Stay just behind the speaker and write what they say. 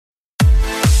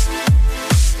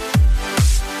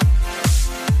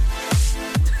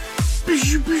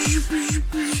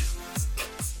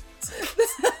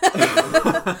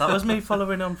That was me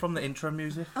following on from the intro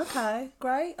music. Okay,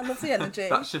 great. I love the energy.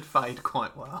 That should fade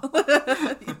quite well.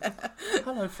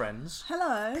 Hello, friends.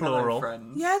 Hello. Plural. Hello,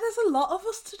 friends. Yeah, there's a lot of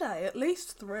us today. At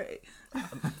least 3.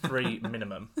 3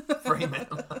 minimum. 3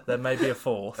 minutes. There may be a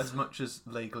 4th. As much as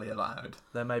legally allowed.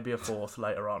 There may be a 4th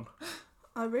later on.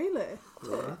 Oh, really?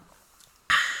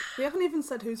 We haven't even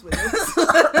said who's with us.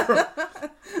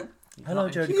 Hello,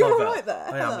 Jodie You Culver. alright there?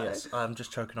 I am, Hello. yes. I'm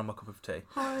just choking on my cup of tea.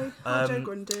 Hi, Joe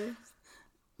Grundy.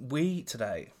 We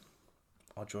today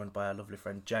are joined by our lovely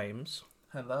friend James,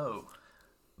 Hello.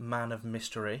 man of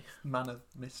mystery. Man of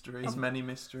mysteries, many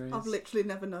mysteries. I've literally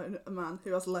never known a man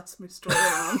who has less mystery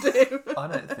around him. I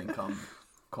don't think I'm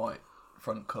quite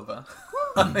front cover.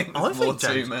 I think there's more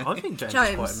to me. I think James is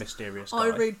James, quite a mysterious guy. I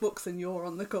read books and you're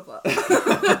on the cover.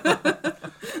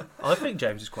 I think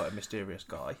James is quite a mysterious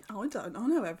guy. I don't. I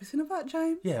know everything about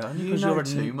James. Yeah, only You because know you're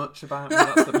too much about me,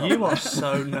 that's the problem. You are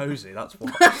so nosy, that's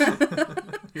what.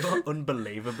 You're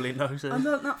unbelievably nosy. I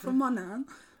learnt that from my nan.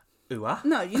 Ooh-ah.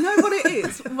 No, you know what it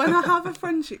is? When I have a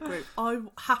friendship group, I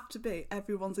have to be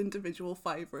everyone's individual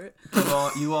favourite.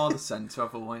 You are the centre,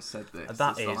 I've always said this.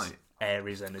 That It's is like-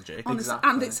 Aries energy. Honestly, Exactly.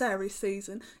 and it's Aries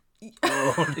season. Is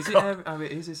it? Oh,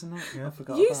 it is, isn't it? Yeah, I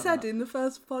forgot. You about said that. in the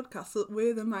first podcast that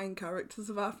we're the main characters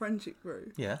of our friendship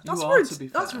group. Yeah. You That's are, rude. to be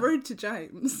That's fair. rude to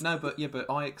James. No, but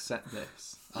I accept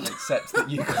this. I accept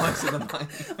that you guys are the main.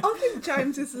 I think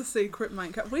James is the secret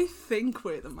main character. We think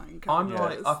we're the main characters. I'm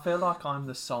like, I feel like I'm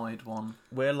the side one.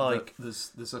 We're like...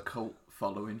 there's a cult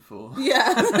following for.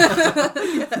 Yeah.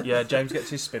 Yeah, James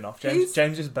gets his spin-off. He's-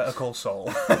 James is Better Call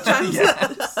Saul. James,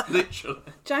 Yes, literally.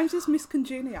 James is Miss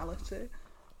Congeniality.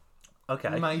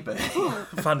 Okay. Maybe.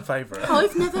 Fan favourite.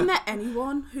 I've never met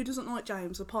anyone who doesn't like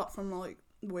James apart from like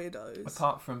weirdos.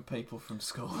 Apart from people from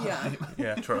school. Yeah.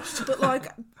 Yeah, trust. But like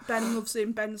Ben loves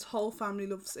him. Ben's whole family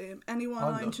loves him. Anyone I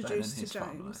I, love introduce Ben to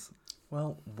and his James,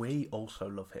 Well, we also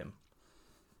love him.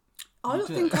 I You don't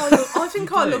do. think I think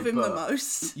You I do, love him the but-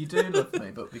 most. You do love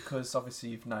me, but because obviously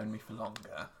you've known me for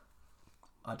longer,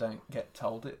 I don't get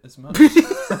told it as much.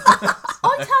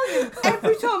 I tell you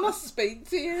every time I speak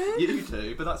to you. You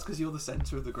do, but that's because you're the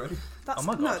centre of the group. That's Oh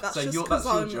my God. no, that's So just you're- because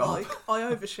that's your I'm job. like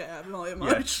I overshare my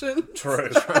emotions. True.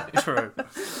 True.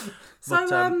 So,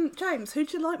 But, James, who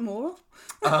do you like more?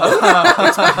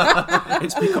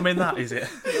 It's becoming that, is it?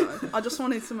 No, I just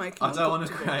wanted to make. It I don't want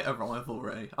to uncomfortable. create a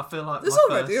rivalry. I feel like There's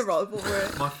my already a first,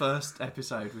 rivalry. my first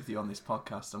episode with you on this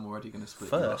podcast, I'm already going to split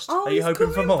First. Oh, Are you he's hoping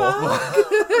for coming more? back.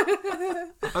 you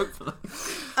up. Hopefully.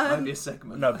 Maybe a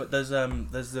segment. No, but there's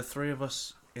the 3 of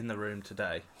us in the room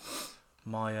today.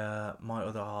 My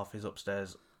other half is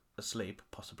upstairs asleep,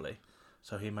 possibly.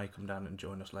 So he may come down and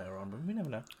join us later on, but we never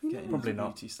know. Getting Probably into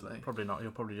not. beauty sleep. Probably not. He'll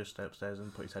probably just stay upstairs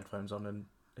and put his headphones on and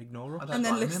ignore I us. don't And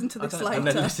then blame listen him. to I this don't- later. And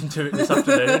then listen to it this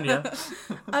afternoon,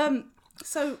 yeah.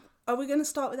 So, are we going to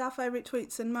start with our favourite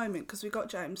tweets in a moment? Because we got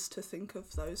James to think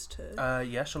of those 2.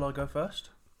 Yeah, shall I go first?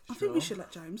 I think we should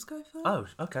let James go first. Oh,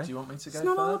 okay. Do you want me to go it's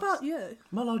not first? all about you.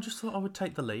 Well, I just thought I would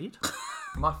take the lead.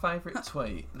 My favourite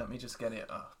tweet, let me just get it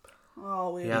up.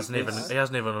 Oh, He hasn't even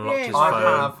unlocked Yeah, his I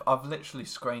phone. I've literally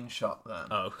screenshot them.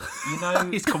 Oh, You know,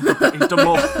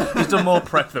 he's done more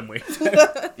prep than we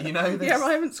did. you know this. Yeah,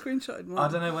 I haven't screenshotted mine.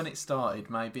 I don't know when it started,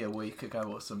 maybe a week ago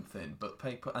or something, but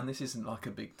people, and this isn't like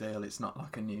a big deal, it's not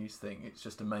like a news thing, it's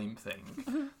just a meme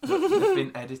thing. They've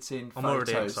been editing I'm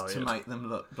already photos to excited. make them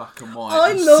look black and white.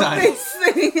 I and love say, this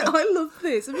thing. I love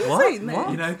this. Have you What? seen this?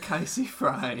 What? You know, Casey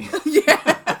Frey.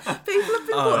 Yeah. People have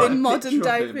been Oh, putting Like, modern picture of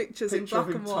day him- pictures in picture of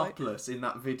black him and white. topless in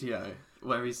that video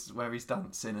where he's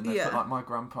dancing, and they Yeah. put like my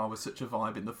grandpa was such a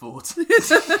vibe in the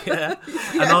 40s. Yeah.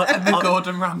 And the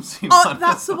Gordon Ramsay Oh, one.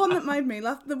 that's the one that made me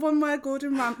laugh. The one where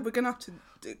Gordon Ramsay... We're going to have to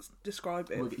describe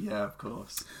it. Yeah, of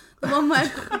course. The one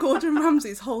where Gordon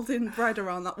Ramsay's holding bread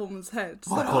around that woman's head.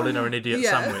 I'm calling her an idiot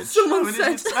sandwich. Someone An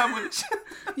idiot said... sandwich.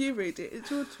 You read it.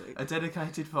 It's your tweet. A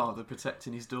dedicated father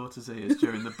protecting his daughter's ears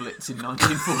during the Blitz in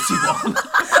 1941.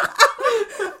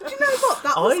 Do you know what?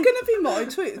 That was I- going to be my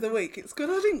tweet of the week. It's good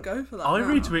I didn't go for that. I now.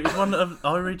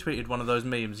 retweeted one of those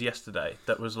memes yesterday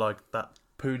that was like that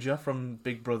Pooja from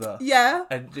Big Brother. Yeah.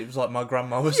 And it was like my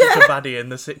grandma was such a baddie in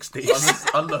the 60s.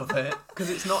 I love it because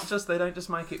it's not just, they don't just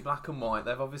make it black and white,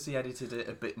 they've obviously edited it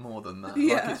a bit more than that.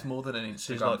 Yeah. Like it's more than an Instagram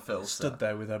She's like filter. stood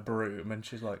there with her broom and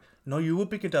she's like, "No, you will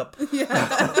pick it up." Yeah.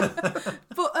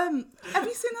 But have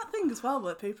you seen that thing as well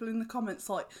where people in the comments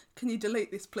like, "Can you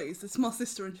delete this, please? It's my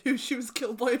sister and who she was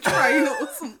killed by a train or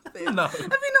something." No. Have you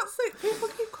not seen? People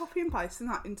keep copy and pasting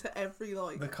that into every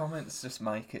like. The comments just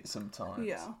make it sometimes.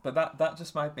 Yeah. But that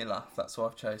just made me laugh. That's why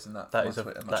I've chosen that. That for is my a-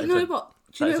 Twitter that message. Do you know what?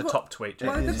 Do That you is know a what? top tweet.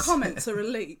 One of It the is. comments are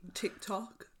elite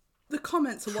TikTok. the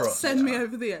comments are what Trust. send me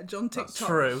over the edge on TikTok.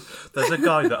 True. There's a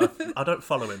guy that I don't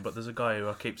follow him, but there's a guy who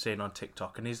I keep seeing on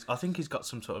TikTok, and I think he's got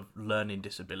some sort of learning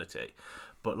disability,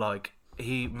 but like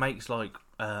he makes like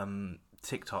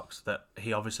TikToks that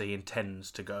he obviously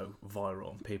intends to go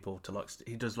viral. People to like,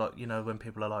 he does like, you know, when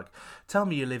people are like, tell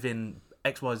me you live in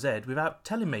XYZ without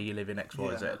telling me you live in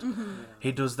XYZ. Yeah. Mm-hmm.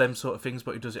 He does them sort of things,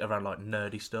 but he does it around like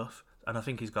nerdy stuff, and I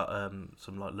think he's got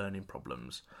some like learning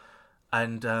problems.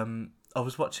 And I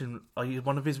was watching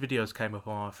one of his videos came up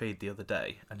on my feed the other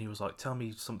day, and he was like, tell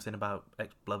me something about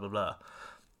X blah blah blah,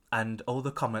 and all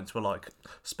the comments were like,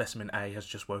 specimen A has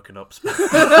just woken up.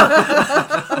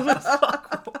 I was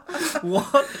like,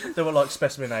 what? They were like,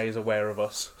 specimen A is aware of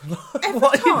us. Every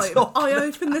What are you time talking I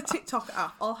open the TikTok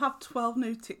app, I'll have 12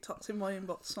 new TikToks in my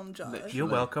inbox from Joe. Literally. You're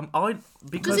welcome.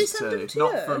 Does he send them to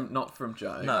you? Not from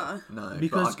Joe. No. Because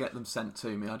Because- but I get them sent to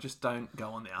me. I just don't go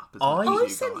on the app as I- much I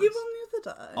as sent guys. you one the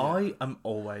other day. I am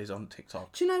always on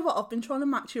TikTok. Do you know what? I've been trying to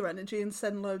match your energy and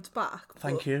send loads back.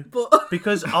 Thank you. But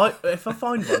Because if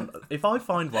I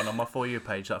find one on my For You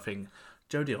page that I think,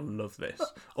 Jodie will love this,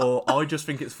 or I just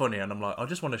think it's funny and I'm like, I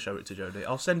just want to show it to Jodie,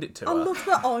 I'll send it to I her. love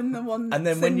that I'm the one that's And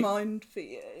then when in you- mind for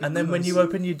you. And then when you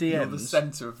open your You're the DMs,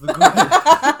 centre of the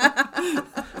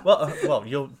group. well,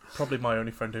 you're probably my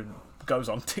only friend who goes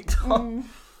on TikTok.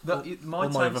 My All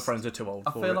my other taste- friends are too old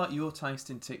I for feel it. like your taste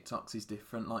in TikToks is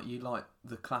different. Like you like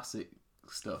the classic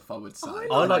stuff, I would say.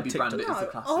 I like Maybe brand TikTok. it No, as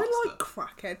the classic I like stuff.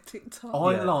 crackhead TikTok.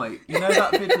 I Yeah. like, you know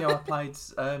that video I played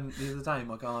the other day in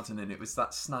my garden, and it was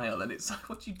that snail, and it's like,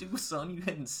 what do you do, son? You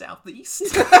heading southeast?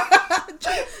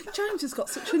 James has got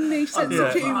such a niche sense Yeah.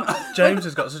 of humour. James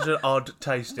has got such an odd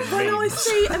taste in When I memes.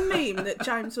 see a meme that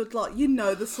James would like, you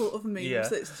know the sort of memes Yeah.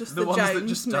 that's just The the ones James that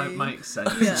just meme. don't make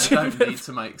sense. Yeah. Don't need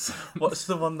to make sense. What's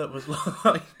the one that was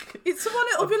like? It's the one,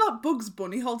 it'll be like Bugs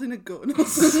Bunny holding a gun or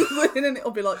something, and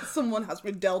it'll be like, someone has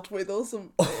been dealt with or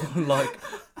something. like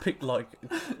pick like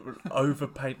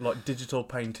overpaint like digital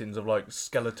paintings of like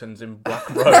skeletons in black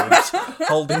robes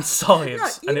holding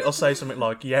signs, you and it'll say something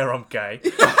like, yeah, I'm gay,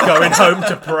 going home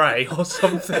to pray or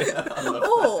something.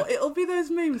 Or it'll be those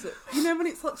memes that, you know, when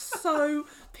it's like so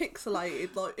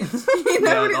pixelated, like it's, you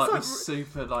know, Yeah, when it's like like, the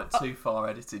super, like too far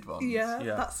edited ones. yeah,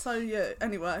 Yeah. that's so you.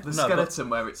 Anyway, The No, skeleton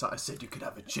where it's like, I said you could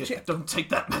have a chip. Chip. Don't take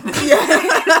that many.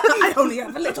 I only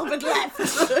have a little bit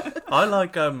left. I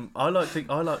like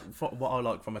what I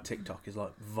like from a TikTok is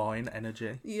like Vine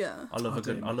energy. Yeah. I love a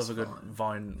good Vine.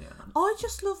 Vine. Yeah. I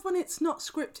just love when it's not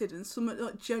scripted and something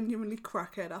like genuinely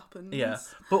crackhead happens. Yeah,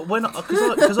 but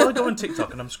because I go on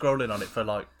TikTok and I'm scrolling on it for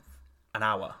like an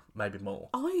hour, maybe more.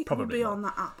 I will Probably be not. on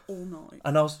that app all night.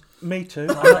 And me too.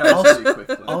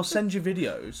 I'll, I'll send you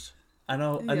videos, and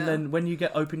Yeah. then when you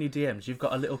open your DMs, you've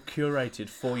got a little curated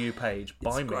For You page by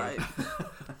It's me great.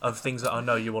 of things that I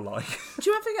know you will like. Do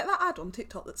you ever get that ad on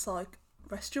TikTok that's like,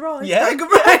 rest your eyes, Yeah. take a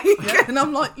break? And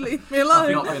I'm like, leave me I've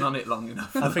alone. not been on it long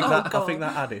enough. I think God.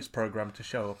 that ad is programmed to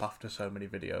show up after so many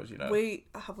videos. You know. We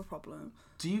have a problem.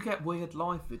 Do you get weird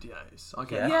live videos? I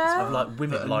get yeah. that Yeah. as well. Of like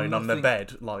women That are lying on their nothing-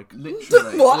 bed, like.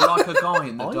 Literally, What? or like a guy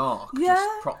in the dark, Yeah.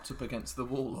 just propped up against the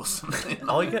wall or something.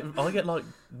 I get like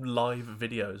live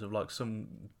videos of like some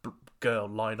girl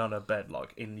lying on her bed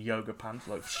like in yoga pants,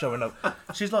 like showing up.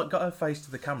 She's like got her face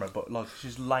to the camera, but like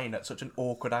she's laying at such an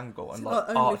awkward angle and like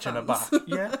Like arching her back. OnlyFans.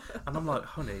 Yeah, and I'm like,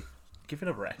 honey, give it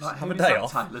a rest. Like, Have who a is day that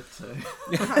off. tailored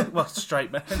to? Well,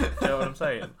 straight man. Do you know what I'm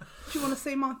saying? Do you want to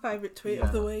see my favourite tweet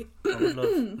of the week? I would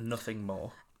love nothing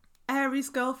more. Aries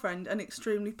girlfriend and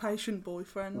extremely patient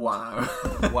boyfriend. Wow.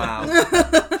 Wow.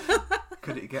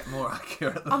 Could it get more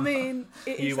accurate? I mean,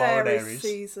 it is You are an Aries Aries.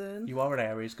 season. You are an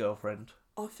Aries girlfriend.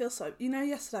 I feel so. You know,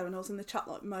 yesterday when I was in the chat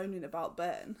like moaning about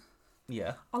Ben,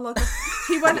 Yeah. I like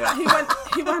he went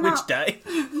Which out day?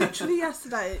 literally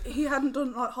yesterday. He hadn't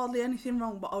done like hardly anything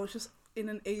wrong, but I was just in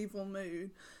an evil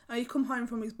mood. And he come home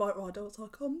from his bike ride. I was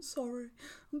like, I'm sorry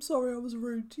I was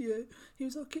rude to you. He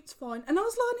was like, it's fine. And I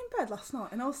was lying in bed last night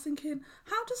and I was thinking,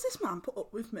 how does this man put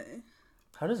up with me?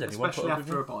 How does anyone Especially put up with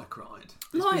after you? a bike ride.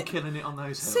 He's Like, been killing it on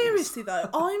those hills. Seriously though,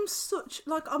 I'm such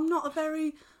like I'm not a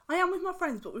very. I am with my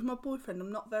friends, but with my boyfriend,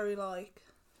 I'm not very like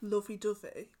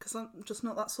lovey-dovey because I'm just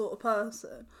not that sort of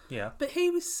person. Yeah. But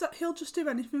he'll just do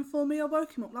anything for me. I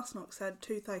woke him up last night because I had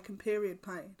toothache and period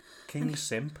pain. King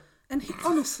simp. And he,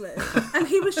 honestly, and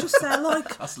he was just there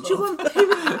like, That's do you love.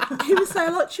 want, he was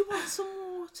there like, do you want some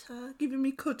water? Giving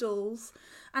me cuddles.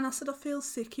 And I said, I feel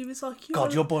sick. He was like,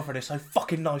 God, your boyfriend is so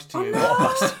fucking nice to you. know. What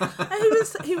a bastard.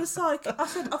 And he was like, I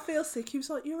said, I feel sick. He was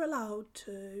like, you're allowed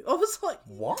to. I was like,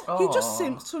 What? he just Aw,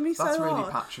 simps for me so That's really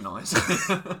hard.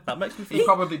 patronising. That makes me He feel.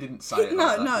 probably didn't say it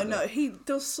like that, did he? No. He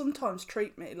does sometimes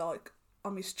treat me like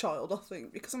I'm his child, I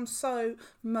think, because I'm so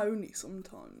moany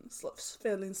sometimes, like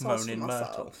feeling sorry for Moaning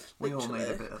myself. Myrtle. We all need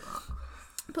literally. a bit of that.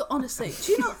 But honestly,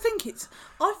 do you not think it's...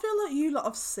 I feel like you lot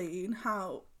have seen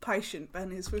how patient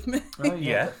Ben is with me. Oh,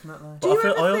 Yeah. definitely. But you I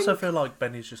ever also think- feel like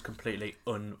Benny's just completely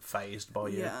unfazed by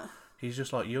you. Yeah. He's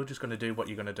just like, you're just going to do what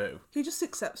you're going to do. He just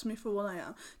accepts me for what I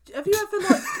am. Have you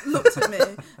ever, like, looked at me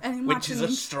and Which is imagined... a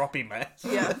stroppy mess.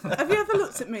 Yeah. Have you ever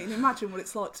looked at me and imagined what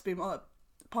it's like to be my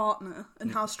partner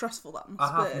and how stressful that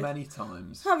must I be? have many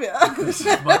times. Have you? This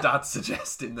is my dad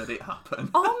suggesting that it happen.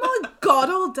 Oh my god,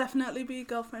 I will definitely be your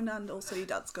girlfriend and also your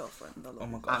dad's girlfriend. I love Oh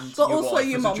my it. gosh. And But your also wife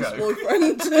your as a mum's joke.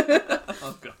 boyfriend.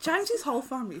 Oh, God. James's whole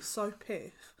family is so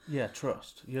piff. Yeah,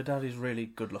 trust. Your dad is really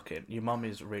good looking. Your mum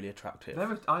is really attractive.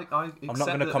 I I'm not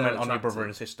going to comment on your brother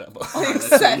and sister, but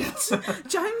Except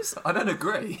James. I don't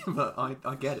agree, but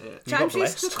I get it. You got James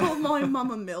used to blessed. call my mum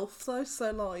a MILF though,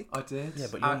 so like I did. yeah,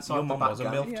 but Outside your the mum back was a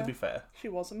gate. MILF, Yeah. to be fair. she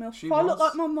was a MILF. She If I look was.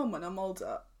 like my mum when I'm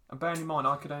older. And bearing in mind,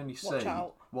 I could only Watch see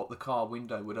out. what the car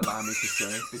window would allow me to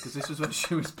see because this was when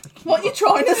she was picking What up. you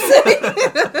trying to say?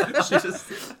 She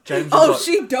just, James was Oh, like,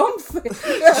 she done fit.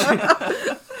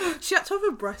 She had to have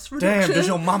a breast reduction. damn, does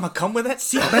your mama come with that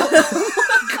seatbelt?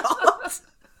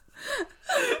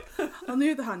 On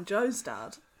the other hand, Joe's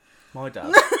dad. My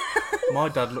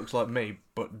dad looks like me,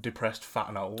 but depressed, fat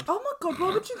and old. Oh my god,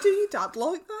 why would you do your dad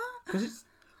like that? Because it's...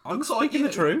 I'm Looks like speaking the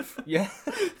you. truth. Yeah.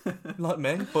 Like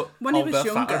me, but When he older, was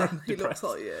fatter younger, and he looks depressed.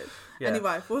 like you. Yeah.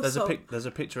 Anyway, we'll There's stop. there's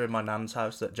a picture in my nan's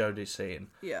house that Jodie's seen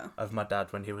Yeah. of my dad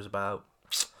when he was about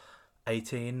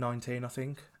 18, 19, I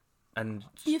think. And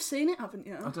You've seen it, haven't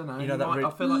you? I don't know. You know that I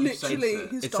feel like you've seen Literally, it.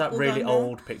 his it's that really doppelganger.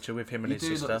 old picture with him and You his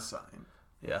do sister. look the same.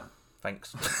 Yeah,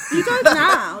 thanks. You don't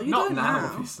now. You Not don't now, now.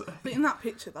 obviously. But in that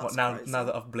picture, that's What now? crazy. Now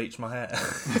that I've bleached my hair.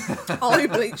 Oh, you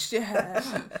bleached your hair.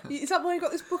 Is that why you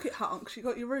got this bucket hat on? Because you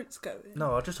got your roots going?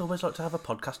 No, I just always like to have a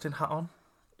podcasting hat on.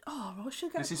 Oh, I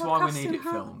should get This a is why we podcasting need it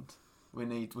hat. filmed. We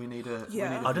need a. Yeah.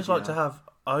 We need a I just like to video. have.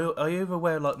 I either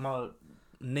wear like my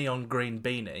neon green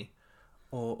beanie,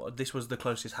 or this was the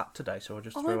closest hat today, so I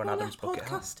just Oh, threw I an want Adam's a bucket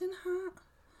hat. podcasting hat.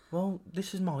 Well,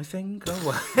 this is my thing. Go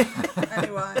away.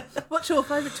 Anyway, what's your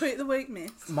favourite tweet of the week,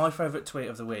 miss? My favourite tweet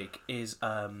of the week is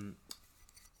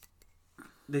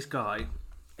this guy.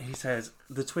 He says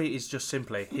the tweet is just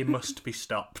simply he must be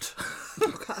stopped,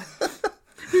 Okay.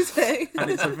 Who's he? and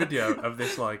it's a video of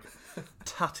this like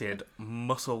tatted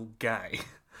muscle gay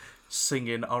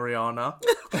singing Ariana.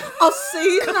 I've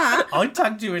seen that. I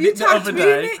tagged you in You it the other tagged me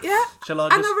day. in it, yeah. Shall I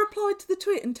And just? I replied to the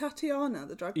tweet, and Tatiana,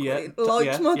 the drag Yeah, queen,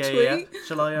 liked my tweet. Yeah.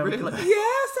 Shall I Really? play, Yeah,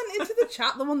 I sent it to the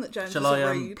chat, the one that James shall doesn't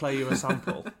I read. play you a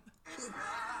sample?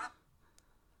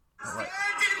 Right.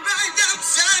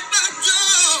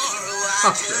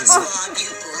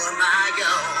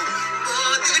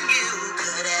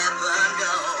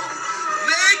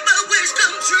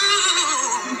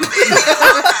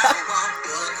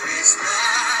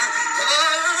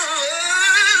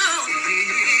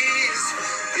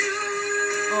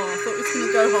 Oh, I thought it was going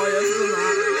to go higher than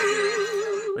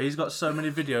that. But he's got so many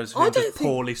videos of I him don't just think-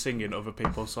 poorly singing other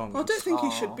people's songs. I don't think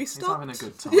he should be He's stopped. having a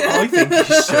good time. I think he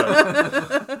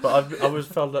should. But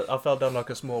I fell down like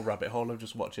a small rabbit hole of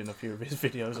just watching a few of his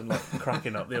videos and like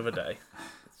cracking up the other day.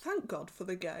 Thank God for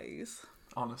the gays.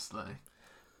 Honestly.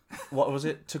 What was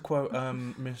it? To quote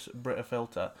Miss Britta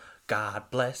Filter, God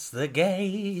bless the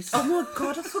gays. Oh my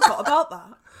God, I forgot about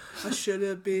that. I should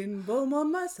have been born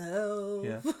on myself.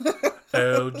 Yeah.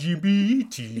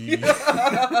 LGBT.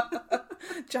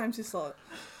 James is like...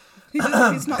 He's not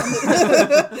on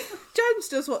the... James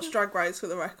does watch Drag Race for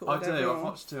the record. I do. everyone. I've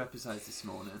watched 2 episodes this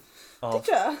morning Oh, Did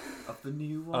you? of the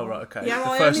new one. oh right, okay. Yeah, the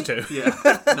I first only- two. Yeah.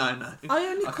 No. I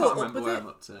only I caught can't up remember with where it. I'm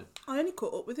up to. I only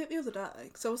caught up with it the other day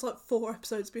because I was like 4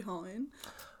 episodes behind.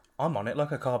 I'm on it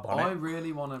like a car I bonnet.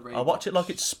 really want to rewatch. I watch it like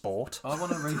it's sport. I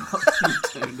want to rewatch you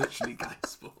two, literally gay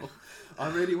sport. I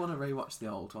really want to rewatch the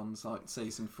old ones, like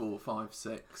season 4, 5,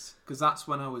 6, because that's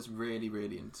when I was really,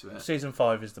 really into it. Season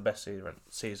 5 is the best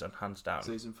season, hands down.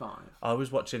 Season 5. I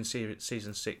was watching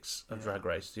season 6 of Drag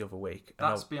Race the other week.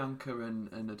 And That's Bianca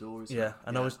and Adore, isn't yeah, it?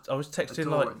 and I was texting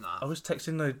Adoring that. I was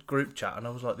texting the group chat, and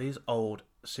I was like, these old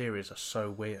series are so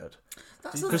weird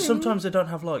That's the because thing. sometimes they don't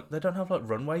have like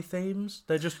runway themes.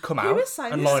 They just come He out was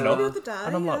saying and this line the up, other day,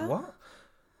 and I'm yeah. like, what?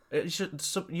 It should.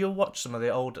 You'll watch some of the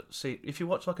old. If you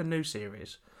watch like a new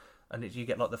series, and you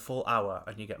get like the full hour,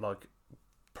 and you get like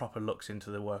proper looks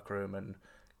into the workroom and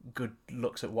good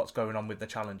looks at what's going on with the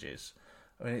challenges.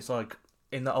 I mean, it's like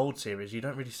in the old series, you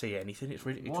don't really see anything. It's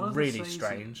One of the really seasons,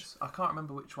 strange. I can't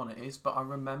remember which one it is, but I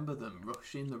remember them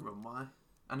rushing the runway.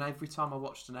 And every time I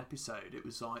watched an episode, it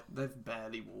was like they've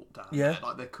barely walked down. Yeah. there.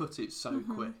 Like they cut it so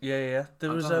quick. Yeah.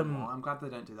 There I was don't know why. I'm glad they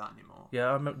don't do that anymore.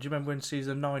 Yeah, do you remember when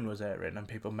season 9 was airing and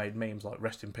people made memes like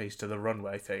 "Rest in peace" to the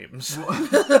runway themes?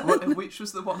 Which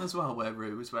was the one as well where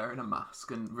Rue was wearing a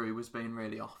mask and Rue was being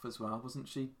really off as well, wasn't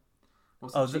she?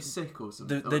 Wasn't she sick or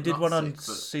something? They did one on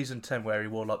sick, season 10 where he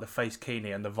wore like the face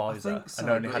kini and the I visor think so,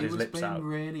 and only but had he his was lips being out.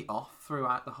 really off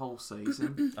throughout the whole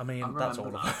season. I mean, I that's all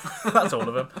remember of them. That's all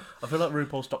of them. I feel like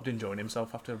RuPaul stopped enjoying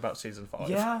himself after about season 5.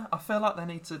 Yeah, I feel like they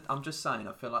need to. I'm just saying,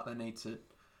 I feel like they need to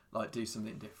like do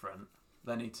something different.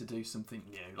 They need to do something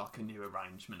new, like a new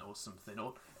arrangement or something,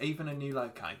 or even a new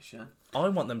location. I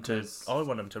want them to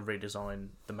redesign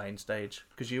the main stage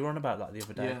because you were on about that the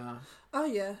other day. Yeah, Oh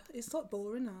yeah, it's like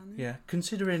boring now. Isn't it? Yeah,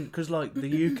 considering because like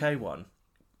the UK one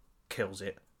kills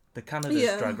it. The Canada's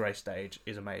Yeah. Drag Race stage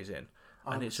is amazing,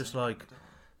 I and would it's just say like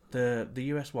the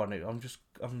US one.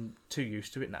 I'm too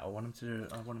used to it now. I want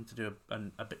them to do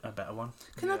a better one.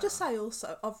 Can I just say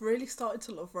also, I've really started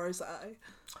to love Rosé.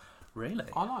 Really?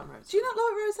 I like Rose. Do you not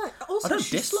like Rosé? Also, I don't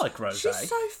she's- dislike Rosé. She's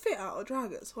so fit out of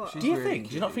drag as well. She's Do you really think?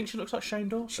 Do you not cute. think she looks like Shane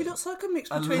Dawson? She looks like a mix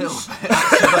A between.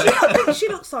 little bit. She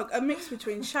looks like a mix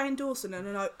between Shane Dawson and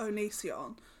an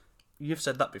Onision. You've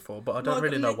said that before, but I don't Like,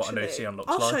 really know what literally. Onision looks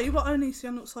I'll like. show you what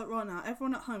Onision looks like right now.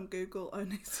 Everyone at home, Google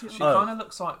Onision. She Oh. kind of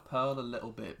looks like Pearl a little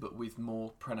bit, but with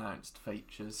more pronounced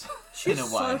features. She's in a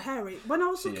so way. hairy. When I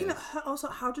was She looking is. at her, I was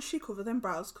like, how does she cover them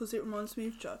brows? Because it reminds me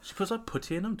of Jo. She puts like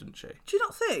putty in them, doesn't she? Do you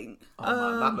not think? Oh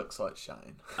man, that looks like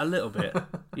Shane. A little bit.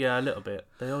 Yeah, a little bit.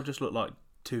 They all just look like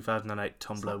 2008 It's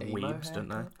Tumblr like emo weebs, don't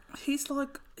they? haircut.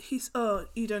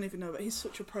 You don't even know, but he's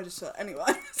such a predator. Anyway,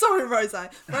 sorry,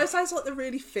 Rosé. Rosé's like the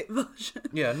really fit version.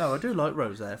 Yeah, no, I do like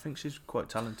Rose. I think she's quite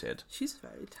talented. She's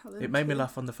very talented. It made me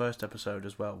laugh on the first episode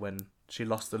as well when she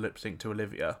lost the lip sync to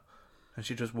Olivia and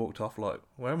she just walked off like,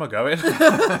 where am I going?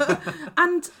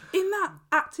 And in that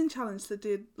acting challenge they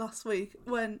did last week,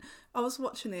 when I was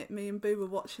watching it, me and Boo were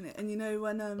watching it, and you know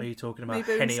when Are you talking about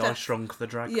Maybe Henny I instead- Shrunk the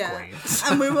Drag yeah, Queen?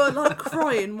 and we were like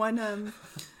crying when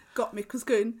Gottmik was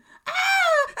going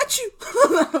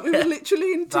achoo. We were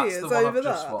literally in That's tears the one over I've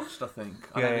just that. watched, I think.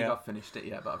 I Yeah, don't think yeah. I've finished it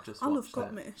yet, but I've just I love watched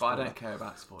Gottmik. it. But I don't care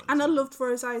about spoilers. And I loved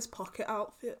Rosé's pocket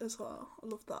outfit as well. I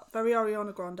loved that. Very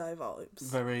Ariana Grande vibes.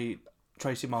 Very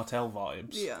Tracy Martel vibes.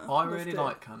 Yeah. I loved really it.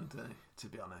 like Candy, to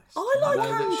be honest. I like know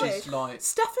that Candy. she's like.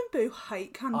 Steph and Boo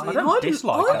hate Candy. I and don't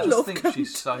dislike her. I I just love think Candy.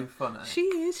 she's so funny. She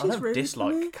is. She's I don't really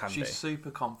dislike funny. Candy. She's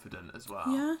super confident as well.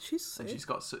 Yeah, she's And sick. she's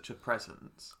got such a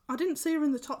presence. I didn't see her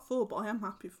in the top 4, but I am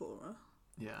happy for her.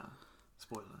 Yeah.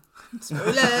 Spoiler.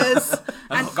 Spoilers. I've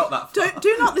And not got that far.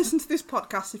 do not listen to this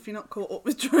podcast if you're not caught up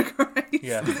with Drag Race.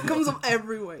 Yeah. Because it comes up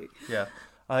every week. Yeah.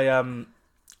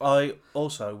 I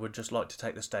also would just like to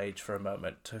take the stage for a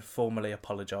moment to formally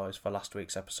apologise for last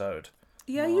week's episode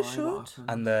Yeah, Why? you What should. happened?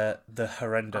 and the I have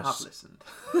horrendous listened.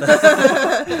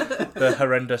 the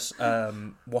horrendous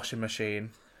washing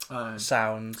machine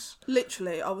sounds.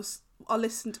 Literally, I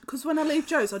listened, because when I leave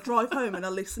Joe's, I drive home and I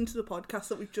listen to the podcast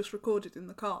that we've just recorded in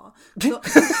the car.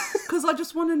 Because I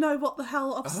just want to know what the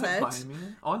hell I've I said. don't blame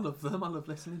you. I love them. I love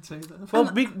listening to them.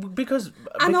 Well, because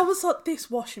And I was like,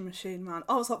 this washing machine, man.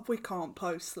 I was like, we can't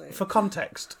post this. for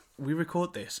context, we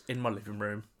record this in my living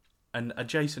room, and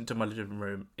adjacent to my living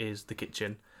room is the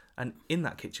kitchen, and in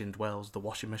that kitchen dwells the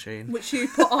washing machine. Which you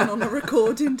put on a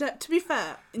recording deck. To be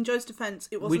fair, in Joe's defence,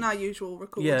 it wasn't We- our usual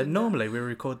recording Yeah, deck. normally we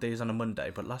record these on a Monday,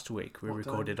 but last week we What day?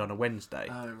 recorded on a Wednesday.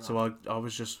 Oh, right. So I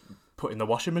was just putting the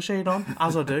washing machine on,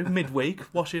 as I do, midweek,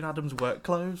 washing Adam's work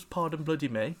clothes, pardon bloody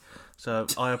me. So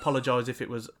I apologise if it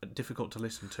was difficult to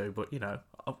listen to, but, you know,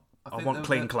 I think want there-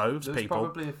 clean clothes, There was people.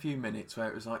 probably a few minutes where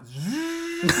it was like,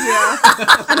 Yeah.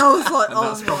 And I was like, and oh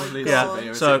that's my probably Yeah, as god.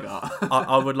 severe as so- it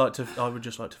got. I would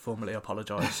just like to formally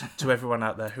apologise to everyone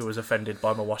out there who was offended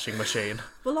by my washing machine.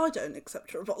 Well, I don't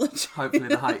accept your apology. Hopefully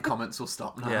the hate comments will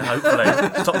stop now. Yeah,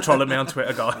 hopefully. Stop trolling me on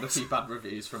Twitter, Had a guys. few bad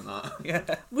reviews from that. Yeah.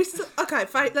 Okay,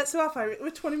 let's do our favourite.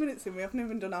 We're 20 minutes in, we haven't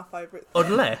even done our favourite.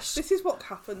 Unless What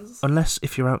happens.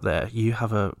 if you're out there, you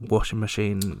have a washing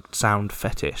machine sound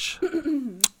fetish,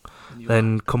 And you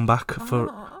then come back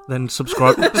then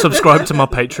subscribe to my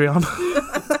Patreon.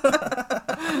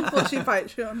 What's your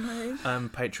Patreon name?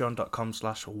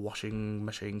 Patreon.com/washing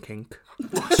machine kink.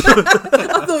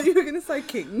 I thought you were going to say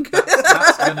King.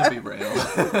 that's going to be real.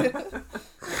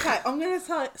 Okay, I'm going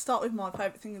to start with my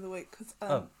favourite thing of the week because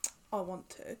I want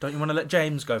to. Don't you want to let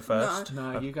James go first?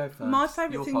 No, you go first. My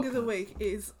favourite Your thing of the podcast. week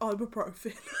is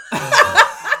ibuprofen.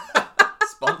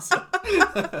 Sponsor.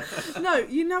 No,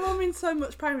 you know I'm in so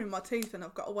much pain with my teeth and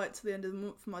I've got to wait till the end of the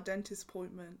month for my dentist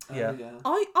appointment. Yeah.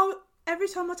 I every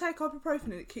time I take ibuprofen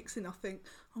and it kicks in, I think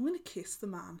I'm going to kiss the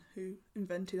man who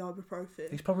invented ibuprofen.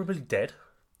 He's probably dead.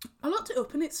 I looked it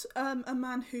up and it's a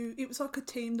man who, it was like a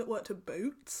team that worked at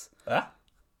Boots. Ah?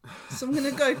 So I'm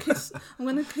gonna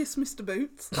kiss Mr.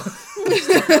 Boots.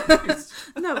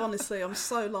 No, honestly, I'm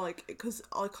so like, because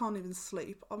I can't even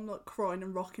sleep. I'm like crying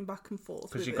and rocking back and forth.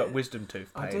 Because you've with got it. wisdom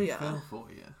tooth I pain. do Yeah. feel for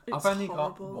you. It's I've only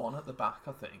got horrible. one at the back,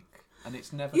 I think, and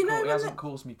it's never. You know It when hasn't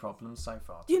caused me problems so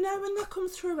far. You know when they come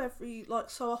through every like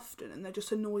so often and they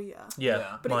just annoy you. Yeah,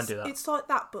 Yeah. But mine it's, do that. it's like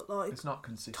that, but like It's not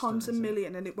consistent. times a is it?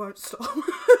 million, and it won't stop.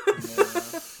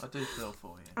 Yeah, I do feel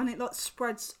for you. And it like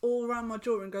spreads all around my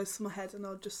jaw and goes to my head, and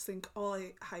I just think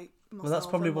I hate myself. Well, that's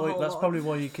probably and my why. whole That's life. probably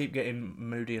why you keep getting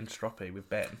moody and stroppy with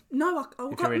Ben. No, I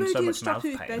If got you're in moody so and much mouth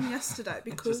stroppy with pain. Ben yesterday Just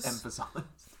because emphasise.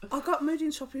 I got moody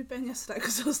and stroppy with Ben yesterday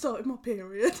because I started my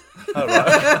period. Oh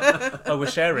right. Oh, we're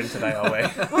sharing today, are we?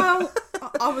 Well,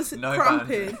 I was No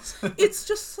cramping. boundaries. It's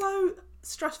just so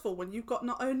stressful when you've got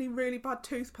not only really bad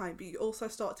tooth pain, but you also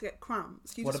start to get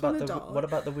cramps. You What just about want the to die. What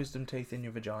about the wisdom teeth in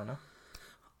your vagina?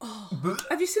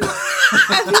 Have you seen that?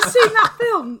 Have you seen that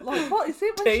film? Like, what is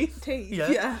it? Teeth.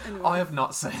 Yeah. Anyway. I have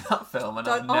not seen that film, and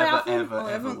I Don't- never, I ever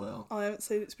haven't- will. I haven't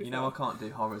seen it before. You know, I can't do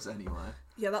horrors anyway.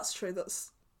 Yeah, that's true.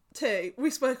 That's T. We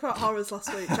spoke about horrors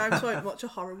last week. James won't watch a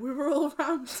horror. We were all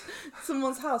around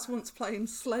someone's house once playing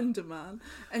Slender Man,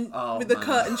 and Oh, with the man.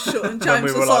 curtain shut, and When James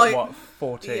we were was like, like, what,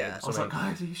 14? Yeah. I was like,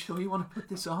 guys, are you sure you want to put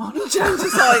this on? James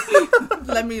was like,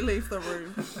 let me leave the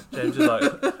room. James is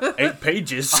like 8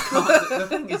 pages. The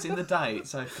thing is, in the day,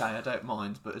 it's okay, I don't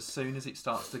mind, but as soon as it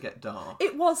starts to get dark...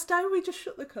 It was day we just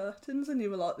shut the curtains, and you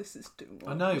were like, this is too much.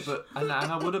 I know, but... And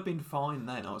I would have been fine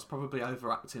then. I was probably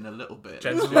overacting a little bit,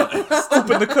 James to be is like, honest.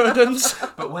 open the curtains.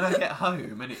 But when I get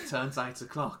home and it turns 8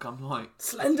 o'clock, I'm like...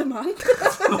 Slender Man.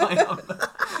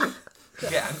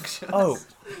 get anxious. Oh,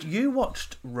 you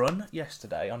watched Run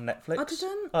yesterday on Netflix? I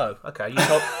didn't. Oh, okay.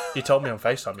 You told me on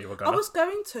FaceTime you were I gonna. was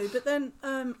going to, but then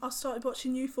I started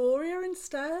watching Euphoria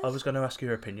instead. I was going to ask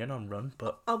your opinion on Run,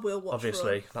 but I will watch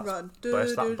obviously Run. that's Run.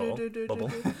 burst that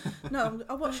bubble. No,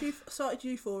 I watched started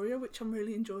Euphoria, which I'm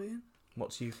really enjoying.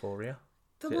 What's Euphoria?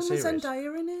 The Is it a one with series?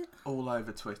 Zendaya in it. All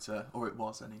over Twitter, or it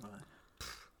was anyway.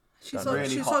 She's Don't like,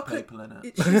 Really she's hot like people in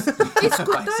it. it's good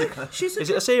though. Basically. She's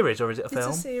Is it a series or is it a it's film?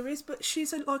 a series, but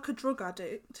she's like a drug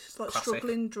addict. She's like Classic.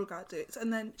 struggling drug addict,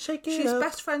 and then Shake it she's up.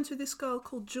 best friends with this girl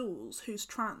called Jules, who's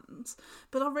trans.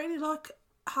 But I really like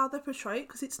how they portray it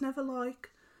because it's never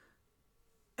like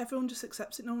everyone just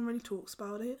accepts it. No one really talks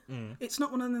about it. Mm. It's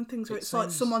not one of them things where It it's like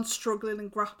seems- someone struggling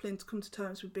and grappling to come to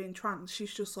terms with being trans.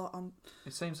 She's just like,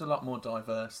 It seems a lot more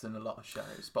diverse than a lot of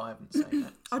shows, but I haven't seen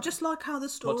it. I just like how the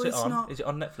story's What's it on? not. Is it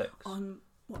on Netflix? I'm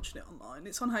watching it online.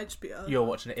 It's on HBO. You're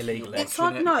watching it illegally. It's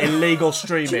watching on it. no. Illegal Do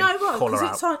streaming. you know what? Call her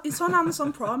Because out. it's on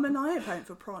Amazon Prime, and I ain't paying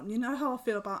for Prime. You know how I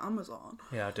feel about Amazon.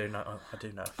 Yeah, I do know. I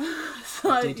do know.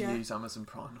 So, I did yeah. use Amazon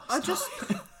Prime last I just,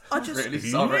 I just. Really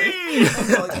sorry.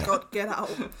 Oh my god, get out!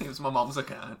 It was my mum's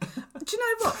account. Do you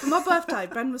know what? For my birthday,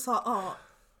 Ben was like, "Oh,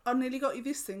 I nearly got you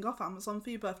this thing off Amazon for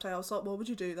your birthday." I was like, "Why would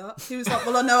you do that?" He was like,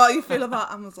 "Well, I know how you feel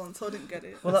about Amazon, so I didn't get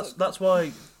it." Well, that's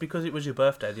why, because it was your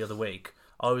birthday the other week,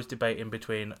 I was debating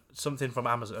between something from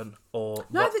Amazon or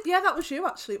No, what- that was you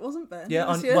actually. It wasn't Ben. yeah. It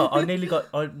was I, you. well, I nearly got.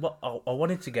 I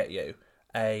wanted to get you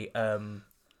a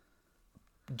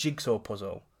jigsaw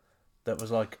puzzle that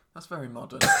was like That's very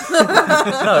modern.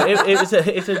 no,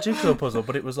 it's a jigsaw puzzle,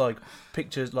 but it was like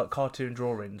pictures, like cartoon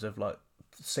drawings of like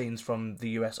scenes from the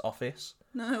US Office.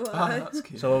 No way. Oh, that's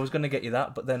cute. So I was going to get you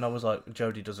that, but then I was like,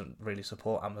 Jodie doesn't really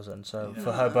support Amazon, so Yeah.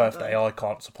 for her birthday, I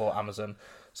can't support Amazon.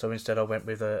 So instead, I went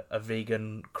with a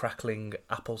vegan crackling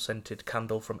apple scented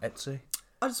candle from Etsy.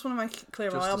 I just want to make it clear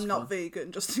Just I as am not fun.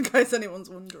 vegan, just in case anyone's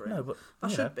wondering. No, but I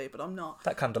you should know, be, but I'm not.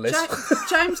 that candle is.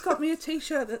 James got me a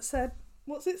T-shirt that said,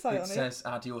 "What's it say It on it?" says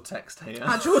add your text here.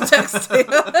 Add your text here.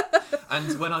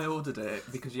 And when I ordered it,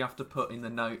 because you have to put in the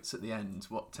notes at the end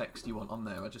what text you want on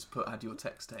there, I just put add your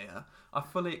text here. I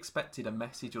fully expected a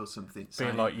message or something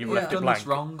saying, like, you've Yeah. left it done this blank.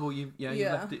 wrong, or you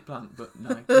Yeah. left it blank, but no.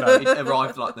 No. It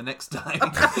arrived like the next day.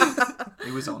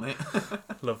 It was on it.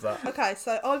 Love that. Okay,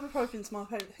 so ibuprofen's my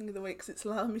favourite thing of the week because it's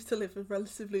allowed me to live a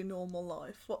relatively normal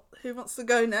life. Who wants to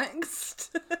go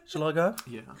next? Shall I go?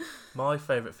 Yeah. My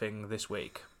favourite thing this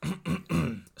week,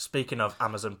 speaking of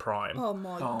Amazon Prime, Oh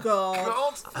my Oh,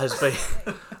 god.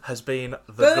 has been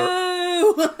Boo!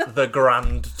 the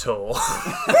Grand Tour.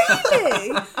 Really?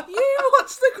 You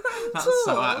watched the Grand That's Tour?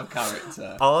 so out of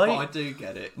character. I- But I do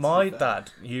get it. to My be fair.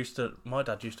 dad used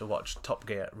to watch Top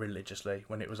Gear religiously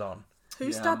when it was on.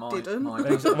 Whose Yeah, dad my- didn't? my-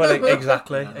 Well,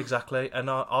 exactly, Yeah. exactly. And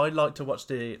I like to watch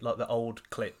the old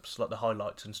clips, like the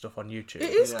highlights and stuff on YouTube.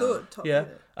 It is Yeah. good, Top Yeah,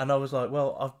 Gear. and I was like,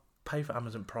 well, I've paid for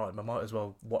Amazon Prime, I might as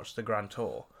well watch the Grand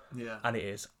Tour, Yeah. and it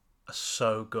is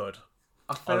so good.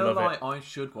 I feel love like it. I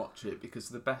should watch it because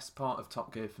the best part of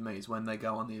Top Gear for me is when they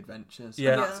go on the adventures.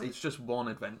 Yeah. And Yeah. it's just one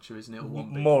adventure, isn't it? Or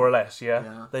one big More or one. less, yeah.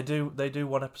 Yeah. They do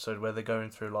one episode where they're going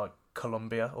through like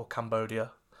Colombia or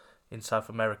Cambodia in South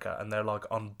America, and they're like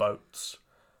on boats,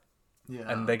 Yeah.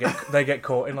 and they get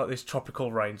caught in like this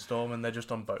tropical rainstorm, and they're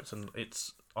just on boats, and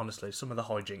it's honestly some of the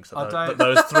hijinks that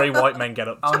those three white men get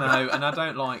up to. Oh no, and I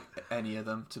don't like any of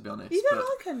them, to be honest. You don't but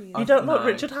like any of You them? don't like No.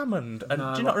 Richard Hammond, and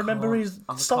No, do you not I remember can't. his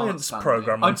I can't science stand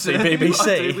program it. on I do, I do,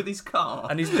 CBBC with his car.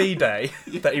 and his D-Day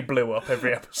that he blew up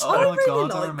every episode? Oh I my really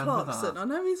God, I like remember Clarkson. that. I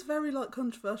know he's very like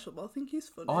controversial, but I think he's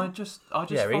funny. I just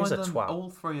Yeah, find he's a them, twat. all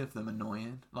three of them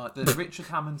annoying. Like the Richard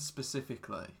Hammond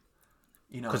specifically.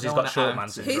 You know, 'Cause I he's don't got wanna short out man him.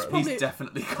 syndrome. He's probably- He's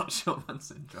definitely got short man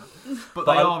syndrome. But But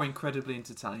they I- are incredibly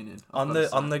entertaining. I've On gotta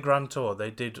say. the Grand Tour,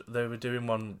 they were doing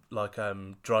one like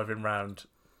driving around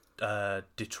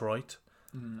Detroit,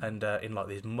 and in like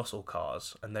these muscle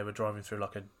cars, and they were driving through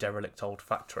like a derelict old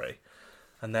factory,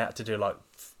 and they had to do like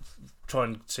try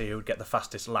and see who would get the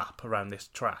fastest lap around this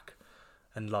track,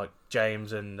 and like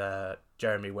James and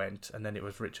Jeremy went, and then it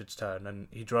was Richard's turn, and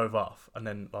he drove off, and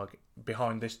then like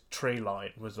behind this tree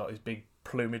line was like this big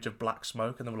plumage of black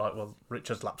smoke, and they were like, well,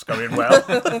 Richard's lap's going well.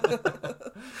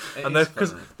 It And is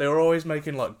because funny. they were always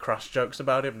making like crash jokes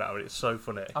about him now, and it's so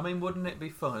funny. I mean, wouldn't it be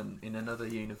fun in another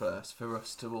universe for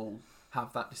us to all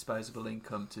have that disposable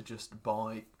income to just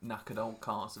buy knackered old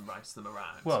cars and race them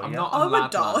around? Well, I'm yeah. not a I would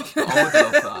lad, die. lad, but I would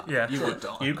love that. Yeah. You would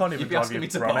die. You can't even You'd be drive asking your me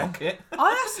to Ronnie. park it.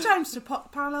 I asked James to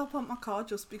parallel park my car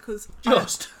just because.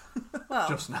 Well,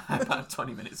 Just now, about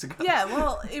 20 minutes ago. yeah.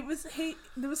 Well, it was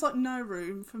there was like no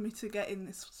room for me to get in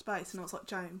this space, and I was like,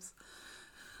 James,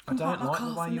 I don't park my like car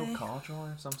the way for your me. car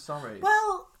drives. I'm sorry.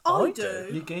 Well, I I do.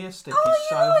 do. Your gear stick Oh, is you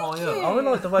so like high it? up. I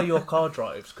like the way your car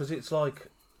drives because it's like,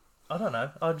 I don't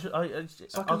know.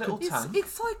 It's like a little tank.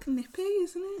 It's like nippy,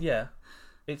 isn't it? Yeah,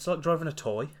 it's like driving a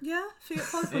toy. Yeah, Fiat It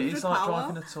 500 is like power.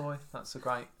 driving a toy. That's a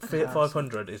great. Fiat comparison.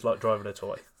 500 is like driving a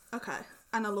toy. Okay,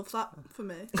 and I love that for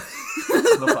me.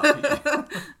 Love that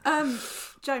for you.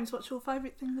 James, what's your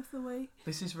favourite thing of the week?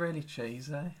 This is really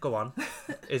cheesy. Go on.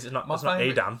 Is it not? My It's not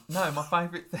favourite- Edam. No, my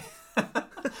favourite thing.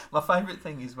 My favourite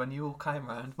thing is when you all came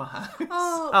round my house.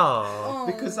 Oh,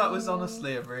 Because that was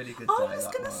honestly a really good day. I was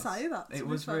that going to say that. to It be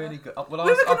was fair. really good. Well, We were I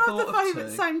going to thought have the of favourite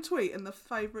two. same tweet and the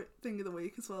favourite thing of the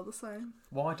week as well, the same.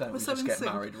 Why don't We're we so just in get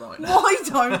sync. married right now? Why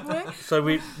don't we?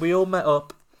 so we all met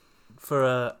up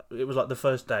for it was like the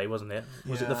first day, wasn't it?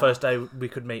 Was it the Yeah. first day we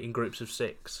could meet in groups of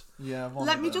 6? Yeah. one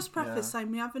Let of me them, just preface yeah.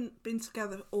 saying we haven't been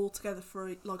all together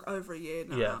for like over a year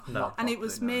now. Yeah, no. Not And it properly,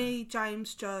 was no. me,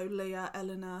 James, Joe, Leah,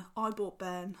 Eleanor. I bought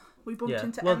Ben. We bumped Yeah,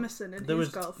 into well, Emerson and there his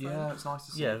was- girlfriend. Yeah, it's nice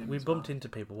to see Yeah, him we as bumped well. into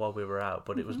people while we were out,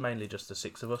 but it was mainly just the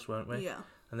 6 of us, weren't we? Yeah.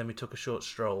 And then we took a short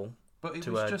stroll But it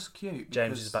to, was just cute.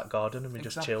 James's because- back garden, and we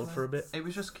just chilled for a bit. It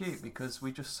was just cute because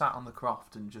we just sat on the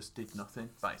croft and just did nothing,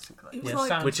 basically. It was Yeah. like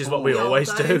sounds Which is what we the old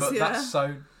always do. days, But yeah. that's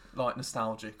so like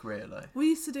nostalgic, really. We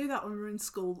used to do that when we were in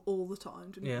school all the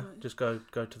time, didn't Yeah, we? just go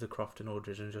to the croft in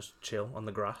Aldridge and just chill on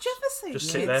the grass. Do you ever see Just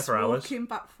kids sit there for hours. walking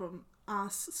back from our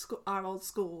old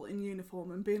school in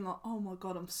uniform and being like, "Oh my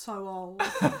god, I'm so old." Do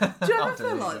you ever I feel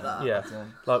do, like that? Yeah. I do.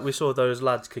 Like we saw those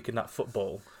lads kicking that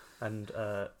football, and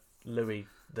Louis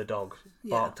the dog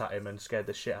Yeah. barked at him and scared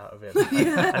the shit out of him,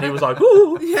 and he was like,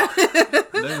 "Ooh!"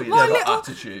 Louis, My they've got little-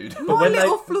 attitude. My when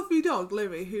little fluffy dog,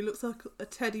 Louis, who looks like a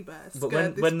teddy bear, But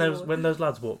scared this when boy. those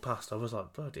lads walked past, I was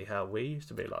like, "Bloody hell, we used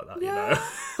to be like that," Yeah, you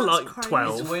that's know, like crazy.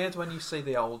 12. It's weird when you see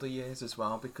the older years as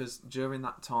well, because during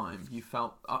that time you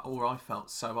felt, or I felt,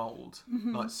 so old,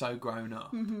 like so grown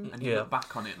up, and you Yeah. look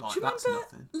back on it like Do you that's remember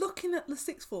nothing. looking at the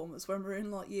sixth formers when we were in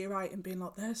like year 8 and being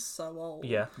like, "They're so old."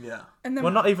 Yeah. Yeah, And then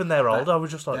Well, not even they're old. I was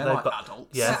just like, they're they've like got adults.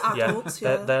 yeah, They're yeah. adults,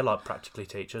 yeah. They're like practically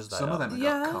teachers. They Some are. of them have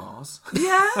Yeah. got cars.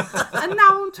 yeah. And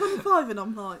now I'm 25 and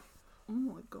I'm like, "Oh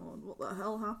my god, what the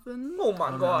hell happened?" Oh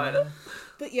my god!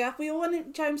 But yeah, we all went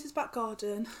in James's back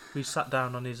garden, We sat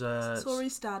down on his saw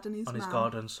his dad and his on his mum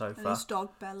garden and sofa. his dog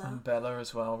Bella. And Bella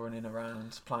as well, running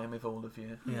around, playing with all of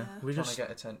you. Yeah, Yeah. we Trying just. to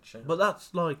get attention. But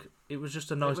that's like it was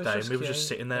just a nice It was day, just and we were just cute.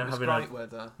 sitting there it was having great a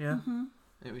weather. yeah.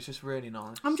 It was just really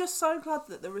nice. I'm just so glad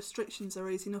that the restrictions are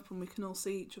easing up and we can all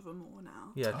see each other more now.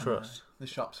 Yeah, I trust. know. The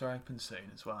shops are open soon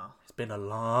as well. It's been a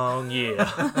long year.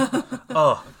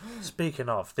 Oh, speaking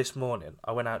of, this morning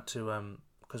I went out to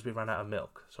because we ran out of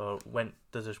milk, so I went.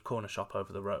 There's a corner shop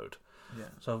over the road, Yeah.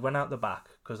 so I went out the back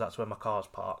because that's where my car's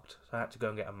parked. So I had to go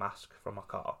and get a mask from my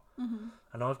car,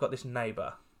 and I've got this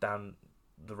neighbour down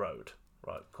the road,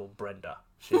 right, called Brenda.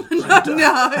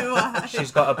 No way.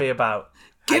 She's got to be about.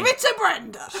 Give it to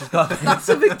Brenda. She's got. That's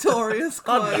a victorious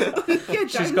quote. Yeah,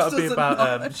 She's James got to be doesn't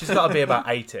about know. she's got to be about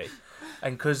 80,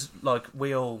 and because like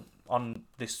we all on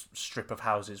this strip of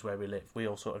houses where we live, we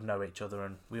all sort of know each other,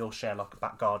 and we all share like a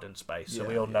back garden space, so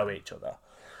we all know each other.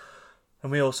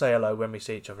 And we all say hello when we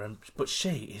see each other. But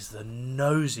she is the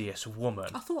nosiest woman.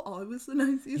 I thought I was the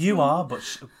nosiest. You one. are, but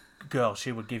girl,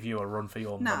 she would give you a run for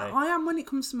your No, money. I am when it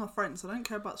comes to my friends. I don't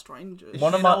care about strangers.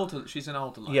 She's an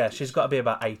older lady. Yeah, she's got to be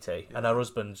about 80, and her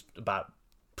husband's about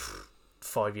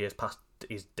 5 years past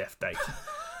his death date.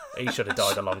 He should have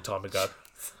died a long time ago.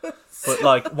 But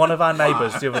like, one of our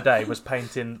neighbours the other day was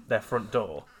painting their front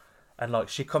door, and like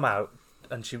she come out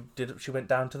and she went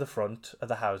down to the front of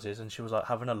the houses, and she was like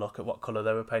having a look at what colour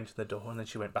they were painting the door, and then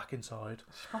she went back inside.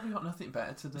 She's probably got nothing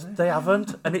better to do. They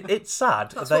haven't, and it's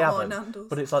sad. That's they what haven't. my nan does.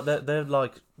 But it's like they're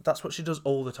like, that's what she does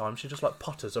all the time. She just like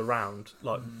potters around,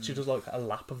 like she does like a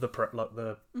lap of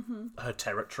the her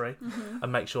territory,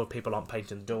 and make sure people aren't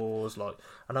painting the doors. Like,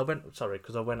 and I went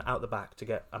out the back to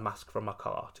get a mask from my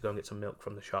car to go and get some milk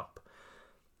from the shop,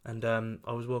 and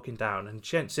I was walking down, and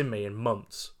she hadn't seen me in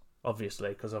months, obviously,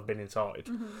 because I've been inside,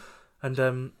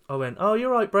 and I went, "Oh,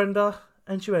 you're right, Brenda,"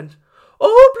 and she went,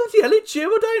 "Oh, bloody hell, it's you!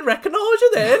 I don't recognise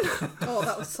you then." Oh,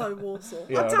 that was so Warsaw.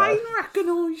 Yeah, I don't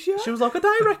recognise you. She was like, "I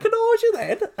don't recognise you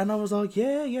then," and I was like,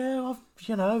 "Yeah,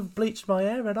 I've bleached my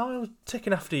hair and I was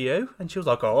ticking after you," and she was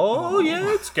like, "Oh,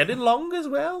 yeah, it's getting long as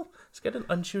well. It's getting,"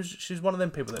 and she's one of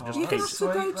them people that just You're going to keeps.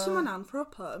 have to go to my nan for a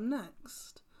perm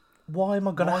next. Why am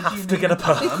I going to Why do you have to need get a a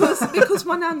perm? Because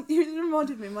my nan, you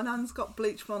reminded me, my nan's got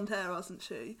bleach blonde hair, hasn't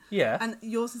she? Yeah, And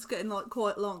yours is getting like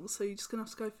quite long, so you're just going to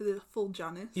have to go for the full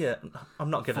Janice. yeah, I'm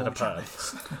not getting a perm.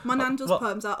 My nan does What?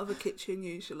 perms out of a kitchen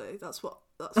usually. That's what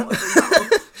I've been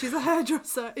told. She's a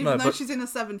hairdresser. Even No, though but- she's in her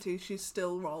 70s, she's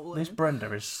still rolling. This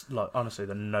Brenda is like honestly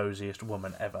the nosiest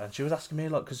woman ever, and she was asking me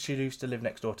like because she used to live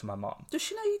next door to my mum. Does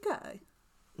she know you're gay?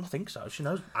 I think so. She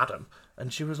knows Adam,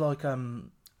 and she was like,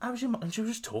 "How was your mum?" And she was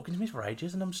just talking to me for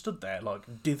ages, and I'm stood there like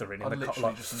dithering I in the literally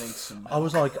like. just need some milk. I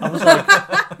was like,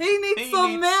 He needs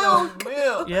some milk.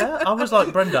 yeah. I was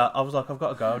like, Brenda. I was like, I've got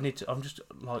to go. I need to. I'm just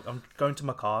like, I'm going to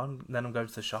my car, and then I'm going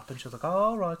to the shop. And she was like, "Oh,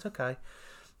 all right, okay."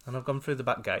 And I've gone through the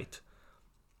back gate,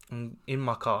 and in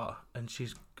my car, and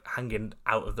she's hanging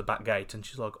out of the back gate, and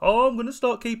she's like, "Oh, I'm going to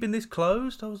start keeping this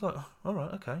closed." I was like, oh, "All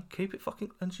right, okay, keep it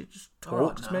fucking." And she just All right,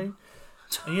 talks to now. me.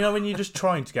 And you know when you're just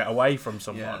trying to get away from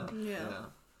someone. Yeah. Yeah.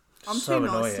 I'm So too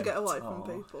nice annoying. to get away from Oh.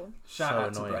 people. Shout So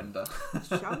out to annoying. Brenda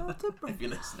Shout out to if Brenda. you're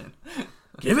listening.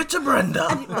 Give it to Brenda.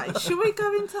 Anyway, should we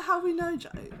go into how we know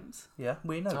James? Yeah,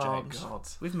 we know Oh James. God.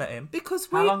 We've met him. Because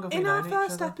How long have we in our known each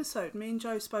first other? episode, me and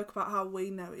Joe spoke about how we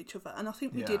know each other, and I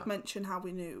think we Yeah. did mention how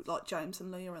we knew like James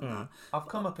and Leah and that. I've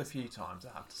come up a few times, I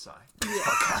have to say. Yeah.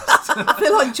 I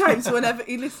feel like James, whenever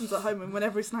he listens at home and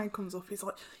whenever his name comes up, he's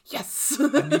like, yes.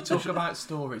 And you talk about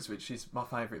stories, which is my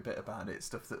favourite bit about it,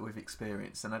 stuff that we've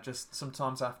experienced, and I just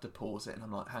sometimes I have to pause it and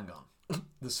I'm like, hang on,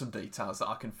 there's some details that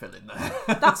I can fill in there.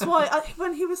 That's why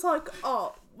when he was like,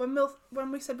 oh,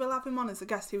 when we said we'll have him on as a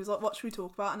guest, he was like, what should we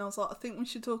talk about? And I was like, I think we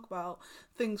should talk about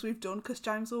things we've done, because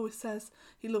James always says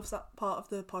he loves that part of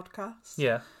the podcast.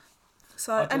 Yeah.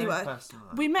 So I do anyway, personally.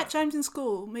 we met James in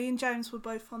school. Me and James were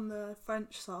both on the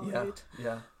French side.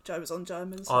 Yeah. Joe was on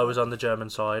German side. I was on the German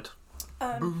side.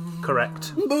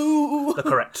 Correct. Boo. The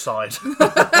correct side.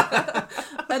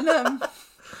 And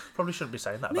Probably shouldn't be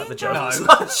saying that Me about the and German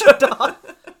James- side, should I?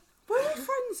 were we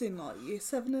friends in like year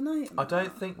 7 and 8? I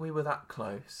don't think we were that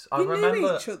close. I We remember.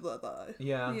 knew each other though.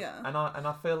 Yeah. Yeah. And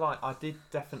I feel like I did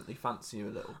definitely fancy you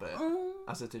a little bit,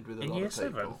 as I did with a In lot year of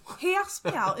people. 7? He asked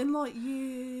me out in like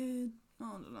year, I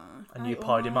don't know. And you 8 or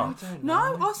pied him 9. off? don't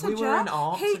No, know. I said we were yeah. in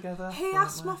art he, together. He weren't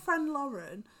asked we? my friend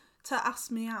Lauren to ask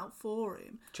me out for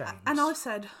him. James. And I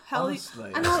said, hell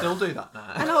Honestly, and I I- still do that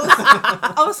now. And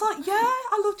I was like, yeah,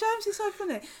 I love James, he's so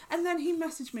funny. And then he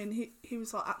messaged me and he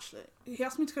was like, actually, he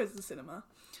asked me to go to the cinema.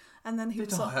 And then he Did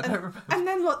was I? like, I don't remember. and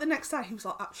then like the next day he was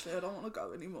like, actually, I don't want to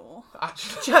go anymore.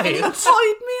 Actually, And he James.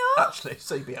 tied me up. actually,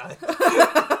 CBA.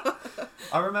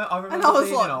 I remember And I was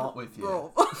being like, in art with you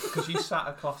bro. because you sat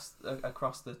across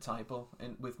the table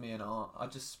with me in art. I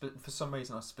just for some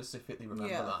reason I specifically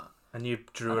remember Yeah. that And you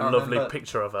drew And a I lovely remember-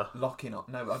 picture of her. locking up.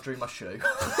 No, I drew my shoe.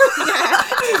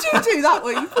 Did you do that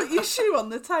where you put your shoe on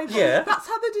the table? Yeah. That's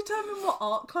how they determine what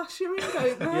art class you're in,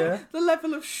 don't they? Yeah. The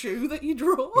level of shoe that you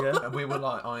draw. Yeah. And we were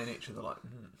like eyeing each other like,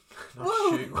 nice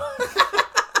Whoa. shoe.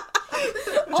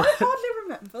 I hardly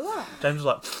remember that. James was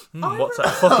like, I what's that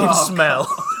fucking Oh, smell?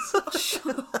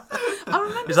 I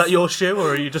remember Is that your shoe, or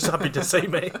are you just happy to see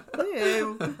me?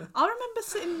 Ew. I remember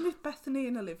sitting with Bethany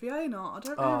and Olivia in art.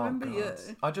 I don't really remember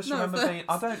you. I just No remember offense. being.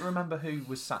 I don't remember who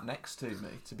was sat next to me.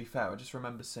 To be fair, I just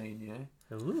remember seeing you.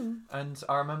 Ooh. And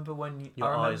I remember when you. Your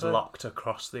I eyes remember, locked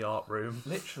across the art room.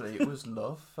 Literally, it was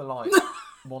love for like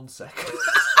 1 second.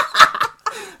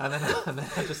 and then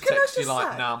I just Can I text you just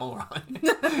like, say- "Nah, I'm all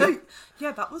right."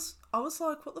 Yeah, I was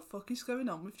like, what the fuck is going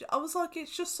on with you? I was like,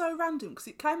 it's just so random because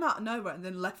it came out of nowhere and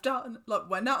then left out and like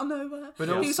went out of nowhere. But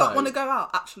he was also- like, want to go out?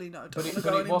 Actually, no, don't But want to it, go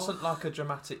but it anymore. wasn't like a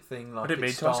dramatic thing. Like didn't it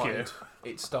mean to ask started.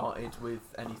 It started with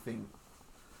anything,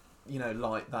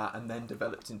 like that, and then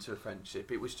developed into a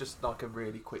friendship. It was just like a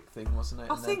really quick thing, wasn't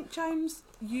it? I And then- think, James,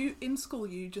 you in school,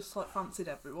 you just like fancied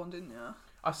everyone, didn't you?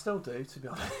 I still do, to be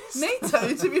honest. Me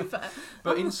too, to be fair.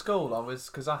 But in school,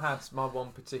 because I had my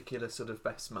one particular sort of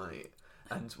best mate,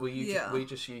 and we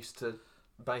just used to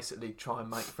basically try and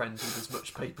make friends with as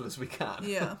much people as we can.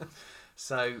 Yeah.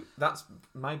 So that's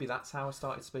how I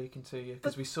started speaking to you,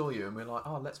 because we saw you and we were like,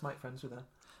 oh, let's make friends with her.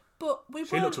 But we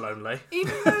She weren't, looked lonely.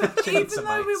 even though, She had even some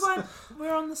though mates. we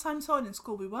were on the same side in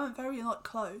school, we weren't very like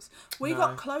close. We No.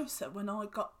 got closer when I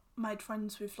got made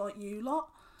friends with like you lot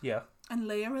Yeah. and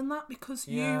Leah and that because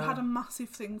you Yeah. had a massive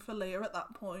thing for Leah at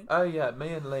that point. Oh yeah, me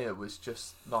and Leah was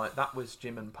just like, that was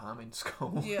Jim and Pam in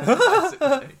school. Yeah.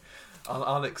 Basically.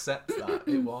 I'll accept that.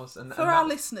 It was. And For our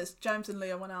listeners, James and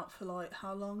Leah went out for like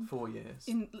how long? 4 years.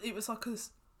 It was like a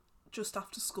just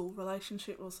after school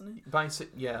relationship, wasn't it?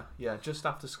 Yeah. Just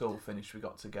after school finished, we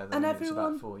got together, And and it was everyone-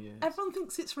 about 4 years. Everyone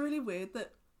thinks it's really weird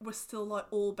that we're still like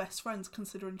all best friends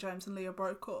considering James and Leah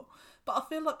broke up. But I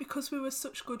feel like because we were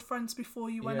such good friends before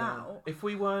you went out. If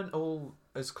we weren't all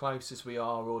as close as we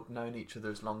are, or known each other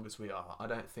as long as we are, I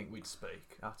don't think we'd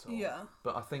speak at all. Yeah.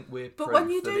 But I think we're But proof when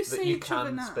you that, do that see you each other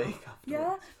can now, speak afterwards.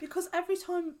 yeah, because every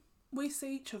time we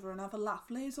see each other and have a laugh,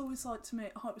 Leah's always like to me,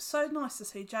 oh, it was so nice to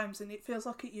see James and it feels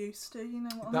like it used to, you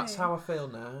know what I mean? That's how I feel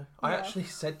now. I Yeah. actually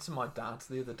said to my dad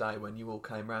the other day when you all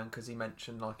came round, because he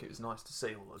mentioned like it was nice to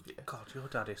see all of you. God, your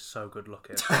dad is so good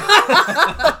looking.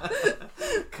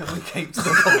 Can we keep to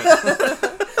the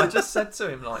point? I just said to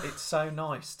him like, it's so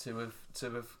nice to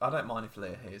have. I don't mind if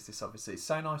Leah hears this. Obviously, it's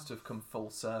so nice to have come full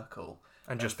circle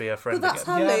And just be a But friend that's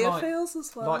again. how Yeah, Leah like- feels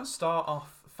as well. Like start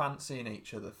off fancying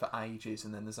each other for ages,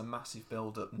 and then there's a massive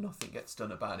build up. Nothing gets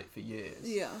done about it for years.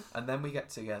 Yeah. And then we get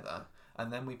together,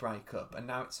 and then we break up, and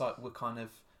now it's like we're kind of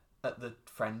at the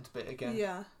friend bit again.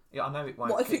 Yeah. Yeah, I know it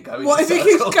won't What if keep it going. what in if it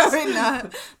keeps circles, going now?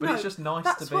 But No, it's just nice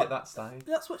that's to be what- at that stage.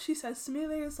 That's what she says to me.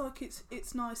 Leah's like,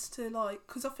 it's nice to like,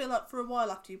 because I feel like for a while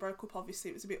after you broke up,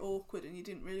 obviously it was a bit awkward and you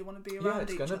didn't really want to be around Yeah,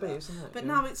 it's each gonna other. be, isn't it? But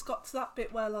Yeah. now it's got to that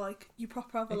bit where like you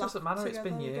proper have a It laugh doesn't matter. It's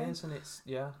been together again. years, and it's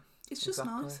It's just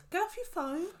exactly. nice. Get off your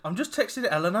phone. I'm just texting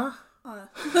Eleanor. Oh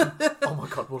my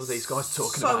god, what are these guys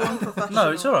talking So about? unprofessional.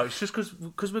 No, it's alright. It's just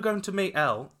because we're going to meet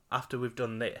Elle after we've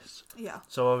done this. Yeah.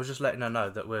 So I was just letting her know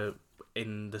that we're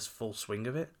in this full swing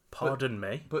of it. Pardon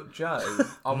me. But Joe,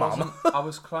 I Mum. wasn't. I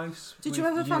was close. Did with you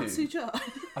ever fancy Joe?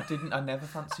 I didn't. I never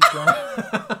fancied Joe.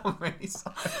 I'm really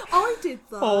sorry. I did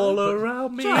though. All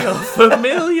around me Joe. are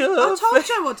familiar. I told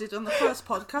Joe I did on the first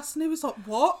podcast, and he was like,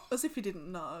 "What?" As if he didn't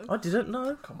know. I didn't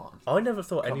know. Come on. I never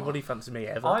thought Come anybody fancied me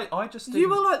ever. I just. You didn't-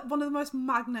 were like one of the most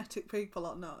magnetic people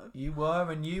I know. You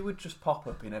were, and you would just pop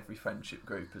up in every friendship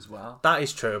group as well. That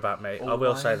is true about me. I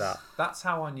will say Always. that. That's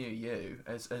how I knew you,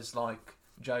 as like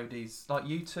Jodie's. Like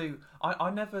you two, I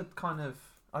never kind of.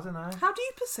 I don't know. How do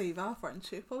you perceive our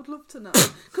friendship? I would love to know.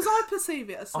 Because I perceive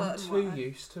it a I'm certain too way.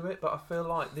 used to it, but I feel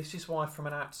like this is why, from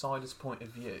an outsider's point of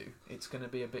view, it's going to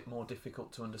be a bit more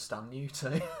difficult to understand you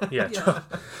two. Yeah. Yeah.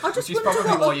 I just Which is wonder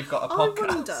probably what why you've got a I podcast.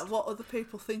 wonder what other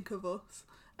people think of us.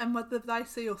 And whether they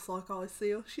see us like I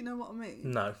see us, you know what I mean?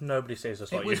 No, nobody sees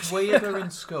us like It you. was weirder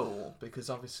in school because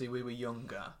obviously we were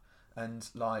younger, and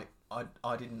like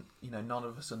I didn't, none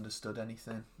of us understood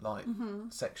anything like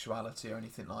sexuality or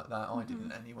anything like that. I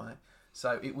didn't anyway.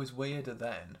 So it was weirder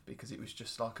then because it was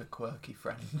just like a quirky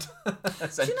friend,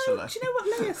 essentially. Do you know what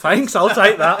Leah said? Thanks, I'll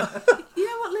take that. You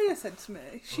know what Leah said to me?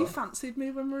 She fancied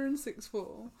me when we were in sixth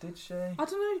form. Did she? I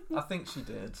don't know. I think she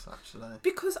did actually.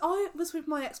 Because I was with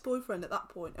my ex-boyfriend at that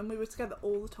point and we were together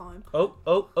all the time.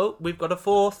 Oh, we've got a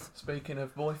fourth. Speaking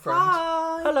of boyfriend,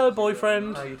 Hi! Hello,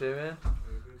 boyfriend. how you doing?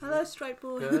 Hello, straight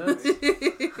boy. Good.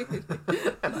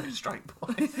 Hello, straight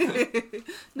boy.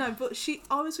 No, but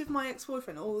I was with my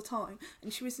ex-boyfriend all the time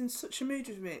and she was in such a mood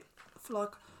with me for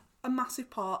like a massive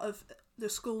part of the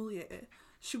school year.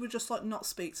 She would just like not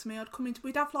speak to me.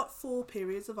 We'd have like 4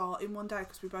 periods of art in one day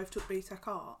because we both took BTEC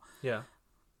art. Yeah.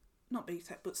 Not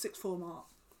BTEC, but sixth form art.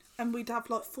 And we'd have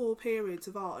like 4 periods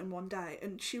of art in one day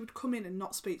and she would come in and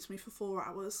not speak to me for 4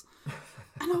 hours.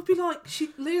 And I'd be like,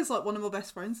 Leah's like one of my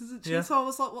best friends, isn't she? Yeah. So I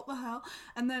was like, what the hell?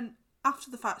 And then after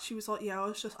the fact, she was like, yeah,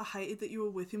 I hated that you were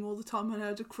with him all the time and I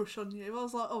had a crush on you. I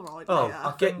was like, all right, Oh,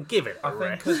 Leah. give it a I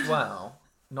think rest. as well,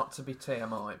 not to be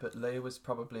TMI, but Leah was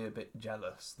probably a bit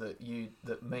jealous that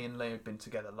me and Leah had been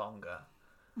together longer,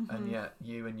 and yet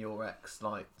you and your ex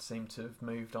like seem to have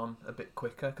moved on a bit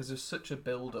quicker because there's such a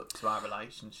build up to our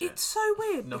relationship. It's so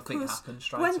weird. Nothing because happened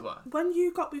straight away. When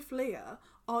you got with Leah,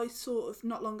 I sort of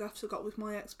not long after got with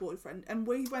my ex-boyfriend, and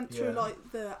we went through like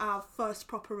our first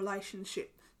proper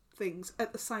relationship things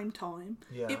at the same time.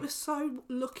 Yeah. It was so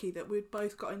lucky that we'd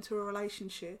both got into a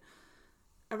relationship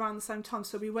around the same time,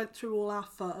 so we went through all our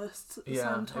firsts at the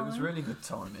same time. It was really good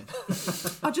timing.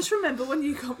 I just remember when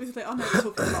you got with Leah, I know we're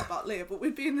talking a lot about Leah, but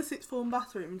we'd be in the sixth form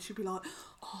bathroom and she'd be like,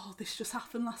 oh, this just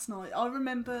happened last night. I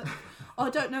remember, I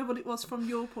don't know what it was from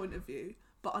your point of view,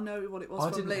 but I know what it was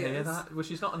from Leah's. I didn't hear that. Well,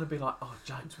 she's not going to be like, oh,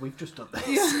 James, we've just done this.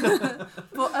 Yeah.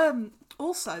 But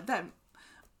also then,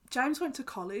 James went to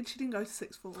college, he didn't go to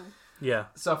sixth form. Yeah.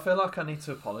 So I feel like I need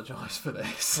to apologise for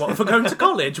this. What, for going to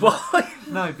college? Why?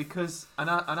 No, because and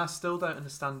I still don't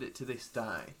understand it to this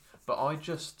day. But I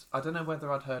don't know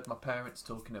whether I'd heard my parents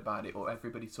talking about it or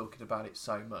everybody talking about it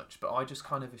so much. But I just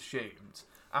kind of assumed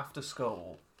after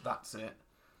school, that's it.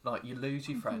 Like you lose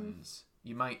your friends,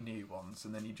 you make new ones,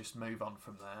 and then you just move on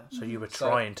from there. So you were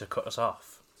trying to cut us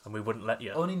off, and we wouldn't let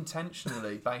you.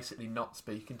 Unintentionally, basically not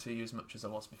speaking to you as much as I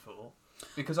was before.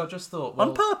 Because I just thought, well,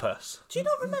 on purpose. Do you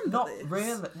not remember not this?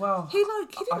 really. Well, He I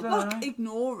didn't don't know.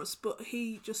 ignore us, but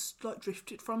he just like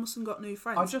drifted from us and got new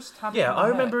friends. I just had. Yeah, I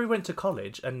remember we went to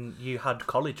college, and you had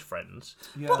college friends.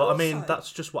 Yeah. But I mean, also-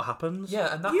 that's just what happens.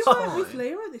 Yeah, and that's You fine. weren't with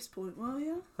Leah at this point, were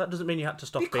you? That doesn't mean you had to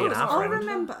stop Because being our I friend.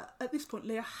 remember at this point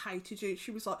Leah hated you. She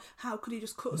was like, "How could he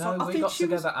just cut us No, off?" I we think got she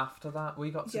together after that.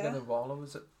 We got Yeah. together while I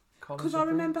was at college. because I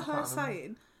remember think. her can't remember.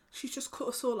 saying she's just cut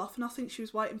us all off, and I think she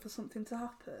was waiting for something to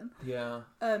happen. Yeah,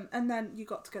 And then you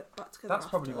got to get back together. that's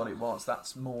probably after what that. it was.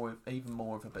 That's even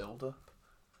more of a build up.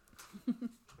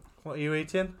 What are you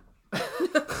eating?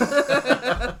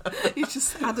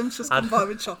 Adam's just come by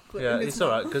with chocolate. Yeah, in his it's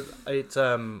alright mouth. because it's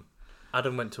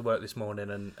Adam went to work this morning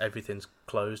and everything's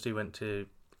closed. He had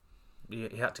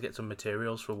to get some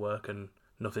materials for work and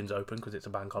nothing's open because it's a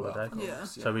bank holiday. Well, of Yeah.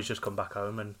 course, So he's just come back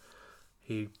home and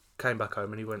he came back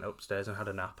home and he went upstairs and had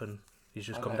a nap and he's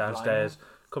just I come don't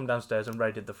blame downstairs and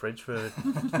raided the fridge for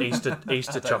Easter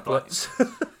don't chocolates.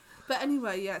 But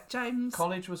anyway, yeah, James.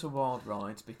 College was a wild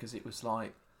ride because it was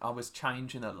like I was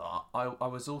changing a lot. I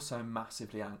was also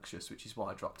massively anxious, which is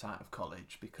why I dropped out of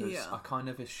college because Yeah. I kind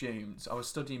of assumed I was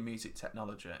studying music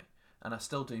technology and I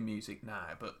still do music now,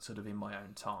 but sort of in my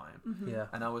own time. Yeah.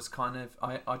 And I was kind of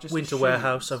I just Winter assumed,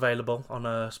 Warehouse available on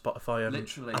Spotify and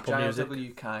literally Apple Music.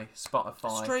 JWK,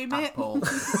 Spotify, Stream it. Apple,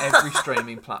 every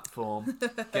streaming platform.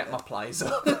 Get my plays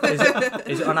up.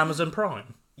 Is it on Amazon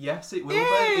Prime? Yes, it will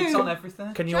Yay! be. It's on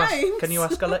everything. Can you James!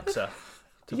 ask Alexa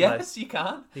to play? Yes, you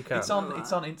can. You can. It's on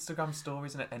Instagram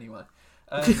stories, isn't it? Anyway,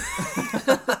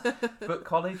 but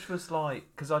college was like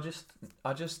because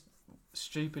I just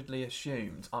stupidly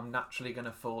assumed I'm naturally going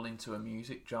to fall into a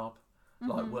music job,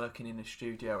 like working in a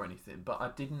studio or anything. But I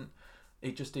didn't.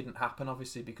 It just didn't happen,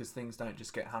 obviously, because things don't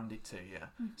just get handed to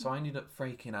you. So I ended up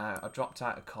freaking out. I dropped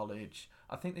out of college.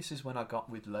 I think this is when I got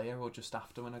with Leah, or just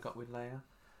after when I got with Leah.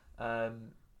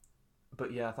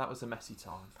 But yeah, that was a messy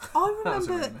time. I That was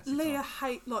a remember really messy Leah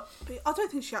time. I don't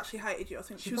think she actually hated you. I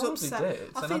think she was probably upset.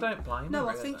 did, and I don't blame her. No,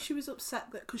 I really. think she was upset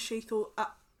that because she thought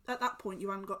at that point you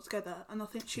hadn't got together, and I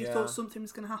think she Yeah. thought something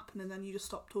was going to happen, and then you just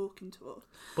stopped talking to us.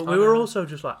 But we were also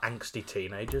just like angsty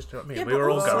teenagers. Do you know what I mean? Yeah, We but were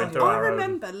all also, going through I our own.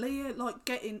 remember Leah like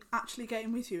actually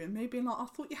getting with you, and me being like, I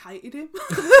thought you hated him.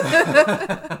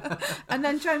 And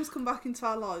then James come back into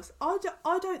our lives. I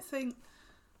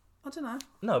don't know.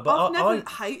 No, but I've never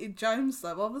hated James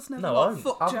though. I was never No, like,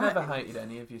 fuck I've James. never hated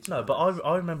any of you. to No, be but honest.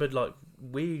 I remembered like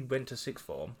we went to sixth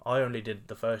form. I only did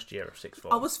the first year of sixth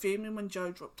form. I was fuming when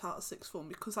Joe dropped out of sixth form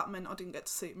because that meant I didn't get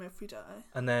to see him every day.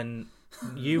 And then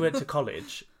you went to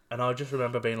college, and I just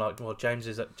remember being like, "Well, James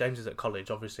is at college.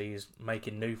 Obviously, he's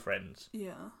making new friends,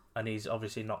 Yeah. and he's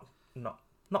obviously not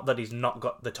that he's not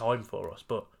got the time for us,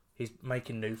 but he's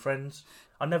making new friends."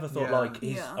 I never thought Yeah. like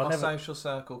he's. Yeah. I Our never. social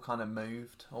circle kind of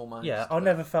moved almost. Yeah, I but-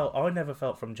 never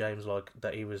felt from James like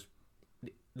that he was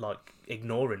like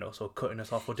ignoring us or cutting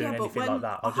us off or doing Yeah, but anything when like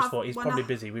that. I I just have- thought he's when probably I-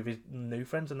 busy with his new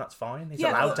friends, and that's fine. He's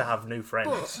Yeah, allowed but- to have new But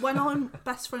friends. when I'm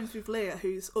best friends with Leah,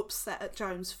 who's upset at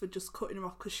James for just cutting her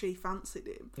off because she fancied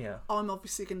him, Yeah. I'm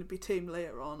obviously going to be Team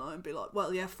Leah, aren't I? And be like,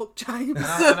 well, yeah, fuck James.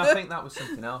 And I think that was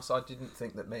something else. I didn't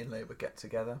think that me and Leah would get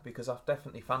together because I've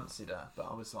definitely fancied her, but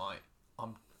I was like,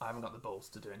 I haven't got the balls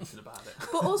to do anything about it.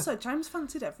 But also, James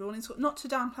fancied everyone in school. Not to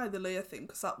downplay the Leah thing,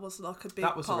 because that was like a big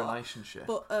That was part. a relationship.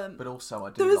 But Also, I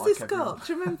do there was like this everyone. girl.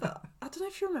 Do you remember? I don't know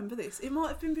if you remember this. It might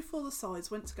have been before the sides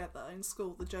went together in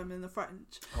school, the German and the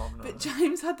French. Oh, no. But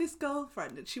James had this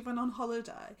girlfriend, and she went on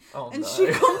holiday. Oh, And no. she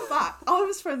come back. I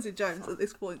was friends with James at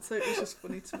this point, so it was just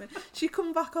funny to me. She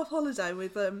come back off holiday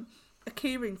with a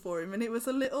keyring for him, and it was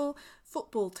a little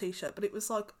football T-shirt, but it was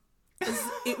like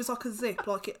a zip,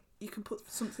 like you can put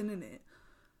something in it.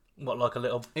 What, like a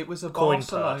little... It was a coin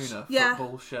Barcelona purse? Yeah,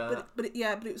 football shirt. But it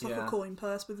was like a coin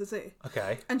purse with a zip.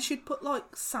 Okay. And she'd put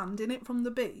like sand in it from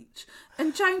the beach.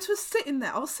 And James was sitting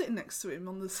there. I was sitting next to him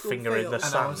on the school Fingering field. the And I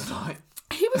sand. was like,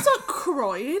 He was like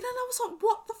crying, and I was like,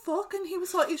 "What the fuck?" And he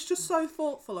was like, "It's just so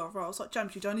thoughtful of her." I was like,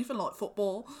 "James, you don't even like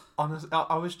football." honestly,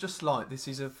 I was just like, this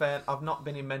is a fair... I've not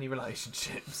been in many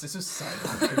relationships. This was so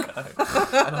long ago.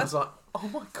 And I was like, oh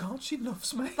my God, she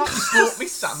loves me. She brought me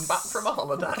sand back from a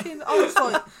holiday. I was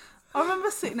like, I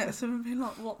remember sitting next to him and being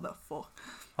like, "What the fuck?"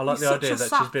 I like You're the such idea a that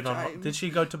sap, she's been on... James. Did she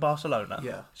go to Barcelona?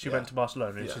 Yeah. She Yeah. went to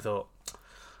Barcelona and Yeah. she thought,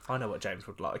 I know what James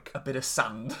would like. A bit of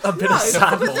sand. A bit No, of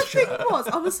sand. but the thing was,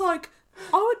 I was like,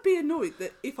 I would be annoyed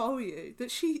that if I were you, that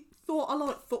she thought I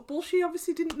liked football. She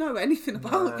obviously didn't know anything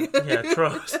about No. you. Yeah,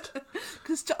 trust.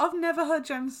 Because I've never heard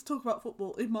James talk about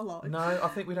football in my life. No, I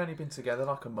think we'd only been together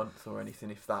like a month or anything,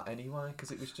 if that anyway,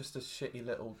 because it was just a shitty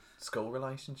little school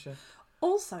relationship.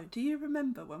 Also, do you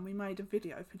remember when we made a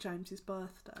video for James's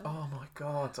birthday? Oh my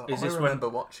God, Is I this remember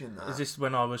watching that. Is this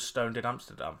when I was stoned in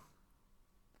Amsterdam?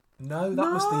 No,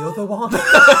 that was the No. other one.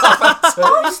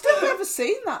 I've still never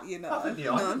seen that, you know. Haven't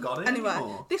you? I haven't got it Anyway,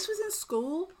 anymore. this was in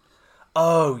school.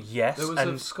 Oh, yes. There was and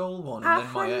a school one, Our and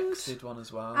then my friend- ex did one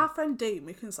as well. Our friend Dean,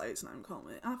 we can say his name, can't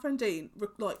we? Our friend Dean,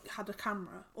 had a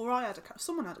camera, or I had a camera,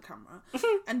 someone had a camera,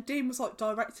 and Dean was,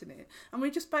 directing it. And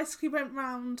we just basically went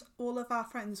round all of our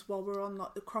friends while we were on,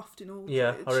 the Croft in Aldridge.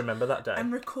 Yeah, I remember that day.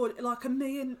 And recorded, and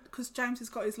me and, because James has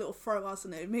got his little fro,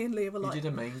 hasn't he? Me and Leah were You like... did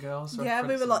a Mean Girls Yeah, we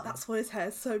reference, were like, didn't that's why his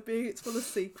hair's so big, it's full of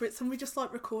secrets. And we just,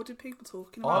 recorded people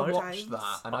talking you? I about watched James.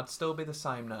 that, and I'd still be the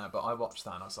same now, but I watched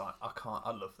that and I was like,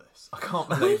 I love this. I can't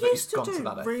We believe that he's used to gone do to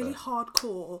that really effort.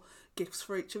 hardcore gifts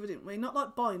for each other, didn't we?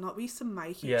 Not buying, we used to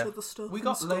make Yeah. each other stuff. We in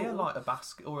got school. Leah a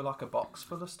basket or a box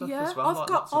full of stuff Yeah, as well.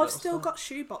 I've still got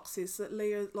shoe boxes that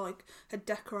Leah had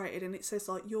decorated, and it says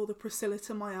 "You're the Priscilla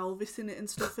to my Elvis" in it and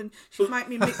stuff. And she'd make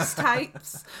me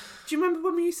mixtapes. Do you remember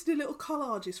when we used to do little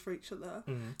collages for each other?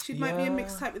 She'd make me a Yeah.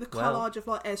 mixtape with a Well- collage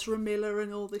of Ezra Miller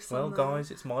and all this. Well, and that.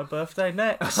 guys, it's my birthday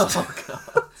next.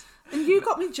 And you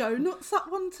got me Joe Nuts that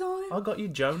one time. I got you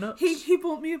Joe Nuts. He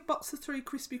bought me a box of 3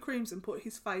 Krispy Kremes and put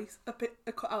his face a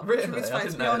cut out picture of his Really? I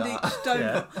face didn't know behind that. each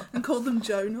donut and called them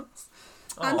Joe Nuts.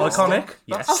 And Oh, Iconic.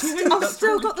 That's Yes. cute. I've That's still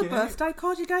really got the cute. birthday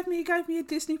card you gave me. You gave me a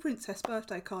Disney Princess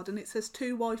birthday card, and it says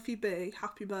 "To Wifey B,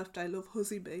 Happy Birthday, Love,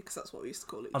 Huzzy B," because that's what we used to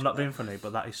call it. I'm not being funny,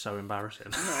 but that is so embarrassing.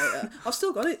 No, yeah. I've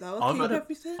still got it though. I keep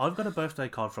everything. I've got a birthday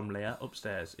card from Leah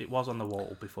upstairs. It was on the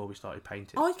wall before we started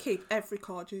painting. I keep every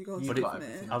card you guys You've give got me.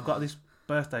 everything. I've got this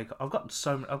birthday. I've got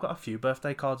a few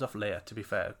birthday cards off Leah. To be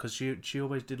fair, because she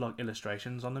always did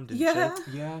illustrations on them, didn't Yeah,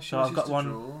 she? Yeah, she So was I've got used to one.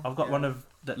 draw. I've got Yeah. one of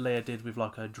that Leah did with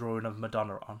a drawing of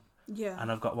Madonna on, yeah.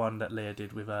 and I've got one that Leah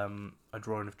did with a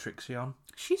drawing of Trixie on.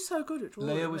 She's so good at drawing.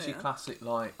 Leah was your Leah. classic,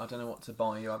 I don't know what to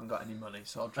buy you, I haven't got any money,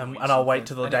 so I'll draw you And I'll wait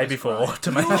something. till the And it day was before great.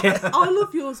 to make it. I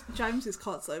love James's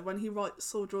cards though when he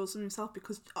draws them himself,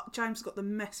 because James has got the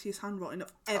messiest handwriting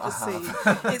I've ever seen.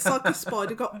 It's like a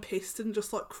spider got pissed and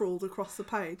just crawled across the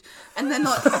page, and then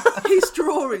his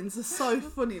drawings are so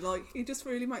funny. He just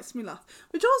really makes me laugh,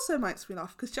 which also makes me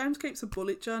laugh because James keeps a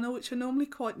bullet journal, which are normally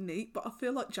quite neat, but I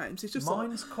feel like James is just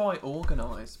Mine's quite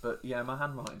organised, but yeah, my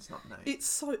handwriting's not neat. it's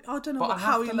so I don't know But I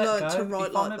how have he to let learned go. to write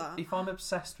if like that. If I'm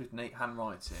obsessed with neat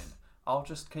handwriting, I'll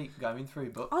just keep going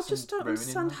through books. I just and don't ruining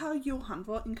understand them. how your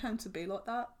handwriting came to be like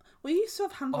that. We used to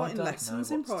have handwriting don't know lessons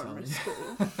what in to tell primary you.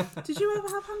 school. Did you ever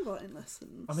have handwriting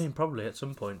lessons? I mean, probably at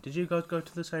some point. Did you guys go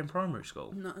to the same primary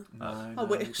school? No. No, I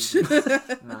we wish.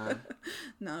 didn't. No.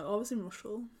 No, I was in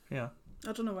Russell. Yeah.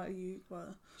 I don't know where you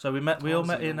were. So we I all was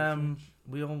met in in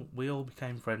we all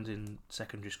became friends in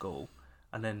secondary school,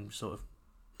 and then sort of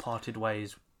parted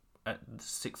ways at the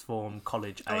sixth form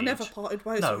college age. I never parted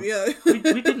ways No. with you.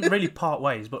 we didn't really part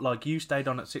ways, but you stayed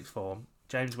on at sixth form.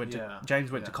 James went Yeah,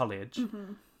 to college, Mm-hmm.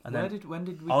 and When then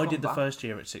did we I come did the back? first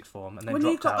year at sixth form, and then When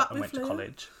you dropped got out back and with went to Leah?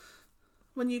 college.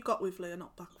 When you got with Leah,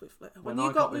 not back with Leah. When you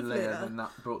I got with Leah, Leah, then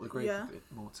that brought the group Yeah. a bit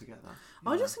more together.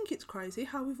 I Yeah. just think it's crazy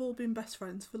how we've all been best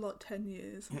friends for 10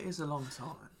 years. It is a long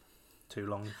time. Too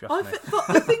long, if you I ask me. but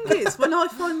the thing is, when I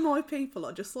find my people,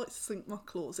 I just sink my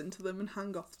claws into them and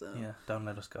hang off them. Yeah, don't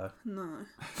let us go. No.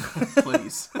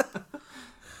 Please.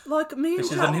 Like, me and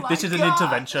This is Joe... an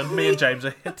intervention. Me and James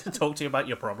are here to talk to you about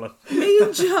your problem. Me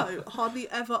and Joe hardly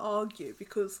ever argue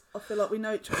because I feel like we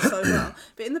know each other so well.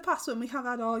 But in the past, when we have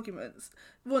had arguments,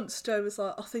 once Joe was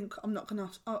like, I think I'm not going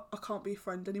to I can't be a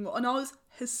friend anymore. And I was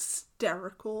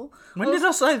hysterical. When did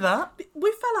I say that?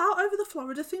 We fell out over the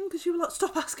Florida thing because you were like,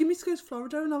 stop asking me to go to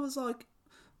Florida. And I was like,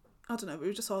 I don't know, we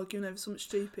were just arguing over something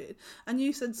stupid. And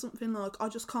you said something like, I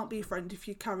just can't be a friend if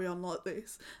you carry on like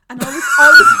this. And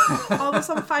I was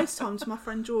on FaceTime to my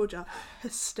friend Georgia,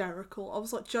 hysterical. I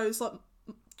was like, Joe's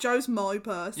my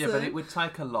person. Yeah, but it would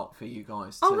take a lot for you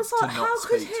guys I to, was to like, not how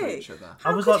could speak to he? each other.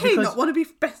 How I was could like, he because- not want to be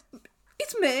best?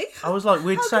 It's me. I was like,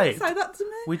 we'd How could saved. you say that to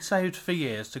me? We'd saved for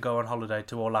years to go on holiday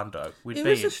to Orlando. We'd It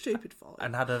been was a stupid fight.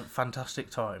 and had a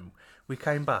fantastic time. We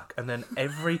came back, and then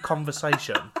every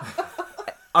conversation.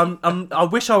 I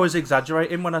wish I was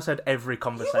exaggerating when I said every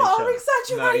conversation. You are No,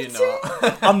 you're exaggerating.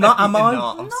 not. I'm not, am You're I?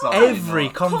 not. I'm sorry. Every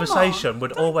you're not. conversation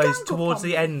would Don't always, gang up towards on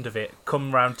the me. end of it,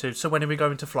 come round to, so when are we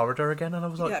going to Florida again? And I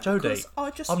was like, Yeah, Jodie, because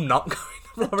I just I'm not going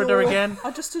to Florida adore- again.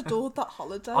 I just adored that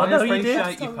holiday. I know you did. appreciate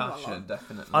your Story of my passion, life.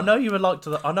 definitely. I know you would like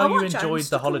to. I know I you want enjoyed James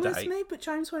the to come with holiday. me, but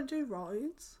James won't do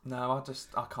rides. No,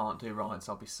 I can't do rides.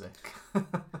 I'll be sick.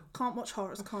 Can't watch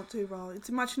horrors, can't do rides.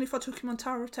 Imagine if I took him on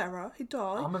Tower of Terror, he'd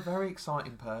die. I'm a very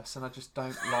exciting person. I just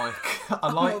don't like.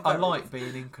 I'm I not very- like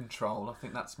being in control. I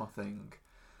think that's my thing.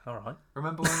 All right.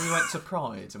 Remember when we went to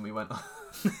Pride and we went?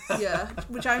 Yeah.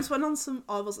 Well, James went on some...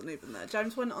 I wasn't even there.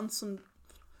 James went on some...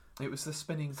 It was the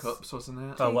spinning cups, wasn't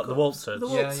it? Oh, what, the waltzers? The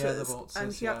Yeah, waltzers. yeah, the waltzers,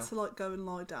 And he yeah. had to, like, go and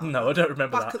lie down. No, I don't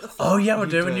remember Back that. at the flat. Oh yeah, I You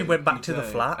do. And you went back you to the do.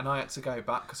 flat. And I had to go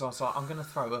back because I was like, I'm going to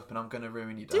throw up and I'm going to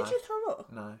ruin your day. Did you throw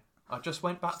up? No. I just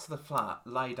went back to the flat,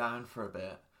 lay down for a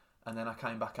bit, and then I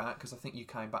came back out because I think you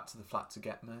came back to the flat to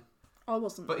get me. I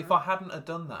wasn't But there. if I hadn't have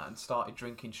done that and started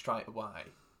drinking straight away,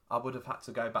 I would have had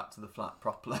to go back to the flat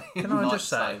properly. Can and I not just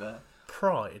say, stay there.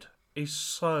 Pride is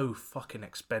so fucking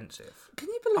expensive. Can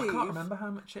you I believe can't remember how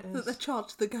much it that is. they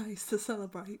charge the gays to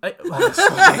celebrate? Honestly,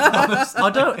 I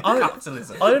don't.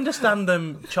 capitalism. I understand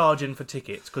them charging for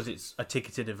tickets because it's a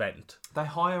ticketed event. They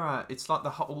hire out. It's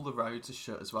like all the roads are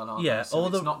shut as well, aren't Yeah, they? So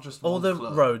it's not just all one the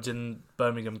club. roads in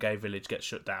Birmingham Gay Village get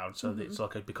shut down, so that it's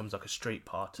like it becomes like a street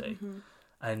party,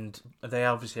 and they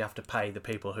obviously have to pay the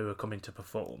people who are coming to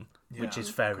perform, which Yeah, is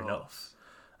fair of course. enough.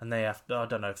 And they have. I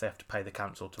don't know if they have to pay the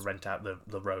council to rent out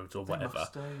the roads or They whatever.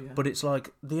 must do, yeah. But it's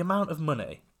like the amount of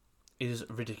money is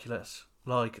ridiculous.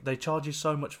 Like they charge you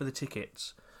so much for the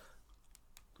tickets.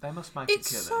 They must make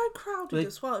It's a killing. so crowded They-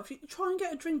 as well. If you try and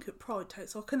get a drink at Pride, it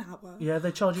takes like an hour. Yeah,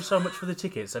 they charge you so much for the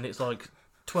tickets, and it's like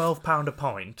 £12 a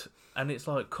pint, and it's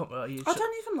like I don't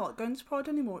even like going to Pride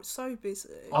anymore. It's so busy.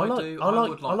 I like do- I I like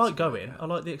would I like like to go, going. yeah. I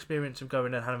like the experience of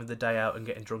going and having the day out and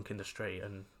getting drunk in the street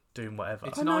and doing whatever.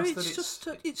 It's I know nice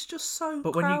that it's just so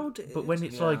but crowded. when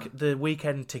it's Yeah. like the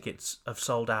weekend tickets have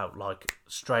sold out like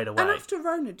straight away. and after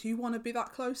Rona, do you want to be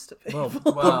that close to people?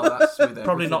 Well, Well, that's with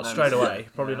probably everything not then, straight isn't away.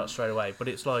 it? Probably Yeah. not straight away. But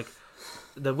it's like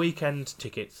the weekend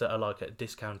tickets that are like at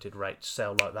discounted rates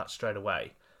sell like that straight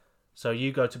away. So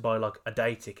you go to buy like a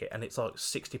day ticket and it's like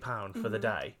 £60 for the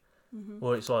day,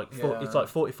 or it's like it's Yeah. like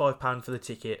 £45 for the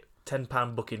ticket,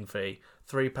 £10 booking fee,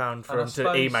 £3 for And I them to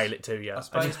suppose- email it to you. I And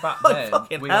suppose it's back like, then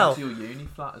fucking we hell. had your uni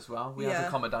flat as well. We Yeah, had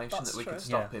accommodation that's that we true. could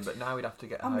stop Yeah. in, but now we'd have to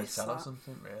get a I miss hotel or that.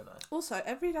 something. Really, Also,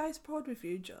 every day's Pride with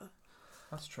you, Joe.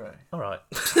 that's true. All right.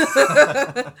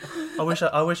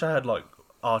 I wish I had like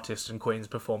artists and queens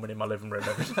performing in my living room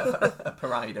every day. A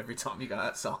parade every time you go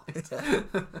outside.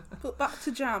 But back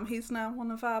to Jam, he's now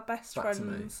one of our best Back to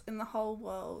me. friends in the whole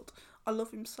world. I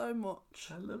love him so much,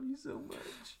 I love you so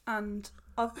much. and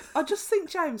I just think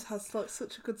James has like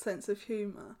such a good sense of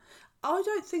humour. I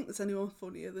don't think there's anyone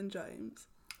funnier than James.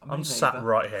 I'm sat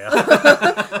right here.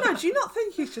 No, do you not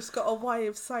think he's just got a way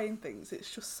of saying things?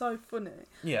 It's just so funny.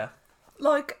 Yeah.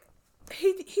 Like,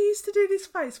 he used to do this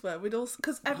face where we'd also...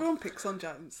 Because everyone picks on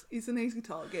James. He's an easy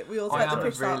target. We all I take the am a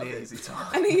piss out of really him. easy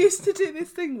time. And he used to do this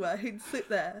thing where he'd sit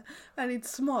there and he'd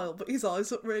smile, but his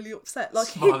eyes looked really upset. Like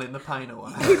Smiling the pain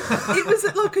away. it was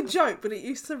like a joke, but it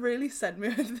used to really send me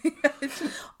over the edge.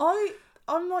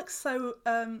 I'm like so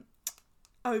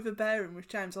overbearing with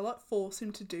James. I like force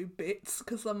him to do bits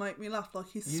because they make me laugh.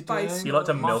 Like his space. You like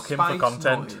to noise. milk him My for space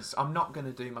content. Noise, I'm not going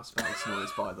to do my space noise,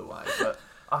 by the way, but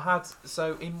I had...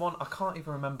 So in one... I can't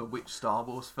even remember which Star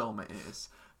Wars film it is,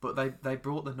 but they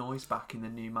brought the noise back in the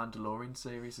new Mandalorian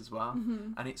series as well,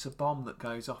 and it's a bomb that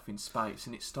goes off in space,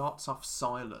 and it starts off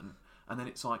silent, and then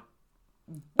it's like...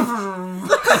 Can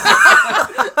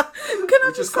I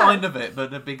Which is just kind say, of it,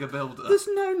 but a bigger builder. there's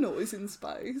no noise in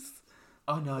space.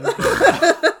 I know.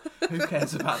 But who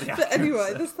cares about the accuracy? But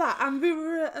anyway, there's that. And we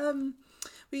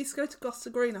we used to go to Gloucester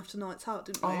Green after nights out,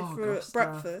 didn't we, Oh, for Gloucester.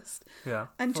 breakfast. Yeah.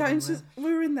 And Probably. James was,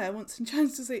 we were in there once, and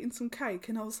James was eating some cake,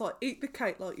 and I was like, "Eat the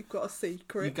cake like you've got a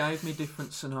secret." You gave me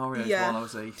different scenarios Yeah. while I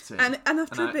was eating. And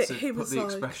after I a had bit, to he put was the like,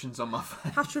 expressions on my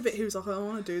face. after a bit, he was like, "I don't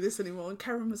want to do this anymore." And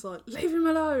Karen was like, "Leave him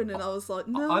alone." And I was like,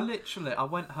 "No." I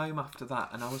went home after that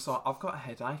and I was like, I've got a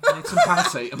headache. I need some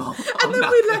paracetamol. And then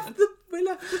we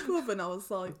left the pub, and I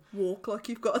was like, "Walk like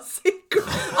you've got a secret."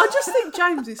 I just think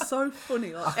James is so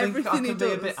funny. Like I think everything I can he be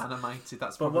does. a bit animated.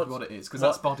 That's But probably what's- what it is, because what-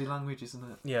 that's body language, isn't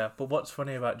it? Yeah, but what's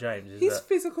funny about James is His that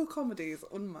physical comedy is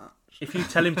unmatched. if you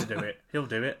tell him to do it, he'll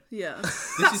do it. Yeah,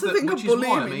 This that's is the thing. which of is why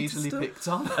bullying I'm him into easily stuff. picked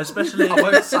on. Especially, I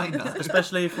won't say no.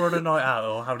 especially if we're on a night out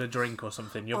or having a drink or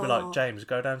something. You'll be Oh. like, James,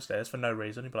 go downstairs for no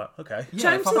reason. He'll be like, okay.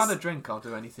 Yeah, James if I've is- had a drink, I'll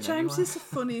do anything James anyway. is the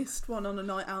funniest one on a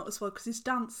night out as well, because his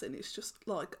dancing is just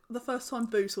like the first time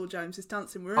Boo saw James is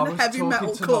dancing. We're in I a was heavy talking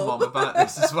metal to my mum club. about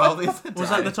this as well the other Was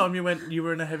that day. the time you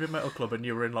were in a heavy metal club and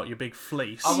you were in like your big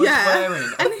fleece? I was Yeah. wearing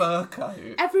a fur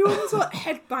coat. Everyone was like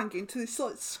headbanging to this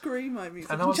like screamo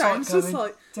music, And and, I was James like was going,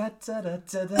 like da, da, da,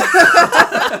 da,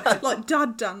 da. like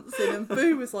dad dancing, and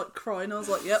Boo was like crying. I was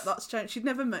like, "Yep, that's James." She'd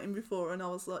never met him before, and I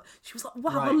was like, she was like,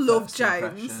 "Wow, I Right love first James."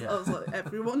 impression. I was like,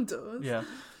 "Everyone does." Yeah,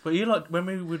 but you like when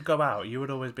we would go out, you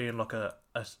would always be in like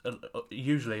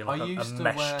usually in I like used a to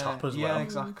mesh wear, top as yeah, well.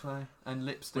 exactly, and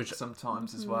lipstick Which-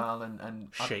 sometimes as well, and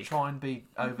I'd Chic. try and be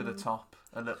over the top,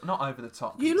 not over the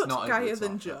top. 'cause You it's looked not over gayer the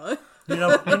than top. Joe.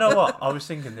 You know what? I was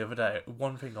thinking the other day.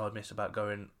 One thing I miss about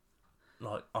going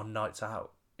like on nights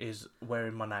out is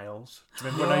wearing my nails. Do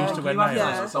you remember when I used to wear You had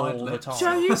nails nails, all I had the lips. time?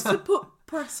 Joe used to put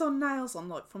press on nails on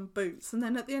like from Boots, and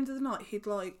then at the end of the night he'd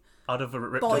like. I'd have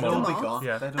ripped Bite They'd them all them off. be off. gone.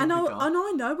 Yeah. They'd all And be I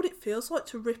gone. know what it feels like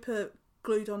to rip a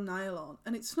glued on nail on,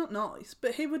 and it's not nice.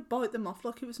 But he would bite them off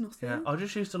like it was nothing. Yeah, I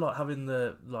just used to like having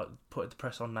the putting the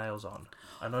press on nails on,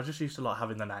 and I just used to like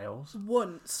having the nails.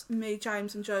 Once, me,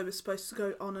 James, and Joe were supposed to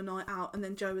go on a night out, and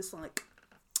then Joe was like,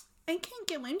 "I can't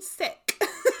go, I'm sick."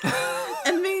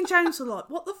 And me and James were like,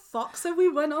 "What the fuck?" So we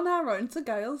went on our own to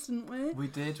Gales, didn't we? We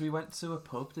did. We went to a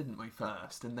pub, didn't we,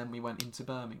 first, and then we went into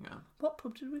Birmingham. What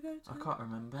pub did we go to? I can't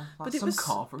remember. Like But it some was-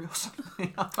 carvery or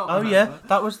something. I can't Oh remember. yeah,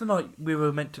 that was the night we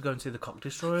were meant to go and see the Cock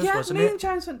Destroyers, Yeah, wasn't me it? and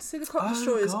James went to see the Cock Oh,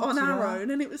 Destroyers God, on our yeah.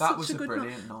 own, and it was That such was a good night.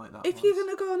 brilliant night. That If was. you're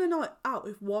gonna go on a night out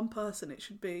with one person, it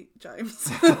should be James.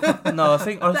 No, I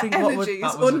think The what was energy is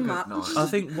that was a good unmatched. night. I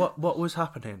think what was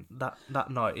happening that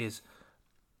night is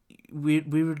we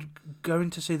were going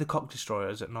to see the Cock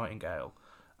Destroyers at Nightingale,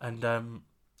 and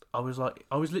I was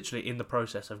literally in the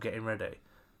process of getting ready,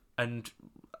 and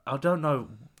I don't know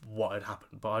what had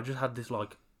happened, but I just had this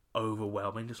like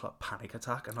overwhelming just like panic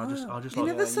attack, and I just You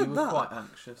like never said you were that. quite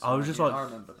anxious. I was weren't just you? like- I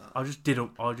remember that.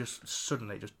 I just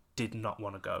suddenly just did not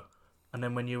want to go, and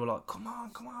then when you were like come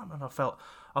on, and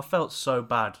I felt so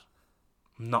bad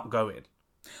not going,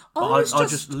 but I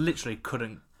just literally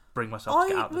couldn't bring myself to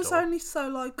get I out the was door. only so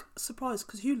like surprised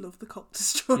because you love the Cock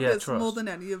Destroyers trust. more than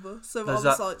any of us. So There's I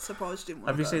was that- like surprised you didn't want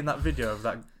Have to you go. seen that video of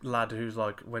that lad who's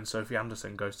like when Sophie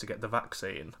Anderson goes to get the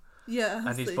vaccine Yeah,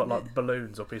 and he's seen got it. like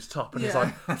balloons up his top and he's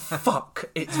Yeah. like, "Fuck,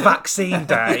 it's vaccine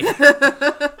day.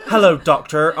 Hello,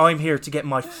 doctor. I'm here to get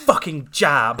my fucking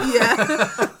jab." Yeah,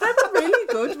 they were really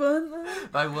good, weren't they?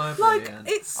 They were Like, brilliant.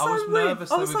 it's I was so weird.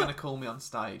 nervous I they was were like- going to call me on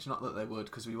stage. Not that they would,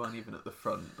 because we weren't even at the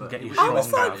front. But Get it you was- I strong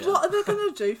was like, down. what are they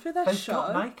going to do for their They show?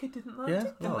 got naked, didn't they? Yeah,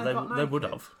 Didn't well, got they would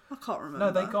naked? have. I can't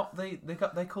remember.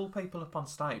 No, they called people up on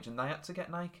stage and they had to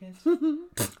get naked.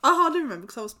 I hardly remember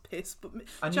because I was pissed. But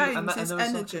And, James, and his there was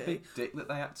energy. like a big dick that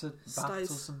they had to bat or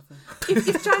Stays. something.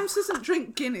 If James doesn't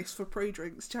drink Guinness for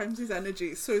pre-drinks, James's energy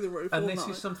is through the roof And all this night.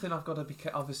 is something I've got to be.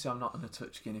 Obviously, I'm not going to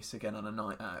touch Guinness again on a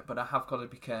night out, but I have got to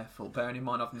be careful. Bearing in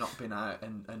mind, I've not been out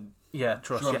and Yeah,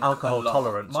 trust drunk your alcohol a lot.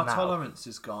 tolerance My now. tolerance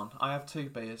is gone. I have 2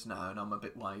 beers now, and I'm a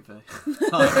bit wavy.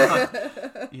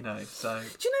 You know, so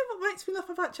Do you know what makes me laugh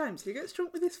about James? He gets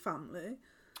drunk with his family.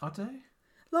 I do.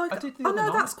 Like, I did the I other know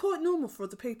night. that's quite normal for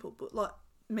other people, but like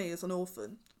me as an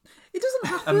orphan, it doesn't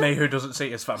happen. And me who doesn't see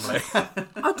his family.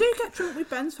 I do get drunk with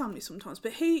Ben's family sometimes,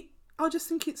 but I just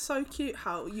think it's so cute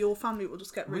how your family will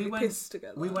just get really pissed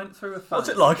together. We went through a phase. What's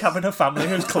it like having a family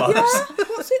who's close? Yeah,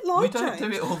 what's it like, We don't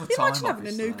James? do it all the Can you time, imagine having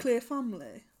obviously. a nuclear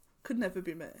family? Could never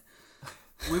be me.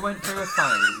 We went through a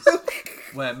phase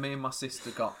where me and my sister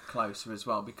got closer as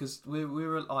well because we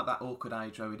were like that awkward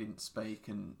age where we didn't speak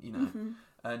and you know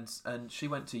and she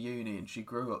went to uni and she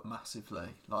grew up massively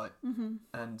like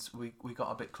and we got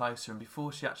a bit closer and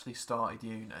before she actually started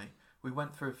uni we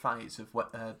went through a phase of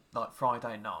like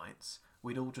Friday nights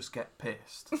we'd all just get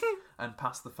pissed and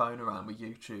pass the phone around with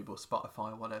YouTube or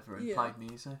Spotify or whatever and Yeah. played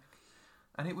music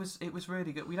and it was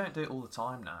really good. We don't do it all the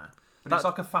time now. But it's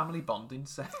like a family bonding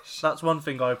session. That's one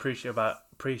thing I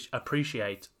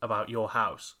appreciate about your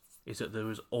house is that there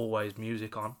was always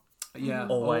music on. Yeah,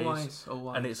 always.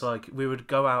 always. And it's like we would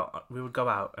go out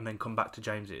and then come back to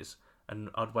James's, and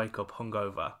I'd wake up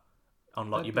hungover on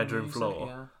like your bedroom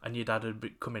floor, and your dad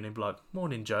would come in and be like,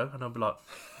 "Morning, Joe," and I'd be like,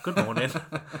 "Good morning."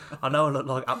 I know I look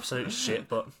like absolute shit,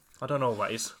 but I don't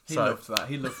always. He loved that.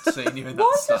 He loved seeing you in that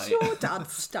Why state. does your dad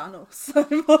stan us so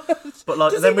much? But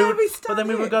like Does then he we know would, we but then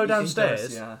we would go downstairs. He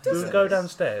does, yeah. We He would does. go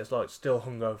downstairs like still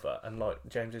hungover, and like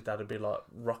James's dad would be like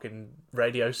rocking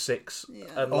Radio 6. Yeah.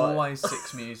 And, like, Always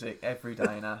 6 music every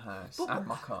day in our house But- and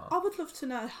my car. I would love to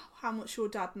know how much your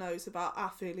dad knows about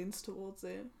our feelings towards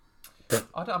him.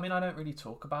 I don't really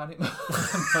talk about it.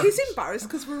 He's embarrassed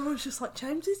because we're always just like,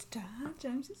 James's dad.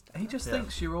 He just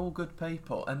thinks you're all good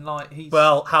people, and like he's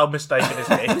Well, how mistaken is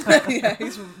he? Yeah,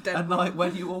 he's dead and wrong. like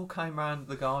when you all came round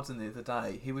the garden the other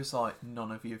day, he was like,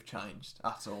 "None of you have changed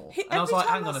at all." He- And I was every like,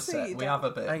 time "Hang on I a see sec, you, we Dad- have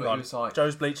a bit." Hang but on, he was like,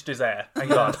 Joe's bleached his hair.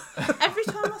 Hang on. Every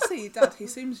time I see Dad, he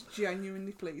seems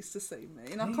genuinely pleased to see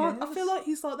me, and I He can't. I is. feel like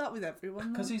he's like that with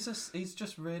everyone. because though. he's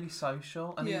just really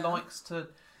social, and Yeah. he likes to.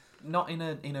 Not in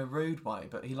a rude way,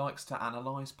 but he likes to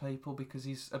analyse people because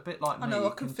he's a bit like me. I know, I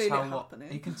He can feel it tell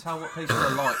happening. He can tell what people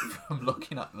are like from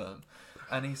looking at them,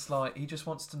 and he's like he just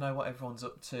wants to know what everyone's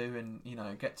up to, and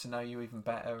get to know you even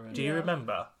better. And Do you Yeah.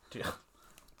 remember?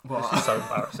 What? This is so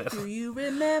embarrassing. Do you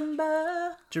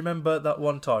remember? Do you remember that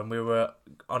one time we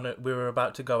were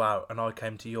about to go out, and I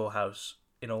came to your house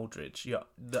in Aldridge,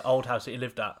 the old house that you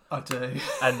lived at, I do.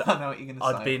 and I know what you're going to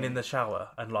say. I'd been in the shower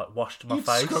and like washed my You'd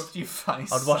face. scrubbed your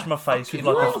face. I'd washed my face with You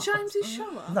like were in James's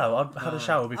shower. no, I'd had a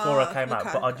shower before I came out, okay,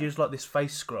 but I'd okay. used like this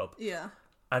face scrub, Yeah.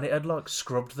 and it had like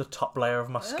scrubbed the top layer of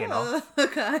my skin off,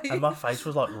 Okay. and my face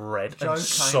was like red Joe and came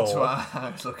sore. to our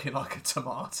house looking like a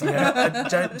tomato. Yeah,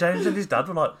 and James and his dad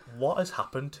were like, "What has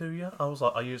happened to you?" I was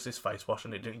like, "I used this face wash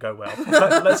and it didn't go well.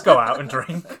 Let's go out and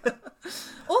drink."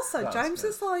 Also, That's James good.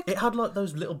 is like. It had like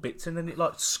those little bits in, and it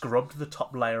like scrubbed the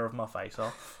top layer of my face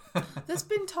off. There's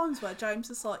been times where James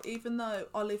is like, even though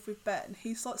I live with Ben,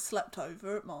 he's like slept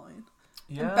over at mine.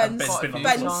 Yeah, And Ben's quite a been few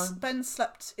on the times. Ben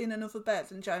slept in another bed,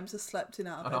 and James has slept in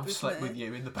our And bed I've with slept me. with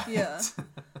you in the bed. Yeah.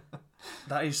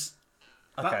 That is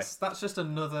okay. That's just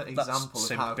another example of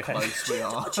simp how behaviour. close we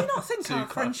are. Do you not think Too our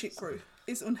close. friendship group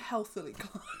is unhealthily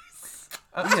close?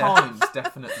 At times,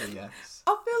 definitely, yes.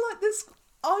 I feel like this.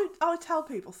 I tell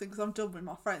people things I've done with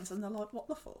my friends, and they're like, "What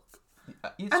the fuck?"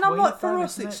 It's And I'm weird like, for though,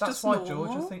 us, isn't it's it? That's just why normal.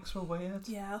 Georgia thinks we're weird.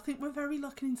 Yeah, I think we're very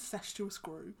like an incestuous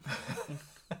group.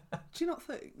 Do you not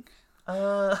think?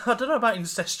 I don't know about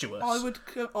incestuous. I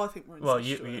think we're incestuous. Well,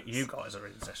 you guys are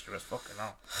incestuous. Fucking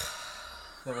hell.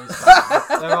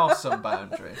 There are some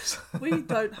boundaries. We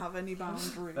don't have any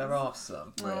boundaries. There are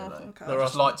some, really. okay. I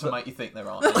just like to make you think there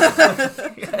aren't.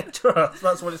 Yeah, trust.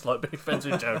 That's what it's like being friends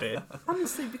with Joe, dear.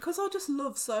 Honestly, because I just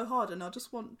love so hard, and I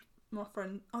just want my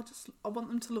friend. I want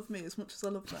them to love me as much as I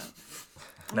love them.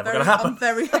 Never gonna happen. I'm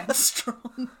very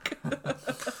headstrong.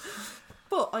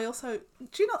 But I also,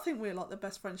 do you not think we're like the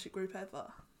best friendship group ever?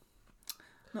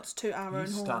 Not to toot our You own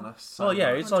stan horn. us so Oh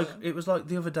yeah, much. it's like it was like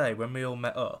the other day when we all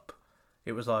met up.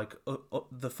 It was like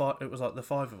the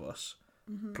five of us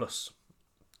plus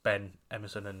Ben,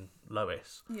 Emerson, and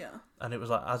Lois, Yeah. and it was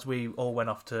like as we all went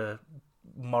off to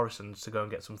Morrison's to go and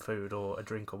get some food or a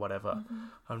drink or whatever,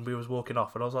 and we was walking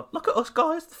off, and I was like, "Look at us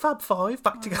guys, the Fab Five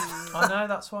back together." I know,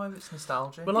 that's why it's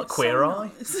nostalgic. We're like It's Queer so Eye.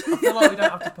 nice. I feel like we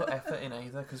don't have to put effort in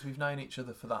either because we've known each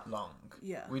other for that long.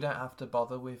 Yeah. We don't have to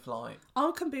bother with like.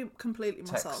 I can be completely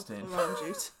myself Texting. around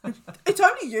you. It's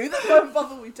only you that won't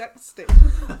bother with texting.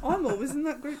 I'm always in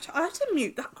that group chat. I had to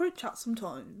mute that group chat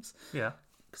sometimes Yeah.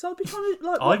 because I'll be trying to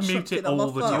like. I watch mute it something on my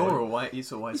all the phone. time.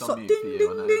 It's always It's on like mute ding for you. ding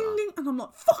I know ding that. ding, and I'm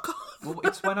like, fuck off. Well,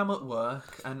 it's when I'm at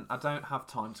work and I don't have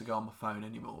time to go on my phone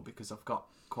anymore because I've got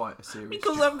quite a serious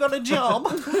Because job. I've got a job.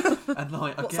 And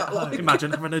like I What's get that like? home.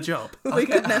 Imagine having a job. We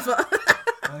could never.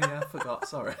 Oh yeah, I forgot.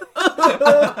 Sorry.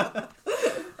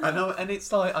 And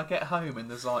it's like I get home and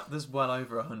there's well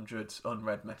over 100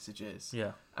 unread messages.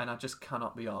 Yeah. And I just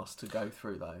cannot be asked to go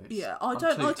through those. Yeah, I I'm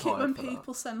don't too like it tired when for that.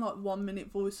 people send like 1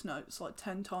 minute voice notes like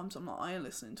 10 times. I'm like, I ain't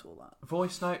listening to all that.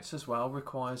 Voice notes as well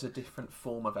requires a different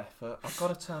form of effort. I've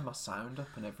got to turn my sound up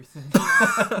and everything.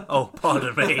 Oh,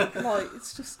 pardon me. Like,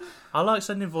 it's just. I like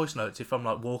sending voice notes if I'm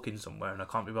like walking somewhere and I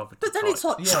can't be bothered. But to then it's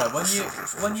type. like. Yeah,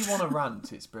 when you want to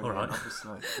rant, it's brilliant, All right.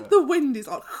 obviously. But The wind is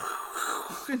like.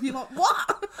 And you're like,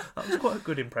 what? That was quite a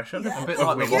good impression. Yeah. a bit of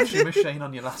like the wind. washing machine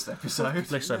on your last episode.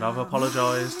 Listen, I've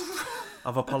apologised.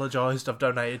 I've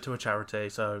donated to a charity,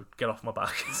 so get off my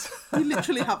back. You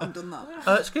literally haven't done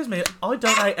that. Excuse me, I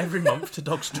donate every month to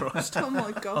Dogs Trust. Oh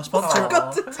my god. I sponsor,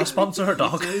 Got to I sponsor a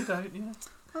dog. You do, don't you?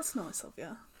 That's nice of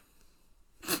you.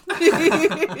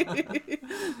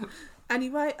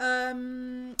 Anyway,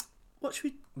 what should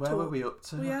we Where were we up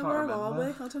to? Well, yeah, I can't where remember. are we?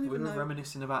 I don't even We were know.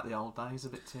 reminiscing about the old days a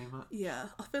bit too much. Yeah,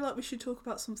 I feel like we should talk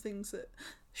about some things that...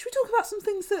 Should we talk about some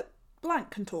things that Blank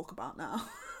can talk about now?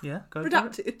 Yeah, go for it.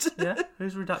 Redacted. Yeah,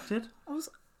 who's redacted?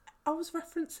 I was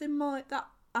referencing that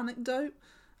anecdote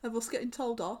of us getting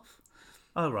told off.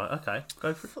 Oh, right, okay.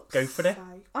 Go for it. Sake.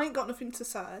 I ain't got nothing to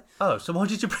say. Oh, so why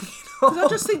did you bring it up? Because I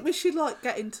just think we should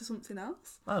get into something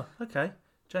else. Oh, okay.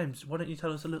 James, why don't you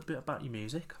tell us a little bit about your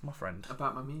music, my friend?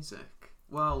 About my music?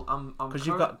 Well, I'm Because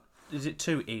you've got, is it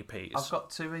 2 EPs? I've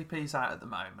got 2 EPs out at the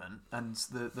moment, and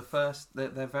the first, they're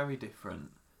very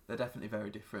different. They're definitely very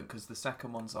different, because the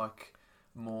second one's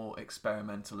more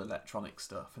experimental electronic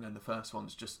stuff, and then the first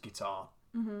one's just guitar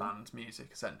band music,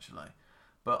 essentially.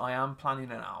 But I am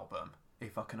planning an album,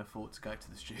 if I can afford to go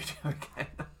to the studio again.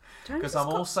 James has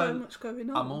got so much going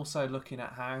on. I'm also looking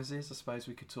at houses. I suppose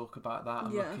we could talk about that.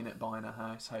 I'm Yeah. looking at buying a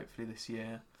house, hopefully this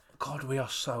year. God, we are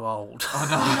so old.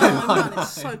 I know, man,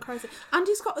 it's so crazy. And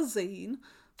he's got a zine.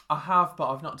 I have, but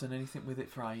I've not done anything with it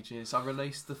for ages. I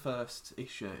released the first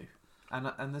issue,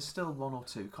 and there's still 1 or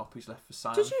 2 copies left for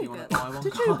sale. Did if you you want get to buy one? one,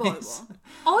 Did you buy guys. one?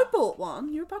 I bought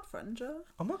one. You're a bad friend, Joe.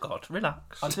 Oh my God,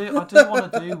 relax. I do want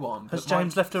to do one. Has but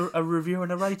James left a review and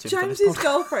a rating for this James's podcast?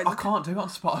 girlfriend. I can't do it on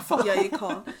Spotify. Yeah, you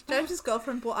can't. James's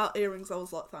girlfriend bought out earrings. I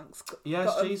was like, thanks. Yeah,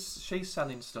 Got 'em. she's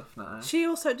selling stuff now. She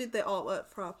also did the artwork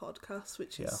for our podcast,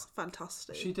 which Yeah. is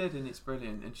fantastic. She did, and it's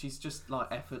brilliant. And she's just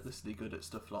effortlessly good at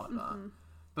stuff like that.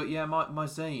 But yeah, my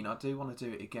zine, I do want to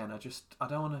do it again. I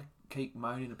don't want to keep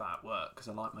moaning about work because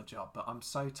I like my job, but I'm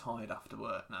so tired after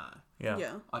work now.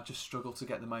 Yeah. I just struggle to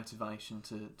get the motivation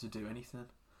to do anything.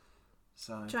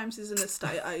 So James is an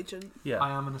estate agent, Yeah.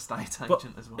 I am an estate But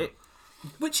agent as well.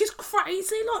 which is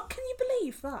crazy. Can you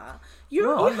believe that? No,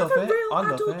 You I have love a it. real I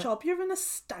love adult it. job. You're an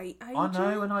estate agent. I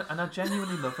know, and I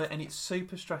genuinely love it, and it's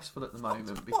super stressful at the moment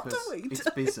What because do we it's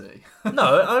do? busy.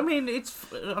 No, I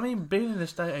mean, being an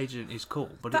estate agent is cool,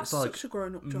 but That's it's such a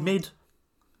grown-up job.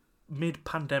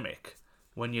 mid-pandemic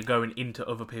when you're going into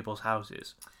other people's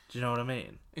houses. Do you know what I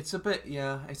mean? It's a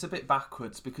bit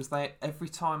backwards because every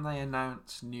time they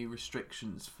announce new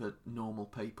restrictions for normal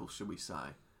people, shall we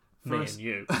say, Me and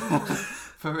you.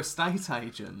 for estate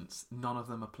agents, none of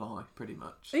them apply pretty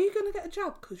much. Are you going to get a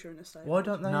job because you're an estate Why agent?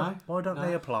 don't they? No, Why don't no.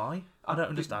 they apply? I don't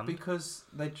understand. Because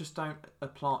they just don't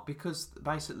apply. Because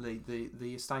basically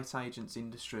the estate agents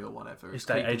industry or whatever, is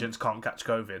Estate keeping- agents can't catch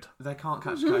COVID. they can't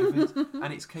catch COVID,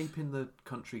 and it's keeping the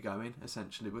country going.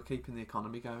 Essentially, we're keeping the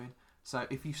economy going. So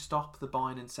if you stop the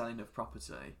buying and selling of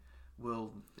property, it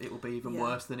will be even Yeah.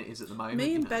 worse than it is at the moment. Me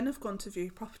and you know? Ben have gone to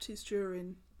view properties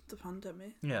during the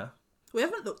pandemic. Yeah. We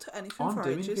haven't looked at anything I'm for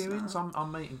doing ages viewings. now.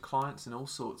 I'm meeting clients and all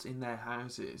sorts in their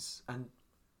houses, and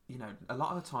a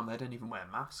lot of the time they don't even wear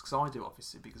masks. I do,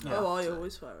 obviously, because I I have to.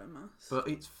 always wear a mask. But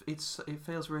it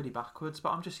feels really backwards.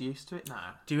 But I'm just used to it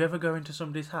now. Do you ever go into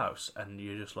somebody's house and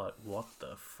you're just like, what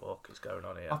the fuck is going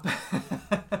on here?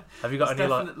 Have you got It's any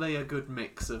definitely a good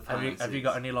mix of Have houses. you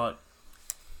got any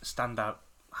standout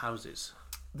houses?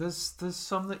 There's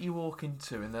some that you walk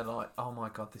into and they're like, oh my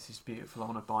god, this is beautiful. I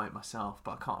want to buy it myself,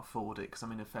 but I can't afford it because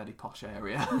I'm in a fairly posh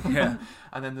area. Yeah.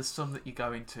 And then there's some that you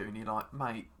go into and you're like,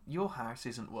 mate, your house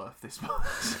isn't worth this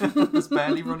much. There's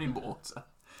barely running water.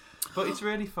 But it's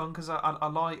really fun because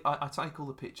I take all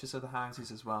the pictures of the houses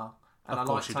as well. And Of I like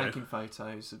course you do. taking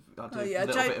photos. I do Oh, yeah, a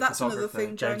little bit of that's another photography.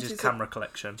 thing. James's camera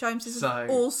collection. James is So-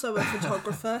 also a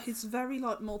photographer. He's very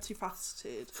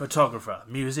multifaceted. Photographer,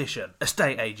 musician,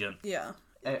 estate agent, Yeah,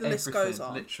 E- the list everything, goes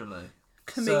on. Literally.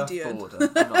 Comedian.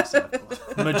 Surfboarder. Not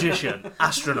surfboard. magician,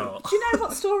 astronaut. Do you know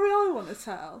what story I want to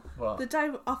tell? What? The day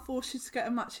I forced you to get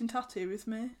a matching tattoo with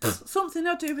me. Something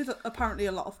I do with apparently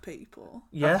a lot of people.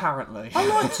 Yeah. Apparently. I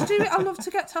like to do it. I love to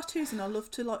get tattoos, and I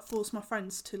love to force my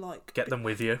friends to Get them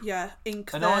with you.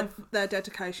 ink And their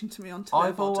dedication to me onto their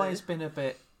I've body. always been a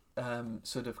bit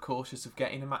sort of cautious of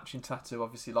getting a matching tattoo,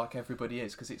 obviously, like everybody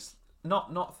is, because it's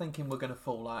not thinking we're going to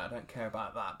fall out. I don't care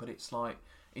about that, but it's like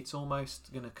it's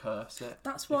almost going to curse it.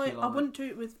 That's if why you I like. wouldn't do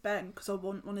it with Ben, because I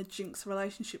wouldn't want to jinx a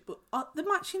relationship. But the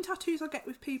matching tattoos I get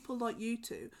with people like you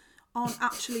two aren't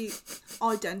actually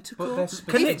identical. But they're If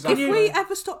specific. we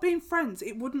ever stop being friends,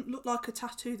 it wouldn't look like a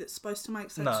tattoo that's supposed to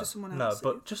make sense No, to someone no, else.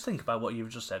 but just think about what you've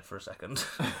just said for a second.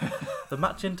 The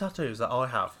matching tattoos that I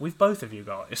have with both of you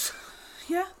guys.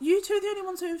 Yeah, you two are the only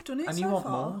ones who've done it And so you want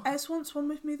far. more? Ez wants one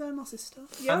with me though, my sister.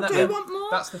 Yeah, And I that- do want more.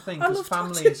 That's the thing, I because love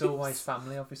family tattoos. is always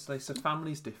family, obviously. So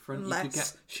family's different. You could Unless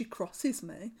get she crosses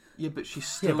me. but she's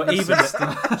Yeah, still. but even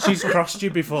she's crossed you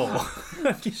before.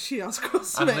 She has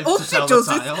crossed and me. lives All to she tell does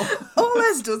the is tale. all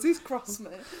Ez does is cross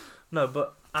me. No,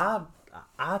 but our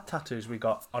our tattoos we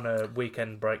got on a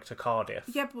weekend break to Cardiff.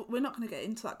 Yeah, but we're not going to get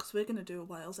into that because we're going to do a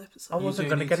Wales episode. I wasn't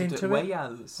going to get into it.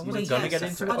 Wales. I wasn't going to get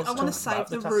into it. I want to save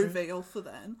the tattoo. reveal for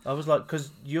then. I was like, because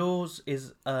yours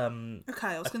is Okay,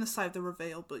 I was going to save the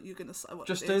reveal, but you're going to say what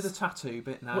Just it do is. the tattoo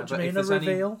bit now. What do you but mean if a there's any-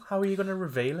 reveal? How are you going to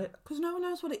reveal it? Because no one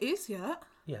knows what it is yet.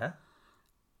 Yeah.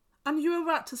 And you were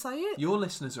about to say it. Your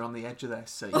listeners are on the edge of their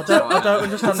seat. I don't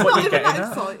understand It's what not you're even getting that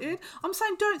at. excited. I'm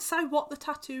saying don't say what the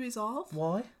tattoo is of.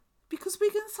 Why? Because we're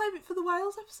going to save it for the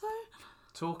Wales episode.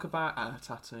 Talk about our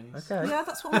tattoos. Okay. Yeah,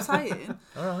 that's what I'm saying.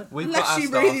 All right. We've got Unless our you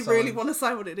star really, really sign. want to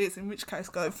say what it is, in which case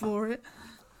go for it.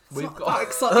 It's We've not got- that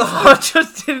exciting. I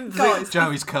just didn't think. Guys,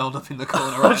 Joey's curled up in the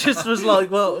corner. I Right just was like,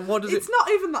 well, what does it? it's not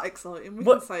even that exciting. We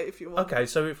What- can say it if you want. Okay,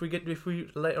 so if we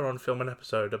later on film an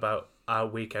episode about our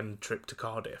weekend trip to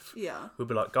Cardiff, Yeah. we'll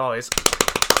be like, guys,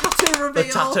 Tattoo reveal. the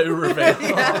tattoo reveal.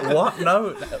 Yeah. What?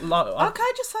 No, like, Okay,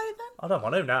 just say it then. I don't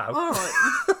want to now. All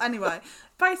right. Anyway,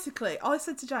 basically, I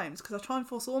said to James, because I try and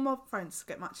force all my friends to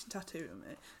get matching tattoo with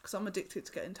me, because I'm addicted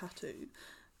to getting tattooed,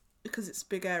 because it's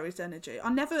big Aries energy.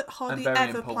 I never and hardly very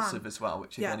ever impulsive plan. as well,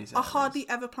 which Yeah, again is I hardly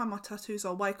ever plan my tattoos.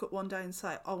 I'll wake up one day and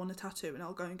say I want a tattoo, and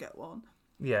I'll go and get one.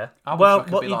 Yeah. I wish Well, I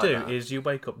could what be you like do that. is you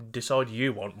wake up, decide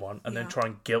you want one, and then Yeah. try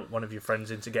and guilt one of your friends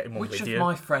into getting one Which with of you.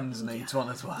 my friends needs one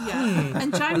as well? Yeah,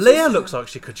 and James. Leah is- looks like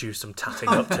she could use some tatting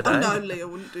up today. I know Leah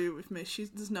wouldn't do it with me.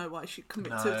 There's no way she'd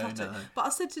commit to a No, tattoo. no. But I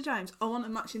said to James, I want a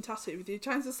matching tattoo with you.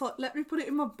 James was like, let me put it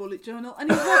in my bullet journal.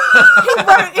 And he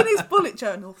wrote in his bullet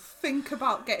journal, think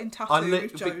about getting tattooed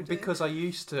with Jodie. Because I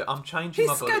used to. I'm changing He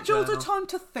my bullet scheduled journal. a time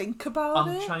to think about I'm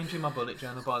it. changing my bullet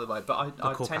journal, by the way, but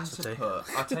I capacity.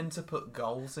 tend to put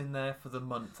goals in there for the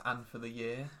month and for the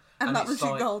year. And that it's was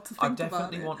your goal to I think about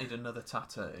definitely it. wanted another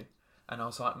tattoo, and I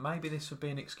was like, maybe this would be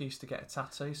an excuse to get a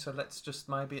tattoo. So let's just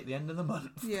maybe at the end of the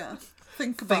month Yeah,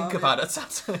 think about think it. about a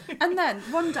tattoo. And then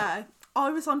one day, I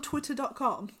was on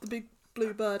Twitter.com, the big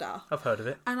blue bird app, I've heard of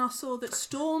it. and I saw that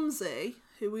Stormzy,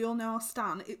 who we all know are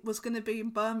Stan, it was going to be in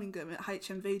Birmingham at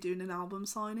HMV doing an album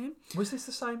signing. Was this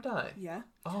the same day? Yeah.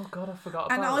 Oh God, I forgot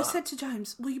about And that. I said to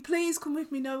James, will you please come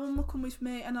with me? No one will come with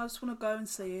me, and I just want to go and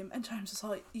see him. And James was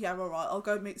like, yeah, all right, I'll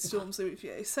go meet Stormzy with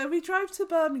you. So we drove to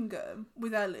Birmingham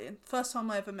with Ellen, first time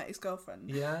I ever met his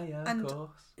girlfriend. yeah, And of course.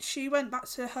 she went back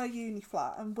to her uni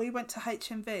flat, and we went to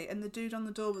HMV, and the dude on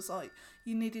the door was like,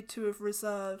 you needed to have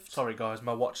reserved... Sorry, guys,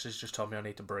 my watch has just told me I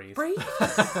need to breathe. Breathe?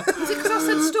 Was it because I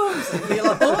said Stormzy? You're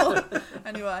like, oh.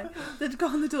 Anyway, the guy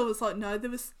on the door was like, no, there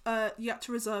was you had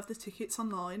to reserve the tickets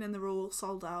online, and they're all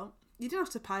sold out. You didn't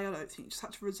have to pay, I don't think. You just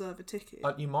had to reserve a ticket.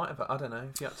 You might have. I don't know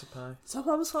if you had to pay. So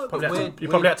I was like, Probably But had to- you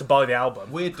probably had to buy the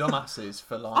album. We're dumbasses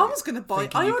for like. I was going to buy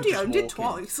it. thinking I you could already just owned it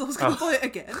walk in. twice. I was going to buy it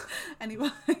again. Anyway,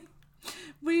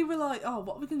 we were like, oh,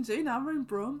 what are we going to do now? We're in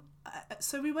Brum.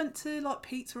 So we went to like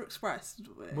Pizza Express.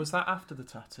 Didn't we? Was that after the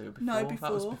tattoo? Before? No,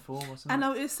 That was before. before, wasn't And it? I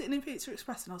was sitting in Pizza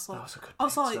Express, and I was like, That was a good I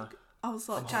was pizza. like, I was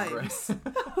like, I'm hungry. James.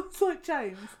 I was like,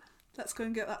 James, let's go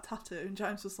and get that tattoo. And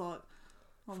James was like,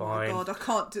 oh Fine. my God, I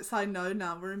can't say no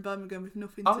now. We're in Birmingham with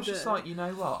nothing I to was do. just like, you know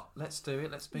what? Let's do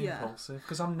it. Let's be Yeah. impulsive.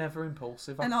 Because I'm never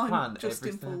impulsive. I and plan I'm just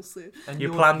everything. impulsive. And You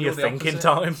you're- plan you're your the thinking opposite.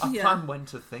 time. I Yeah. plan when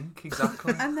to think,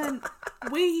 exactly. And then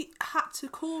we had to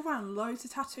call around loads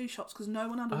of tattoo shops because no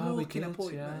one had a Oh, we walk-in did,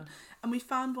 appointment. yeah. And we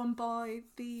found one by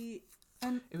the...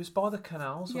 It was by the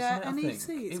canals, Yeah, wasn't it? I think.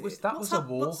 NEC, is It was. it? That What's was a that-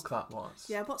 what's- walk. That was.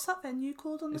 Yeah, what's that venue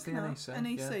called on It's the the canal?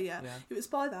 NEC, yeah. yeah. It was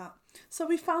by that. So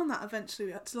we found that eventually.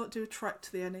 We had to like do a trek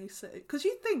to the NEC because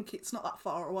you think it's not that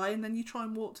far away, and then you try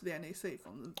and walk to the NEC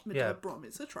from the middle Yeah. of Brum.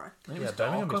 It's a trek. It Yeah, was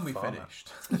Birmingham dark is when we far, finished.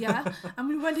 Yeah, and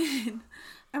we went in,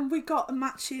 and we got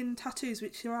matching tattoos,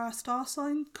 which are our star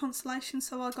sign constellation.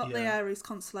 So I got the Yeah. Aries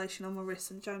constellation on my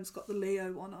wrist, and James got the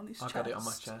Leo one on his I chest. got it on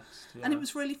my chest. Yeah. And it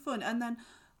was really fun. And then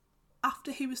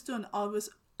after he was done, I was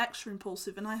extra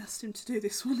impulsive, and I asked him to do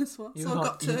this one as well. You, so were I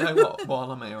like, got two. you know what?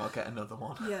 While I'm here, I'll get another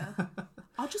one. Yeah.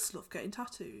 I just love getting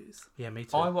tattoos. Yeah, me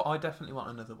too. I definitely want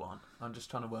another one. I'm just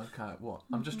trying to work out what.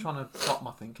 I'm just trying to plot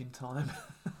my thinking time.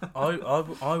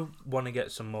 I want to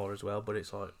get some more as well, but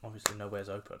it's like obviously nowhere's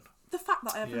open. The fact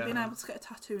that I haven't Yeah. been able to get a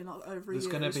tattoo in like over There's a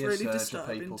year going to is be a really surge of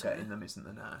disturbing people to me. getting them, isn't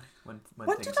there now? When When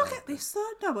things did I get open. this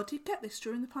though? No, I did get this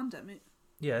during the pandemic.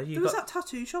 Yeah, you There was got. that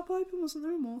tattoo shop open, wasn't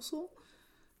there, in Warsaw? And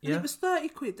Yeah. it was 30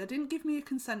 quid. They didn't give me a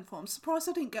consent form. I'm surprised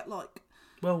I didn't get like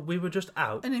Well, we were just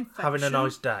out an infection. having a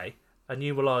nice day, and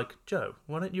you were like, Joe,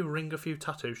 why don't you ring a few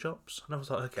tattoo shops? And I was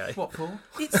like, okay. What for?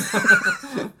 It's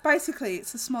basically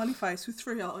it's a smiley face with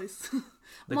 3 eyes.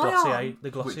 The My Glossier, arm- the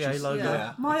Which Glossier is- logo.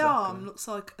 Yeah, My exactly. arm looks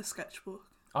like a sketchbook.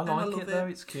 I And I like love it though.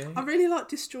 it. It's cute. I really like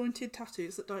disjointed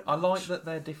tattoos that don't. I like match. that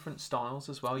they're different styles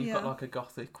as well. You've Yeah. got like a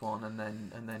gothic one, and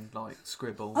then like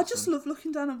scribbles. I just and love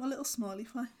looking down at my little smiley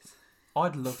face.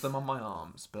 I'd love them on my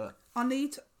arms, but I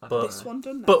need I don't this know. one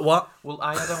done now. But what? Well,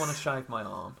 I don't want to shave my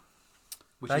arm.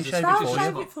 Which They is shave it They'll for you.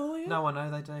 shave it for you. No, I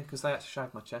know they do because they had to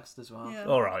shave my chest as well. Yeah.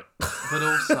 All right. But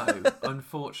also,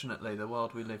 unfortunately, the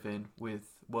world we live in with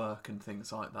work and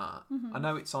things like that, Mm-hmm. I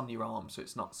know it's on your arm, so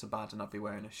it's not so bad, and I'd be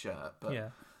wearing a shirt. But Yeah.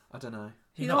 I don't know.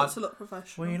 He know, likes to look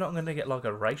professional. Well, you're not going to get like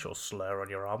a racial slur on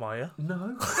your arm, are you?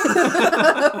 No.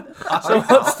 So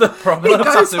what's the He problem?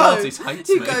 goes Tattoo home. artist hates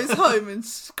He me. goes home and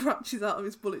scratches out of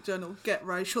his bullet journal, "Get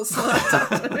racial slur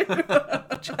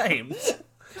tattoo." James.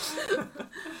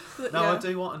 But No, yeah. I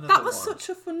do want another That was one. such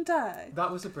a fun day.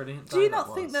 That was a brilliant day. Do you that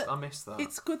not think was. that I missed that?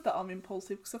 It's good that I'm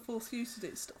impulsive because I force you to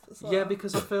do stuff as well. Yeah,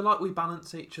 because I feel like we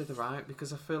balance each other out.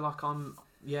 Because I feel like I'm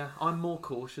more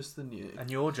cautious than you, And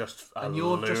you're just a and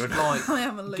you're just loon. like I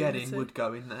am a get lunatic. in, would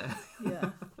go in there.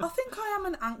 Yeah, I think I am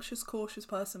an anxious, cautious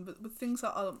person, but with things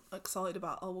that I'm excited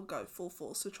about, I will go full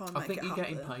force to try and I make think it you happen.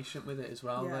 get impatient with it as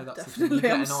well. Yeah, though. That's definitely. the thing.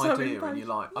 You I'm get so an idea and impatient. you're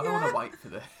like, I don't want to wait for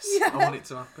this. Yeah. I want it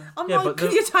to happen. I'm Yeah, like, but can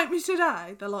the- you take me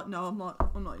today? They're like, no. I'm like,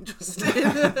 I'm not interested.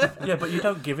 Yeah, but you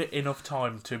don't give it enough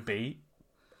time to be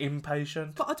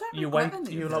impatient. But I don't You regret wait.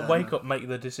 any You of like it. wake up, make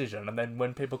the decision, and then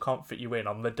when people can't fit you in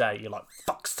on the day, you're like,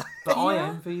 "Fuck's sake." But I Yeah.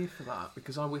 envy you for that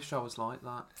because I wish I was like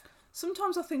that.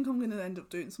 Sometimes I think I'm going to end up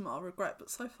doing something I'll regret, but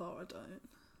so far I don't.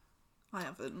 I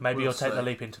haven't. Maybe We'll you'll take the see.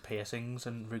 leap into piercings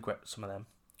and regret some of them.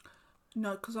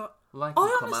 No, because I Like, can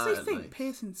come honestly out at think least.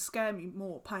 piercings scare me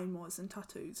more pain-wise than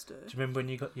tattoos do. Do you remember when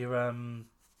you got your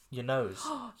nose?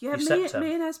 Yeah, Your me septum.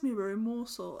 and Esme were in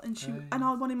Warsaw, and Oh, yeah. and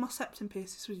I wanted my septum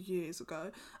pierced. This was years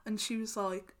ago, and she was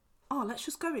like, "Oh, let's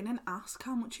just go in and ask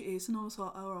how much it is." And I was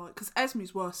like, "All right," because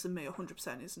Esme's worse than me,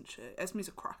 100%, isn't she? Esme's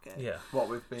a crackhead. Yeah. What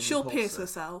we've been. She'll impulsive. pierce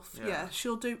herself. Yeah. Yeah.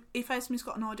 She'll do. If Esme's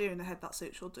got an idea in her head, that's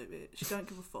it. She'll do it. She don't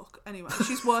give a fuck. Anyway,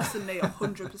 she's worse than me,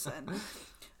 100%.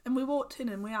 And we walked in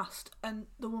and we asked, and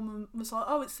the woman was like,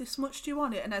 "Oh, it's this much. Do you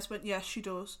want it?" And Es went, "Yes, she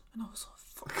does." And I was like,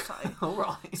 "Fuck's sake." All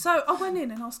right. So I went in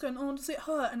and I was going, "Oh, does it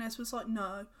hurt?" And Es was like,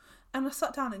 "No." And I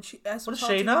sat down and Es What was does she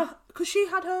holding know? because she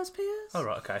had hers pierced. Oh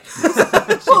right, okay.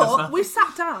 But we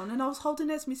sat down and I was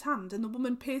holding Esme's hand and the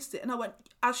woman pierced it and I went,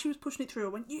 as she was pushing it through, I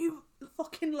went, "You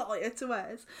fucking liar," to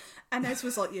Es. And Es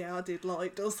was like, "Yeah, I did lie,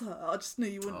 it does hurt. I just knew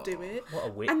you wouldn't do it." What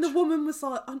a witch. And the woman was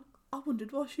like, I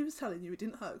wondered why she was telling you it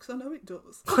didn't hurt because I know it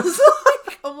does. I was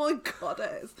like, oh my god,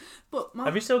 Es. But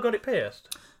Have you still got it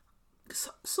pierced?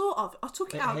 sort of. I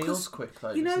took it, It out heals because quick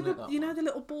though. you know doesn't it, that one? the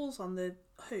little balls on the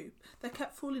hoop. They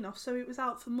kept falling off, so it was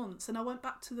out for months. And I went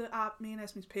back to me and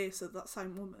Esme's piercer, that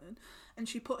same woman, and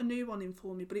she put a new one in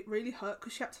for me. But it really hurt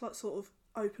because she had to like sort of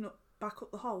back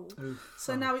up the hole. Oof.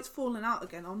 So now it's falling out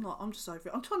again. I'm just over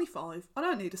it. I'm 25. I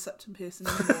don't need a septum piercing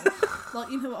anymore. Like,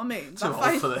 you know what I mean? Too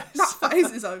old for this. That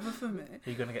phase is over for me. Are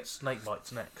you going to get snake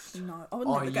bites next? No, I would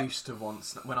I never get. used to want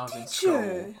when I was in Did school.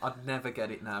 you? I'd never get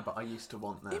it now, but I used to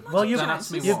want them. Imagine Well, Don't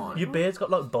ask me James, why. Your beard's got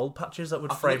like bald patches that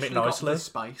would I've frame it literally got nicely. the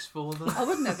space for them. I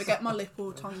would never get my lip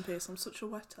or tongue pierced. I'm such a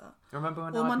wetter. Remember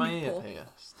when Or I had my my ear nipple.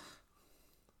 pierced?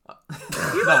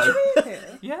 You No. had your ear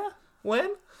here? Yeah.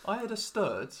 When? I had a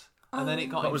stud, and then it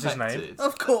got What was his infected. name?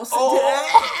 Of course.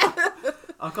 Oh!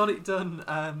 I got it done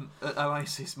at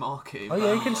Oasis Market. Oh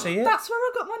yeah, you can see it. That's where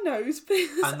I got my nose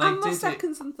pierced And and, they my did it-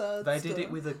 seconds and thirds. They did it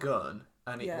done. with a gun,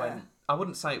 and it Yeah. went. I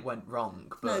wouldn't say it went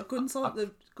wrong, but No, guns aren't the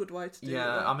good way to do it.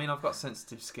 yeah, I mean, I've got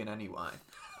sensitive skin anyway,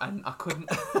 and I couldn't.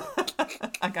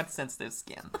 I got sensitive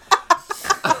skin.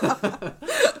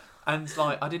 And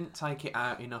like, I didn't take it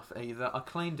out enough either. I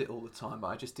cleaned it all the time, but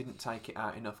I just didn't take it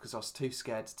out enough because I was too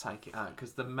scared to take it out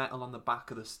because the metal on the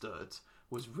back of the stud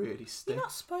was really stiff. You're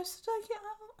not supposed to take it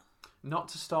out. Not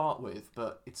to start with,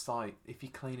 but it's like if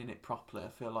you're cleaning it properly, I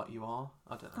feel like you are.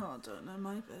 I don't know. Oh, I don't know,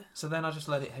 maybe. So then I just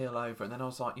let it heal over, and then I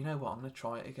was like, you know what, I'm going to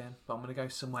try it again, but I'm going to go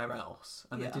somewhere else.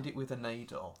 And Yeah. they did it with a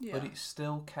needle, Yeah. but it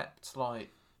still kept like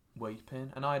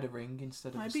weeping, and I had a ring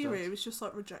instead of Maybe a your stud. ear was just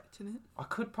like rejecting it. I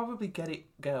could probably get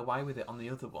away with it on the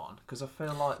other one because I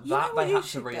feel like You know that what they you had to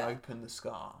should get? reopen the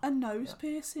scar. A nose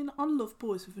piercing. I love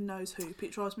boys with a nose hoop.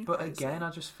 It drives me But crazy. again,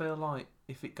 I just feel like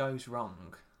if it goes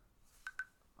wrong,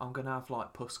 I'm gonna have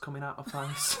like pus coming out my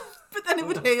face. But then it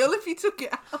would heal if you took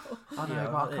it out. I know, Yeah,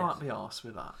 but I that can't be arsed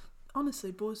with that.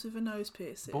 Honestly, boys with a nose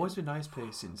piercing. Boys with nose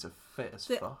piercings are fit as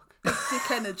The- fuck.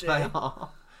 Dick energy. They are.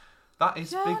 That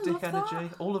is Yeah, big I dick love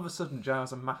energy. All of a sudden, Joe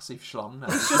has a massive schlong now.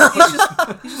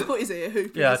 He just put his ear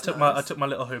hoop in Yeah, I his took nose. my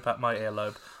little hoop out my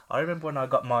earlobe. I remember when I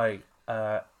got my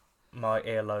my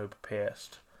earlobe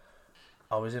pierced.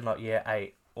 I was in like year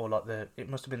 8, or like it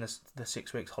must have been the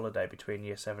 6 weeks holiday between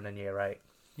year 7 and year 8.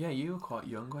 Yeah, you were quite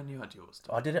young when you had yours.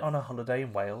 I did it on a holiday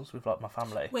in Wales with like my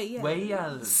family,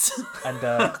 Wales.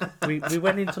 and we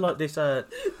went into like this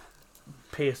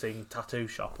piercing tattoo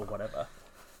shop or whatever,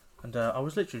 And I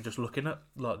was literally just looking at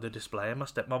like the display, and my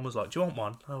stepmom was like, "Do you want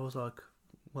one?" I was like,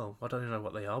 "Well, I don't even know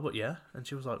what they are, but yeah." And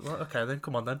she was like, "Right, okay, then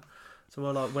come on then." So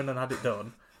I like went and had it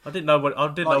done. I didn't know what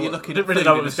Like, didn't really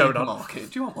know what was going on. Do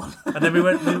you want one? And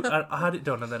then I had it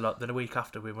done, and then a week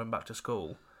after we went back to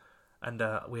school, and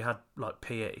we had like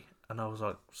PE, and I was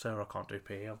like, "Sir, I can't do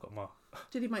PE. I've got my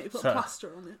Did he make you put Sir. a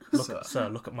plaster on it?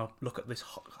 look at this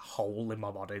hole in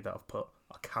my body that I've put.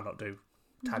 I cannot do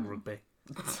tag rugby."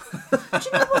 Do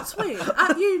you know what's weird?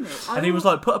 At uni, And he was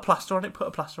like, "Put a plaster on it,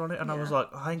 and I Yeah. was like,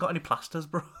 "I ain't got any plasters,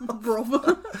 bro."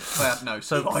 brother. I had no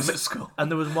supplies at school. And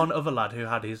there was one other lad who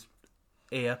had his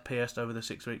ear pierced over the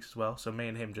 6 weeks as well. So me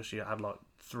and him just had like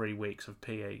 3 weeks of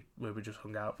PE where we just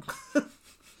hung out. Do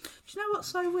you know what's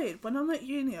so weird? When I'm at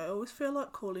uni, I always feel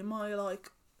like calling my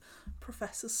like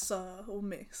professor sir or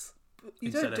miss. But you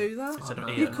Instead don't of- do that. instead of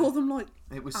You Ian. call them like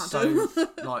It was Adam. so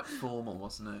like formal,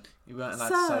 wasn't it? You weren't allowed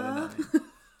to say the name.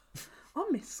 I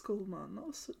miss school, man. That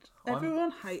was such. I'm-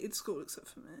 Everyone hated school except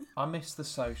for me. I miss the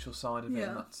social side of it, Yeah.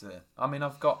 and that's it. I mean,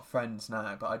 I've got friends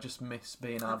now, but I just miss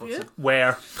being Have able you? to.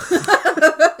 Where?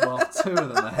 Well, 2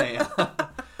 of them are here.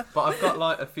 But I've got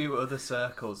like a few other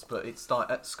circles, but it's like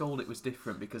at school it was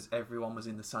different because everyone was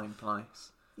in the same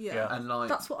place. Yeah. Yeah. And like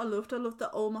That's what I loved. I loved that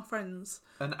all my friends.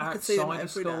 and I could see them outside of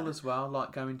every school day. as well,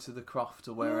 like going to the Croft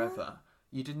or wherever,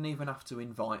 you didn't even have to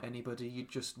invite anybody. You'd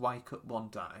just wake up one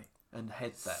day and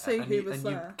head there, See and who you, was and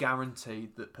there. you're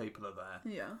guaranteed that people are there.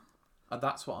 Yeah. And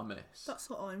that's what I miss. That's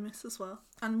what I miss as well.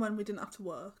 And when we didn't have to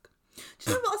work.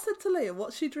 Do you know what I said to Leah?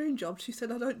 What's your dream job? She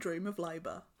said, "I don't dream of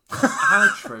labour." How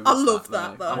true. I is love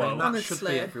that, that, though, I mean, that honestly. should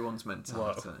be everyone's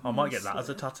mentality. Well, I might get that as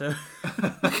a tattoo.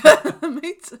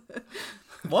 Me too.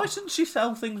 Why shouldn't she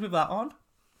sell things with that on?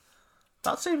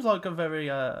 That seems like a very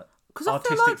Because I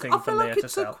feel artistic like, thing I for feel Leah like to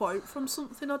it's a sell. quote from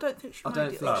something. I don't think she I made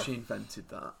don't it think up. she invented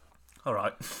that. All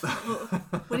right.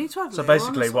 We need to have So Leah on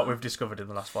basically, as what well. we've discovered in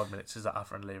the last 5 minutes is that our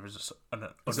friend Leah is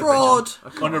Fraud.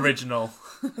 unoriginal.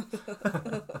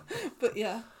 But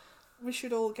yeah, we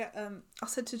should all get. I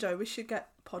said to Joe, we should get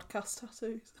podcast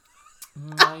tattoos.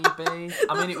 Maybe.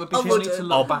 I mean, it would be I funny wouldn't. to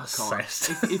look back on.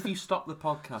 Obsessed. If you stop the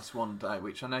podcast one day,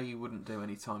 which I know you wouldn't do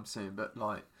anytime soon, but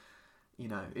like, you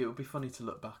know, it would be funny to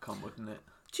look back on, wouldn't it?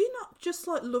 Do you not just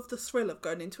like love the thrill of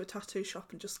going into a tattoo shop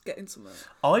and just getting something?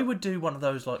 I would do one of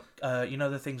those like you know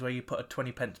the things where you put a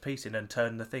 20p piece in and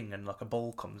turn the thing and like a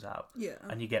ball comes out Yeah.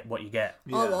 and you get what you get.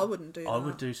 Oh, I wouldn't do that. I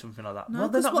would do something like that. No, well,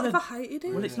 they're because not what gonna. if I hated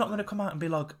it? Well, it's not going to come out and be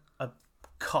like a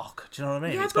cock. Do you know what I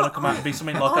mean? Yeah, It's got to but come out and be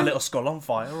something like a I- little skull on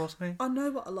fire or something. I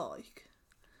know what I like.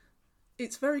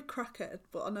 It's very crackhead,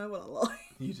 but I know what I like.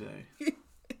 You do.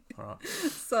 All right.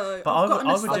 So, But I've I got would- an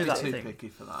I would do I'd be that aesthetic. too thing. picky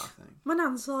for that, I think. My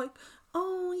nan's like,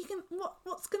 "Oh, you can.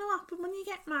 What's going to happen when you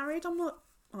get married?" I'm like,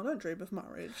 "I don't dream of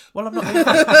marriage." Well, I'm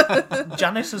not.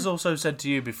 Janice has also said to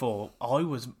you before. I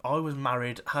was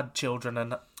married, had children,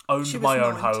 and owned She was my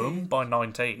own 19. home by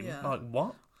 19. Yeah. Like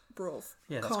what? Bruv.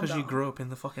 Yeah, that's calm because you down. grew up in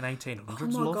the fucking 1800s. Oh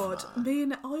my love. god,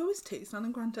 I always tease Nan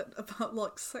and Granddad about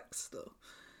like sex stuff.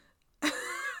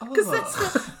 Oh,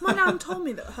 Because my nan told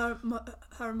me that her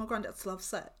and my granddad still have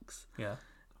sex, Yeah.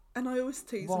 and I always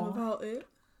tease them Why? about it.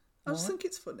 I just Why? think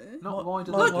it's funny. Not why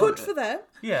do they Like, do good it? for them.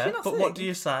 Yeah, You're not but what saying- do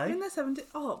you say? In their 70s.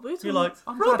 Oh, we're talking You're like,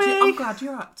 I'm Robbie! glad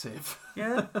you're active.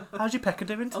 Yeah. How's your pecker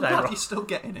doing I'm today, glad Rob? you're still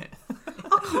getting it.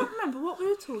 I can't remember what we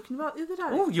were talking about the other day.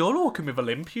 Oh, you're walking with a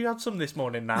limp. You had some this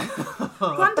morning now.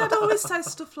 Granddad always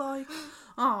says stuff like,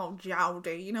 "Oh,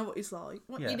 Jowdy, you know what he's like.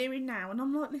 What Yeah. you doing now?" And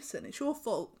I'm like, "Listen, it's your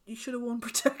fault. You should have worn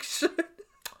protection."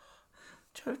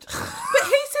 Jode. But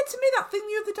he said to me that thing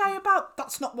the other day about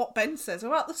that's not what Ben says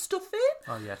about the stuffing.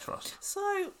 Oh yeah, trust.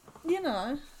 So, you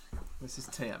know, This is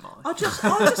TMI. I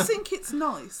just think it's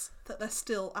nice that they're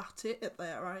still at it at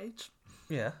their age.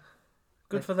 Yeah.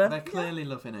 Good for them. They're clearly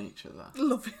loving each other,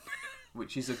 Loving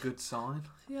which is a good sign.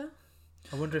 Yeah.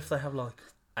 I wonder if they have like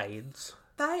AIDS.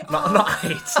 They Not are. not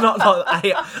AIDS. Not like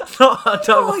AIDS. Not. I Oh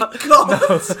don't. my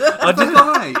god. I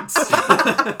didn't. AIDS.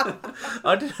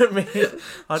 I didn't mean.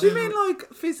 I Do you didn't. mean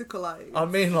like physical age? I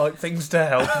mean like things to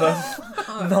help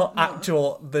them, not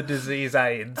actual the disease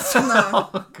AIDS. No.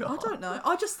 Oh, I don't know.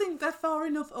 I just think they're far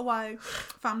enough away,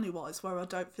 family-wise, where I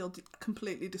don't feel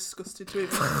completely disgusted to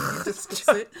even discuss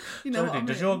it. You know what I Jodie, mean?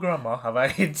 does your grandma have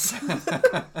AIDS?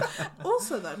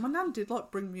 Also, though, my nan did like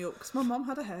bring me up because my mum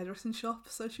had a hairdressing shop,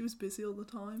 so she was busy all the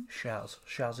time. Shaz.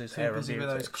 Shaz's Too hair and busy with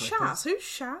beauty. those clippers. Shaz, who's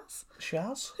Shaz?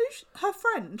 Shaz? Who's her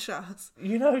friend? Shaz?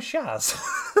 You know Shaz?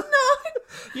 No.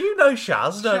 You know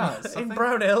Shaz, don't Shaz, you? I In think-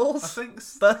 Brown I Hills. think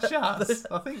The-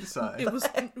 I think so. It was.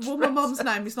 Well, my mum's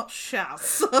name is not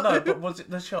Shaz. No, but was it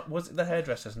the shop? Was it the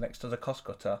hairdressers next to the cost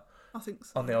cutter I think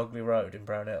so. on the Ugly Road in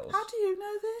Brown Hills. How do you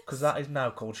know this? Because that is now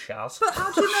called Shaz. But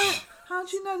how do you know? How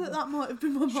do you know that might have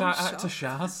been my mum's Shout shop? out to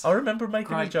Shaz. I remember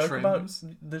making a Great joke trims.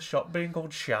 about the shop being called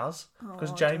Shaz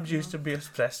because Oh, I James don't used to be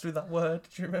obsessed with that word.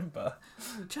 Do you remember?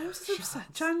 James is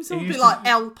upset. James He will be used like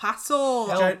El Paso.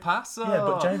 El Paso. Yeah,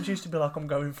 but James used to be like, I'm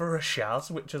going for a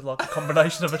Shaz, which is like a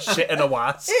combination of a shit and a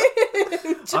was.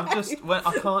 I'm just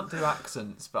I can't do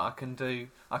accents, but I can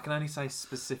only say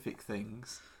specific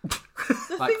things.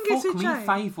 Like thing is fuck with me James-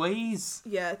 5 ways.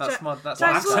 Yeah, That's my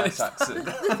James accent.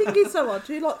 The thing is, though,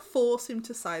 do you like force him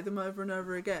to say them over and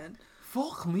over again?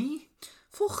 Fuck me.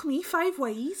 Fuck me 5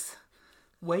 ways.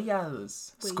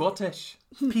 Wales. Scottish.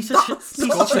 Piece of shit.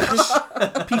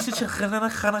 Piece of shit.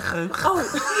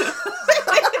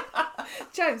 Oh,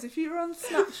 James, if you were on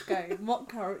Snatch Game, what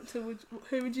character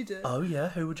who would you do? Oh yeah,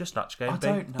 who would your Snatch Game I be?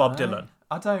 don't know. Bob Dylan.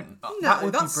 I don't. No, that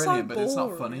would be that's so brilliant, but it's not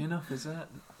boring. funny enough, is it?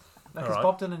 Because Alright.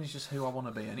 Bob Dylan is just who I want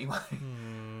to be anyway.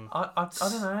 I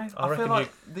don't know. I reckon feel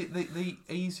like the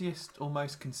easiest or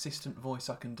most consistent voice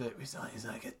I can do is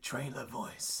like a trailer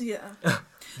voice. Yeah.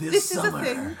 This This is the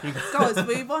summer. thing, guys.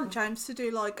 We want James to do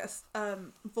like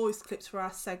voice clips for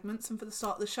our segments and for the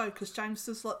start of the show because James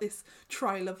does like this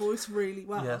trailer voice really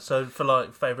well. Yeah, so for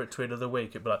like favourite tweet of the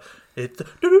week, it'd be like, it's the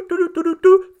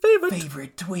favourite.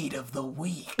 Favorite tweet of the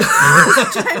week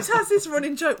James has this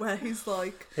running joke where he's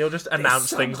like, He'll just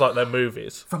announce things like they're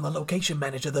movies. from the location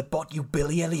manager that bought you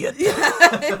Billy Elliot.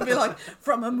 it'd be like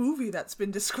from a movie that's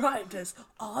been described as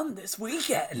on this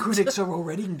weekend. Critics are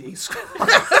already described.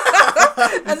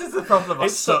 This is the problem.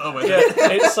 It's so,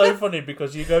 it's so funny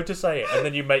because you go to say it and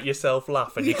then you make yourself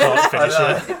laugh and you can't finish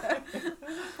it.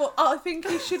 But I think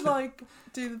he should like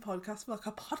do the podcast like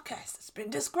a podcast that's been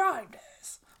described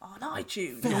as on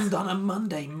iTunes. Filmed on a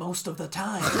Monday most of the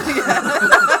time.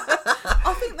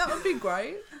 I think that would be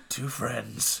great. 2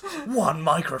 friends, 1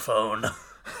 microphone.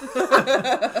 What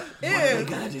are they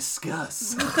gonna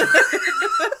discuss?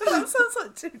 That sounds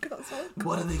like two guys.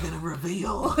 What are they gonna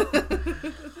reveal?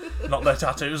 Not their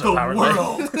tattoos, The apparently.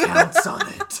 world counts on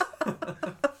it.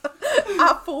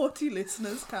 Our 40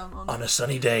 listeners count on it. On a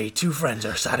sunny day, 2 friends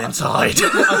are sat inside.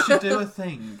 I should do a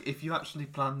thing. If you actually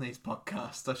plan these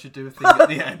podcasts, I should do a thing at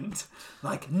the end.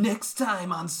 Like, next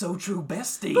time on So True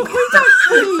Bestie,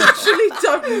 We literally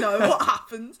don't know what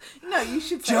happens. No, you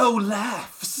should say, Joe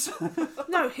laughs.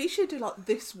 no, he should do like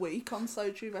this week on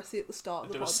So True Bessie at the start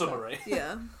of the Do a podcast. summary.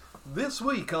 Yeah. This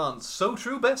week on So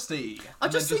True Bestie. I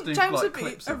And just then think do, James like, would be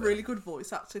clips a of it. really good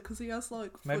voice actor because he has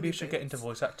like. Maybe funny you should get into bits.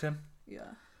 voice acting. Yeah.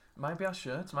 Maybe I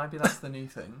should. Maybe that's the new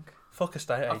thing. Fuck a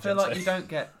state I agency. feel like you don't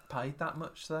get paid that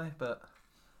much though, but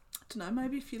I don't know.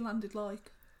 Maybe if you landed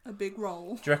like a big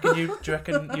role. Do you reckon you'd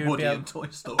Woody be able? and Toy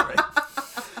Story.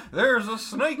 There's a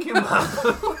snake in my...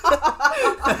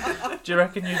 Do you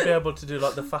reckon you'd be able to do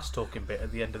like the fast talking bit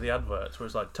at the end of the adverts, where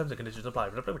it's like terms and conditions apply? I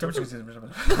can't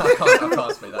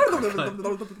speak that.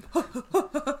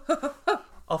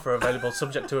 Offer available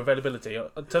subject to availability.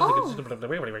 Terms and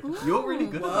conditions. You're really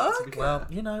good at that, to be fair. Well,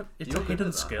 you know, it's You're a good hidden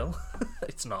at that. skill.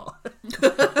 It's not.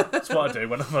 It's what I do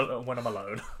when I'm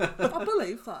alone. I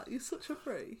believe that. You're such a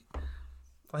freak.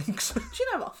 Thanks. Do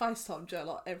you know what? I FaceTime Joe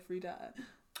like every day.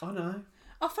 I know.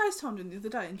 I FaceTimed him the other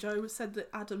day and Joe said that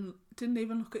Adam didn't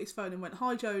even look at his phone and went,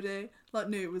 "Hi Jodie," like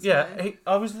knew it was Yeah, me.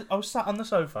 I was sat on the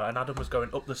sofa and Adam was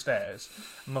going up the stairs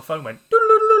and my phone went,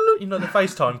 "Doo-doo-doo-doo," you know, the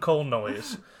FaceTime call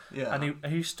noise. Yeah. And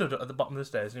he stood at the bottom of the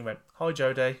stairs and he went, "Hi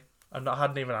Jodie," and I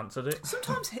hadn't even answered it.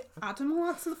 Sometimes Adam will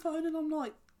answer the phone and I'm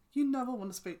like, you never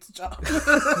want to speak to Joe.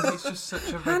 Because it's just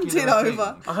such a Hand it regular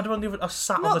over. thing. I had one. I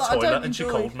sat Not on the that I don't toilet and she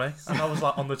enjoy- called me, and I was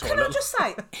like on the toilet. Can I just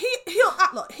say, he'll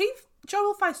act like Joe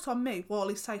will FaceTime me while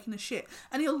he's taking a shit,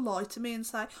 and he'll lie to me and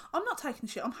say, "I'm not taking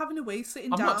a shit. I'm having a wee,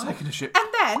 sitting I'm down." not taking a shit.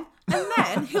 And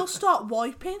then he'll start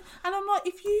wiping, and I'm like,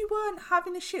 "If you weren't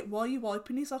having a shit, why are you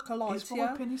wiping?" He's like, "I lied He's to you."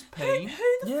 wiping his Who pee.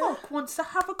 the Yeah. fuck wants to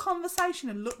have a conversation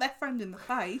and look their friend in the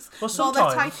face Well, while they're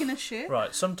sometimes- taking a shit?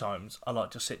 Right, sometimes I like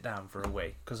to sit down for a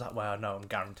wee because that way I know I'm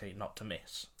guaranteed not to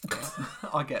miss.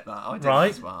 I get that. I do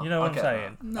Right, as well. you know I what I'm get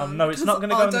saying? No, No, it's not going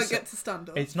to because go I in the don't seat. get to stand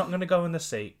up. It's not going to go in the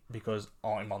seat because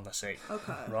I'm on the seat.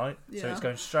 Okay. Right, so Yeah. it's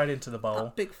going straight into the bowl.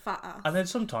 That big fat ass. And then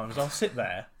sometimes I'll sit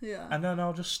there Yeah. and then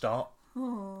I'll just start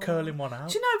curling one out.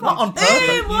 Do you know what? Not on purpose.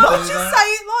 Ew, why would you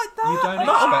say it like that? You don't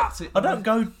expect it. I don't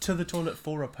go to the toilet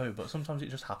for a poo, but sometimes it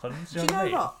just happens. Do you know what I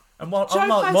mean? what? And while Joe I'm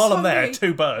there, FaceTimed me.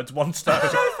 2 birds, 1 stone.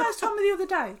 Joe FaceTimed me the other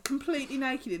day, completely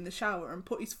naked in the shower, and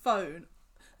put his phone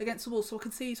against the wall so I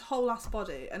could see his whole ass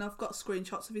body, and I've got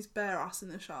screenshots of his bare ass in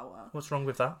the shower. What's wrong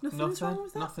with that? Nothing's wrong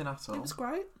with that. Nothing at all. It was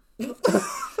great.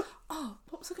 Oh,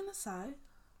 what was I going to say?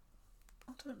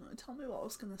 I don't know. Tell me what I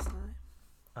was going to say.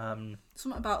 Something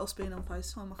about us being on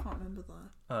FaceTime. I can't remember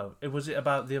that. Was it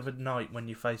about the other night when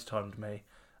you FaceTimed me,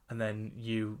 and then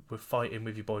you were fighting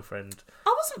with your boyfriend?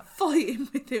 I wasn't fighting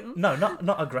with him. No,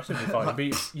 not aggressively fighting,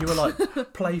 but you were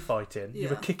like play fighting. You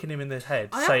were Yeah. kicking him in the head,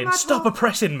 I am saying, mad "Stop hot."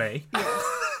 oppressing me." Yeah.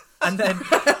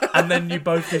 and then you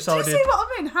both Do you decided. see what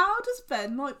I mean? How does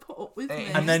Ben like put up with me?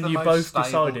 And then the you most both stable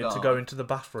decided to guy. go into the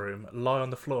bathroom, lie on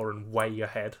the floor, and weigh your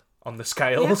head on the Yeah,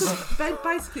 scales. 'cause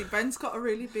basically Ben's got a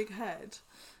really big head.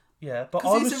 Yeah, but I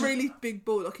Because was he's a really big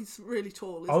boy, like he's really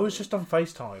tall. I was isn't just on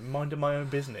FaceTime, minding my own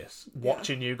business,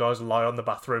 watching you guys lie on the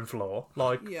bathroom floor.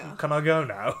 Like, Yeah. can I go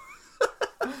now? he?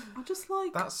 I just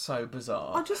like. That's so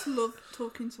bizarre. I just love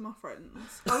talking to my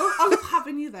friends. I love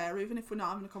having you there, even if we're not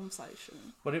having a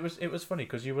conversation. But it was funny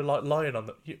because you were like lying on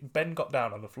the. Ben got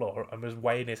down on the floor and was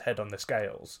weighing his head on the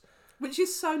scales, Which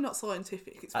is so not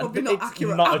scientific. It's And probably not it's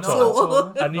accurate not at at all.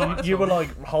 all. and you were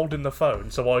like holding the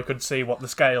phone so I could see what the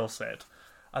scale said.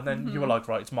 And then you were like,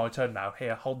 right, it's my turn now.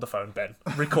 Here, hold the phone, Ben.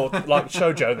 Record, like,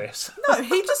 show Joe this. No,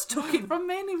 he just took it from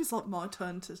me and he was like, my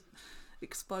turn to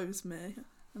expose me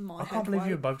and my I head can't believe weight.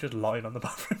 you were both just lying on the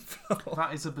bathroom floor.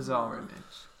 That is a bizarre image.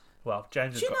 Well,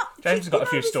 James has Do you got, know- James has do got you a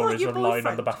few know it's like stories your of lying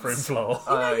on the boyfriend? bathroom floor.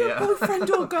 You know your yeah. boyfriend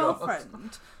or Oh, God.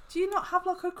 girlfriend? Do you not have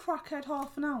like a crackhead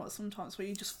half an hour sometimes where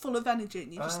you're just full of energy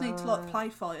and you just need to like play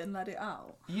fight and let it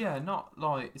out? Yeah, not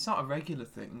like it's not a regular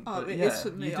thing. Oh, but it yeah, is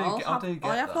for me. You do I'll get, have, I do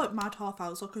get I have that. like mad half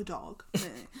hours like a dog. Me.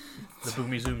 The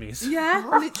boomy zoomies. Yeah,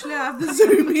 literally I have the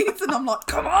zoomies and I'm like,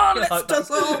 come on, let's Like that-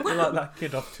 tussle. You're like that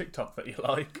kid off TikTok that you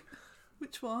like.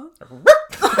 Which one?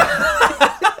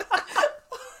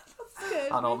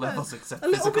 And all levels except A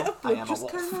little physical. bit of I blood am a just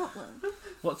wolf. came out then.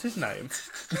 What's his name?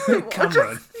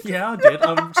 Cameron. Yeah, I did.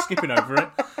 I'm skipping over it.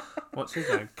 What's his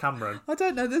name? Cameron. I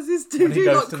don't know, there's this When dude he who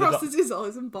goes like to the crosses his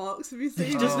eyes and barks. Have you seen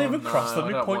He it? doesn't even no, cross them, I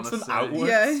he don't points wanna them see. outwards.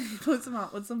 Yeah, he puts them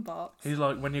outwards and barks. He's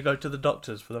like, when you go to the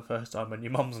doctors for the first time and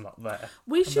your mum's not there.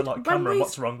 We And they're should, like, when Cameron, we,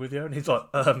 what's wrong with you? And he's like,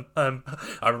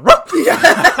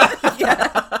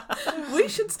 we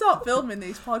should start filming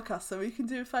these podcasts so we can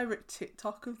do a favourite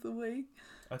TikTok of the week.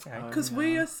 Okay. Because yeah.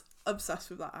 we are obsessed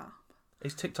with that app.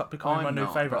 Is TikTok becoming my I'm new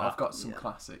not, favourite but I've app? got some Yeah.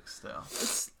 classics still.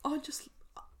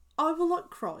 I will like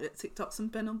cry at TikToks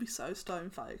and Ben will be so stone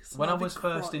faced. When I was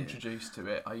first introduced to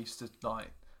it, I used to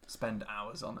like spend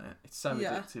hours on it. It's so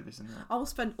Yeah. addictive, isn't it? I will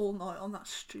spend all night on that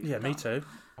stupid Yeah, me app. too.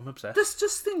 I'm obsessed. There's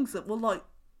just things that will like,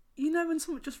 you know when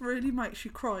something just really makes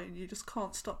you cry and you just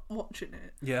can't stop watching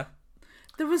it. Yeah.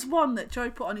 There was one that Joe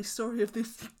put on his story of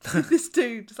this this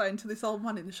dude saying to this old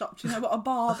man in the shop, "Do you know what a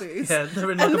barb is?" Yeah,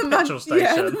 they're in like And a the man, petrol station.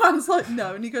 yeah, and the man's like,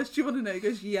 no, and he goes, "Do you want to know?" He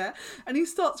goes, "Yeah," and he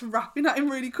starts rapping at him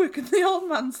really quick, and the old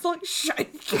man's like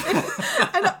shaking.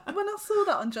 And when I saw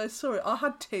that on Joe's story, I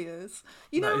had tears.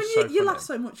 You That know, when is you, so you laugh funny.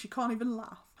 so much you can't even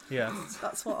laugh. Yeah.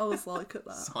 That's what I was like at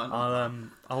that.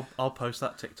 Silent. I'll post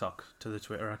that TikTok to the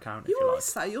Twitter account You if you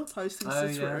always like. say you'll post things Oh to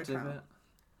the yeah, Twitter do account. it.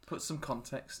 Put some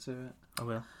context to it. I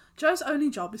will. Joe's only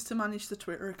job is to manage the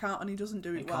Twitter account, and he doesn't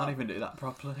do He it well. can't even do that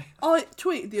properly. I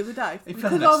tweeted the other day In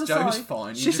because fairness, I was Joe's like,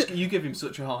 fine. "Shit." You give him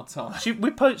such a hard time.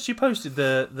 She posted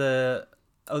the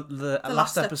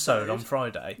last episode on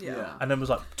Friday. Yeah. And then was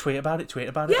like, tweet about it. Yeah, I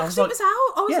because was it like, was out.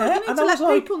 I was Yeah, like, you need and to I let was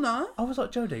like- people know. I was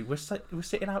like, Jodie, we're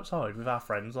sitting outside with our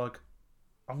friends. Like,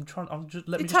 let me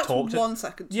It just takes talk to. 1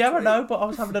 second. To Yeah, I tweet. know, but I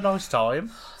was having a nice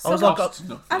time. I was Someone- like, Costs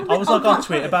nothing. And I was like, on I'll that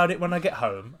tweet note- about it when I get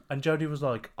home. And Jodie was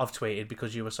like, I've tweeted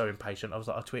because you were so impatient. I was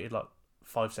like, I tweeted like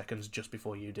 5 seconds just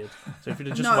before you did. So if you'd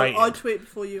have just no, waited. I tweeted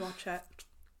before you. I checked.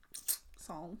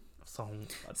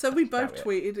 So we both Doubt it.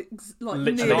 tweeted like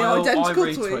Literally. nearly I identical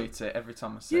retweet tweet. it every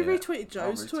time I see You it. retweeted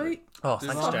Joe's I'll retweet. tweet. Oh, Do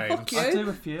thanks, I? James. Fuck you. I do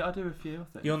a few. I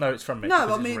think. You'll know it's from me No,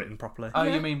 because I mean- it's written properly. Oh,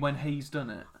 Yeah. you mean when he's done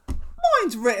it?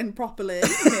 Mine's written properly,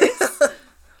 miss.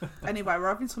 Anyway, we're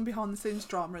having some behind the scenes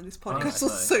drama in this podcast will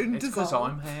soon It's because dissolve.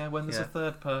 I'm here. When there's Yeah. a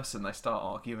third person, they start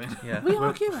arguing. Yeah, We we're-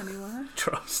 argue anyway.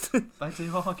 Trust. They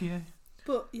do argue.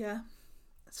 But yeah.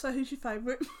 So who's your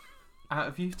favourite? Out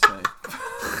of you two.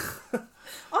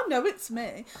 I know it's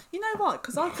me. You know what?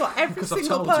 Because I've got every 'Cause I've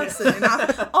single told you. person in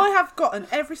our. I have gotten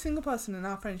every single person in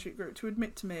our friendship group to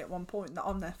admit to me at one point that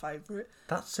I'm their favourite.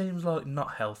 That seems like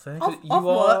not healthy. I've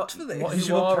worked for this. What is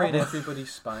You your are in problem?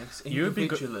 everybody's space. You would be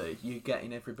good- Individually, you get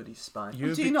in everybody's space.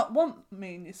 You'd Do be, you not want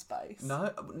me in your space?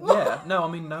 No, yeah, no.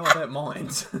 I mean, no, I don't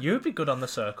mind. you would be good on the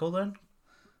circle then.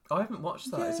 I haven't watched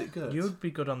that. Is Yeah. it good? You would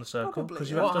be good on the circle Probably, because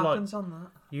yeah. you have What to like happens on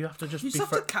that? you have to just You be. just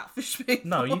have to catfish people.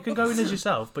 No, you can go in as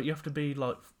yourself, but you have to be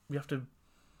like you have to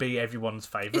be everyone's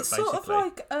favourite. It's basically. sort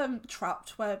of like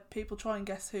Trapped, where people try and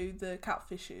guess who the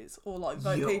catfish is, or like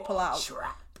vote people out.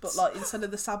 But like instead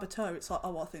of the saboteur, it's like,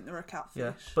 oh, I think they're a catfish.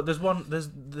 Yeah, but there's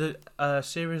the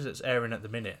series that's airing at the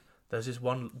minute. There's this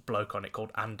one bloke on it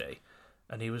called Andy,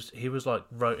 and he was like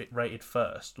rated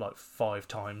first like 5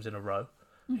 times in a row.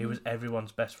 He was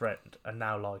everyone's best friend, and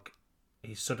now like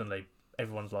he's suddenly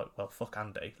everyone's like, well, fuck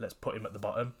Andy, let's put him at the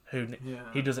bottom.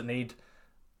 He doesn't need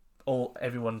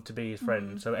everyone to be his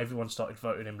friend, so everyone started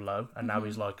voting him low, and now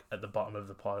he's like at the bottom of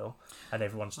the pile, and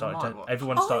everyone started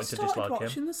to dislike watching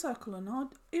him. The Circle, and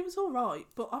it was all right,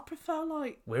 but I prefer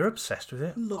like We're obsessed with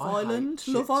it. Love I Island. hate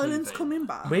shit Love Island's TV. coming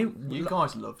back. You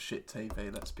guys love shit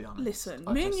TV. Let's be honest. Listen,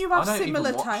 I me and just- you have I don't even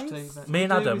similar watch tastes. TV. Me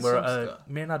and We do Adam with were some at stuff.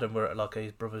 me and Adam were at like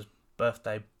his brother's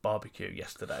birthday barbecue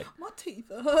yesterday, My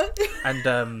teeth are hurting.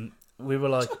 and we were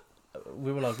like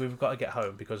we've got to get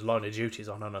home because Line of Duty's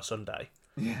on a Sunday.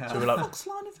 Yeah. So we were like, What's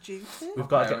Line of Duty? we've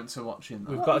got to get Parents are watching that.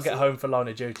 we've What got to is get it? home for Line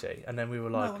of Duty, and then we were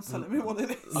No like one's telling me what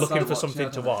it is. I looking don't for watch something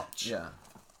it, to I don't. watch, Yeah.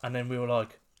 and then we were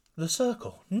like, The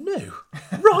Circle, no,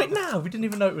 right now. We didn't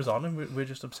even know it was on, and we're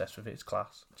just obsessed with it. It's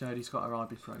class. Jodie's got her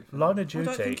ibuprofen. Line of I don't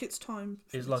think Duty it's time.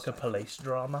 for is you like to a say. police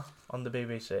drama on the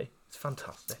BBC. It's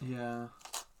fantastic. Yeah.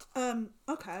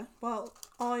 Okay. Well,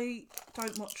 I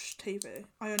don't watch TV.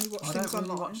 I only watch I things don't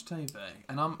really online. watch TV,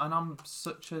 and I'm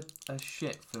such a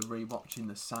shit for rewatching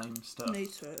the same stuff. Me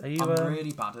too. Are you? I'm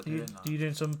really bad at Are you, doing that. you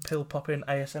doing some pill popping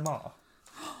ASMR?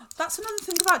 That's another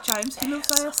thing about James. He loves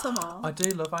ASMR. I do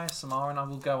love ASMR, and I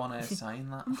will go on air saying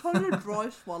that. I'm trying to dry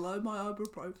swallow my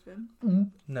ibuprofen.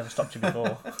 Never stopped you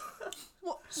before.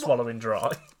 What? Swallowing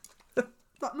dry.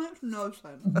 That makes no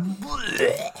sense.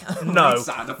 No,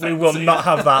 Sound we effects will here. not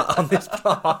have that on this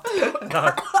part.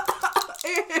 No.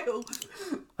 Ew.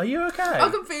 Are you okay? I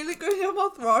can feel it going down my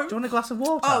throat. Do you want a glass of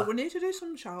water? Oh, we need to do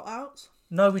some shout outs.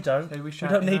 No, we don't. Who we We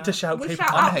shouting don't need at? to shout We people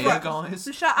shout out. out I'm here, Brett. guys.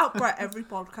 We shout out Brett every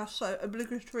podcast, so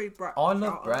obligatory Brett. I shout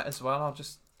love out. Brett as well. I'll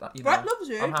just Brett loves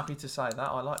you. I'm happy to say that.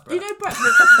 I like Brett. You know,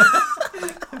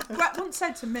 Brett once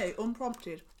said to me,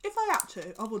 unprompted, if I had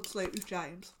to, I would sleep with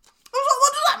James. I was like,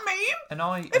 what does that mean? and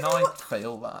I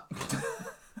feel that.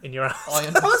 In your ass. I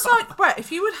I was like, Brett,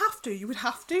 if you would have to, you would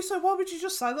have to, so why would you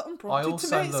just say that I unprompted also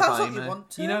to me? It love sounds Amy. like you want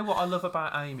to. You know what I love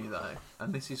about Amy though,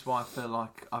 and this is why I feel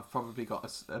like I've probably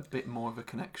got a bit more of a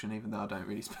connection, even though I don't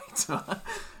really speak to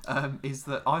her. Is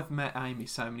that I've met Amy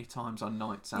so many times on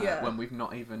nights out Yeah. when we've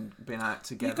not even been out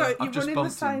you together. you I've just run in the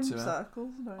bumped same into her.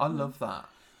 circles. Don't I you? love that,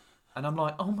 and I'm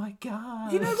like, oh my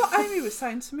god. You know what Amy was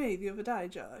saying to me the other day,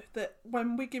 Joe? That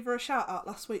when we give her a shout out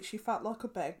last week, she felt like a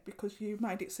beg because you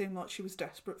made it seem like she was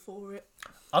desperate for it.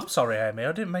 I'm sorry, Amy.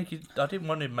 I didn't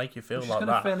want to make you feel She's like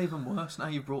gonna that. feel even worse now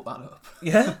you brought that up.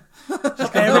 Yeah.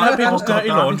 Just airing out people's dirty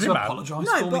laundry, man. Apologise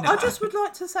No, for me but now. I just would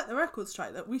like to set the record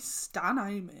straight that we stan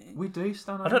Amy. We do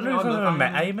stand. I don't know if I've ever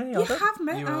met Amy. You have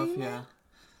met You Amy. have, yeah.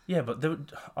 Yeah, but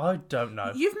I don't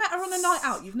know. You've met her on a night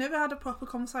out. You've never had a proper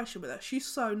conversation with her. She's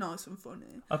so nice and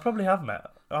funny. I probably have met her.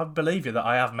 I believe you that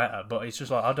I have met her, but it's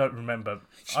just like I don't remember.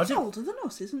 She's older than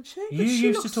us, isn't she? You But she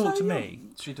used to looks talk so to young. me.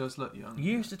 She does look young.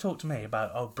 You used to talk to me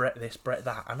about Brett this, Brett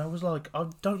that, and I was like, I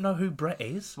don't know who Brett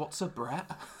is. What's a Brett?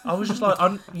 I was just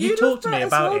like, you love talked to me Brett as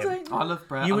about well, him. don't you? I love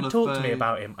Brett. You I would love talk to me Boo.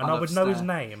 about him, and I love would know his Steph.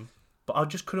 name, but I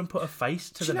just couldn't put a face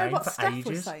to Do the you know name what for Steph was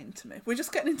ages. saying to me? We're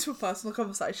just getting into a personal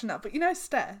conversation now, but you know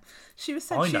Steph? She was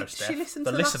saying I she, know Steph. she listened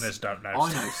The to listeners don't know. I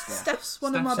Steph. know Steph. Steph's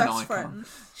one of my Steph's an best icon.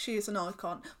 friends. She is an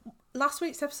icon. Last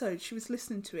week's episode, she was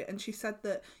listening to it and she said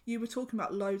that you were talking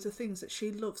about loads of things that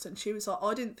she loves, and she was like,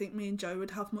 I didn't think me and Joe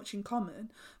would have much in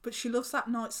common, but she loves that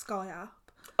Night Sky app.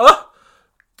 Oh!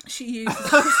 She uses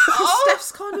because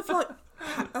Steph's kind of like,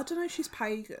 I don't know, she's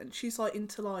pagan. She's like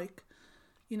into like,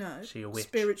 you know, She a witch?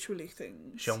 spiritually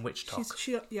things. She on Witch Talk?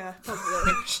 Yeah,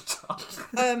 probably.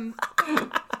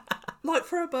 Like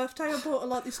for her birthday, I bought her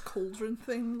like this cauldron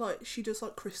thing. Like she does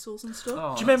like crystals and stuff.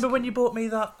 Oh, Do you remember when you bought me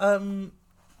that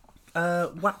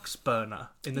wax burner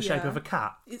in the shape Yeah. of a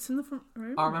cat? It's in the front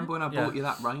room. I remember when I Yeah. bought you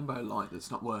that rainbow light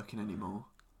that's not working anymore.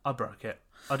 I broke it.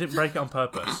 I didn't break it on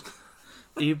purpose.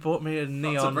 You bought me a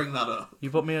neon. that up.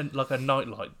 You bought me like a night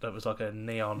light that was like a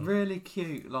neon Really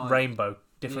cute, like rainbow,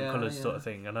 different Yeah, colours sort yeah. of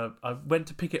thing. And I went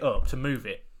to pick it up to move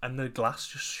it, and the glass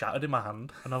just shattered in my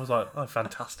hand. And I was like, oh,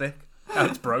 fantastic. Now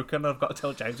it's broken. I've got to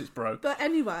tell James it's broke. But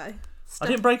anyway, I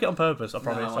didn't break it on purpose, I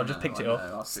promise. I just picked it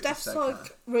up. Steph's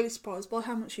like really surprised by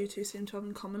how much you two seem to have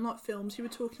in common. Like films you were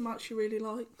talking about, she really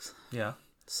likes. Yeah.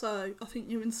 So I think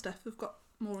you and Steph have got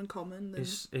more in common than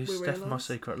Is we Steph my realised.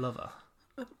 secret lover?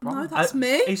 No, that's me.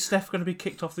 Is Steph going to be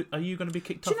kicked off? Are you going to be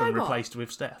kicked Do you off and know what? replaced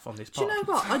with Steph on this Do you pod?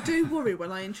 know what? I do worry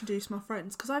when I introduce my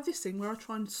friends because I have this thing where I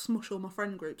try and smush all my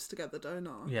friend groups together, don't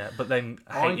I? Yeah, but then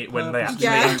hate it when they actually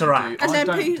Yeah. interact. And I then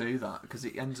don't pe- do that because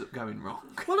it ends up going wrong.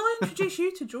 Well, I introduce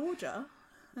you to Georgia.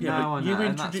 Yeah, No, but I you, know,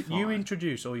 and that's you fine.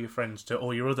 introduce all your friends to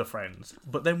all your other friends,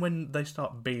 but then when they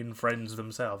start being friends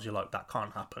themselves, you're like, that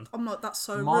can't happen. I'm like, that's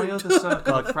so My rude. other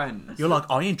circle of friends, You're like,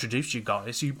 I introduced you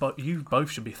guys. You both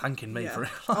should be thanking me Yeah. for it.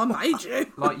 I made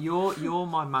you. like you're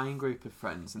my main group of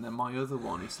friends, and then my other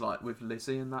one is like with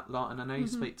Lizzie and that lot. And I know you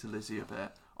speak to Lizzie a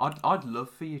bit. I'd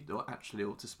love for you to actually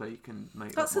all to speak and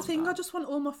meet. That's up the thing. one I day. just want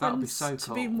all my That'd be friends so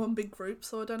to be in cool. one big group,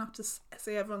 so I don't have to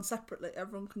see everyone separately.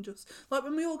 Everyone can just like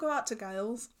when we all go out to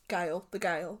the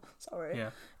Gale. Sorry, Yeah.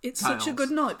 it's such a Gales.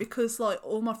 good night because like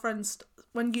all my friends.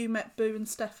 When you met Boo and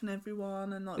Steph and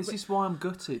everyone, and like This is why I'm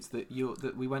gutted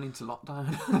that we went into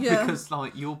lockdown. Yeah. Because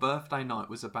like your birthday night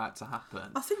was about to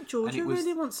happen. I think Georgia and it was-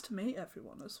 really wants to meet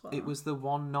everyone as well. It was the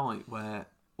one night where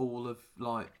all of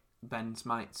like Ben's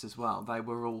mates as well, they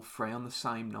were all free on the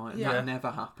same night, and Yeah. that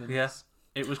never happens. Yeah.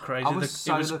 It was crazy. I was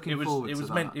so looking forward it was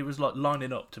to meant. that. It was like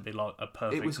lining up to be like a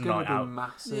perfect It was going night to be out.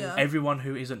 massive. Yeah. Everyone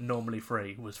who isn't normally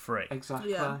free was free.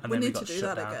 Exactly. Yeah, And we then we need got to do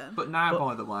shut that down. again. But now, But-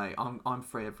 by the way, I'm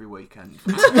free every weekend.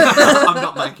 I'm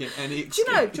not making any Do excuse.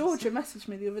 you know Georgia messaged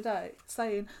me the other day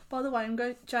saying, "By the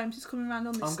way, James is coming round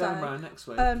on this I'm day." going round next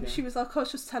week. yeah. She was like, "I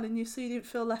was just telling you so you didn't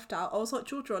feel left out." I was like,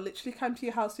 "Georgia, I literally came to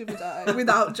your house the other day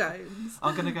without James."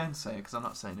 I'm going to go and see it because I'm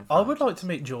not seeing it. I would like to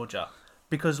meet Georgia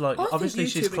because, like, I think obviously you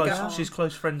she's two would get close. on. She's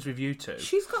close friends with you two.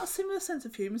 She's got a similar sense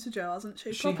of humour to Joe, hasn't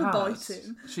she? She Proper has.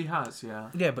 biting. She has, yeah.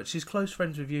 Yeah, but she's close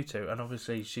friends with you two, and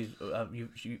obviously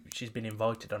she's been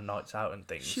invited on nights out and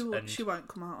things. She and, won't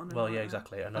come out on her well, own. yeah,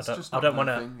 exactly. And That's just I not don't her want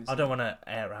thing, is to. I it? don't want to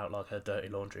air out like her dirty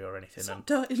laundry or anything. It's And not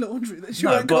dirty laundry that she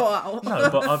No, won't go but- out. no,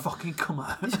 but I've, Fucking come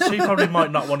out. she probably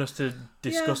might not want us to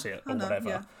discuss Yeah, it I or know, whatever.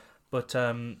 yeah. But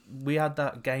we had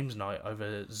that games night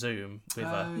over Zoom with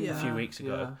her Oh, Yeah. a few weeks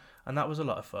ago, yeah. and that was a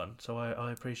lot of fun. So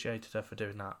I appreciated her for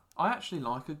doing that. I actually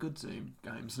like a good Zoom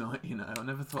games night, you know. I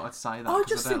never thought I'd say that I because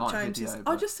just I don't think like James video. is.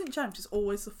 but- I just think James is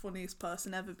always the funniest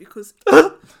person ever because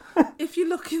if you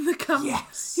look in the camera,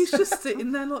 Yes. he's just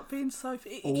sitting there like being so.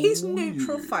 His Oh,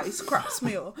 neutral yeah. face cracks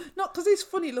me up. Not because he's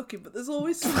funny looking, but there's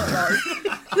always something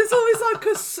there's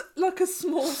always like a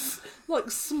small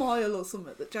like smile or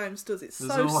something that James does. It's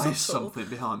There's so always subtle. something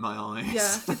behind my eyes.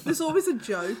 Yeah, there's always a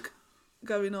joke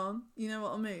going on. You know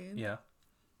what I mean? Yeah,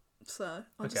 So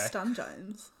I Okay. just stand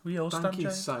James. we all Thank stand. you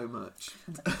James. so much.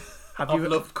 Have I've you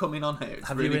loved coming on here. It's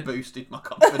have really you- boosted my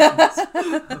confidence.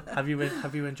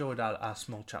 have you enjoyed our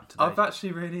small chat today? I've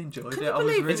actually really enjoyed Can it. you I was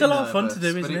believe really It's a lot of fun to nervous, do,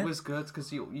 isn't but it? it was good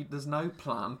because there's no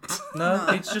plan. No,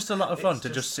 No. it's just a lot of fun It's to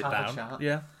just just sit have a down. chat.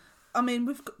 Yeah, I mean,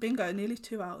 we've been going nearly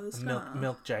 2 hours now.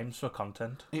 milk James for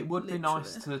content. It would be Literally.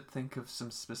 nice to think of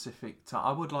some specific time.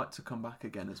 I would like to come back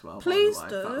again as well. Please by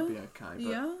the way, if that would do. be okay. But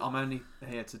Yeah. I'm only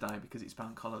here today because it's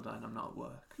bank holiday and I'm not at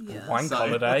work. Yeah. Wank So-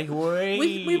 holiday.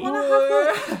 We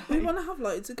want to have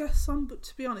loads of guests on, but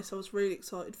to be honest, I was really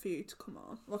excited for you to come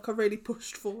on. Like I really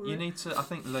pushed for You it. need to. I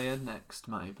think Leah next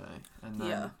maybe, and then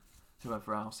Yeah.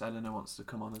 whoever else. Eleanor wants to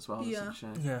come on as well, Yeah.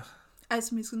 doesn't she? Yeah.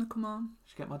 Esme's gonna come on.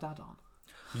 Should get my dad on.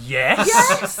 Yes.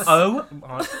 Yes! Oh.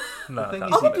 No. The thing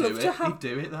that's is, I would he'd love do to it. have- He'd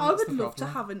do it. Though. I That's would the love to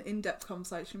problem. have an in-depth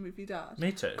conversation with your dad.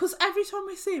 Me too. Because every time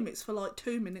we see him, it's for like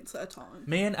 2 minutes at a time.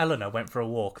 Me and Eleanor went for a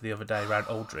walk the other day around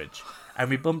Aldridge, and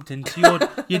we bumped into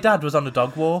your dad was on a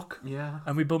dog walk, Yeah.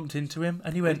 and we bumped into him,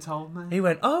 and he He went, told me.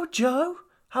 "Oh, Joe,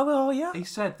 how are you?" He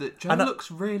said that Joe And I- looks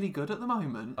really good at the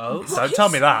moment. Oh, don't tell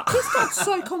me that. His dad's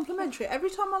so complimentary. Every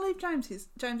time I leave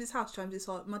James's house, James is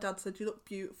like, "My dad said you look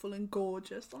beautiful and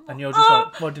gorgeous." I'm like, And you're just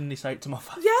like, why didn't he say it to my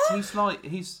face?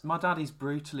 yeah. My dad is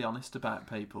brutally honest about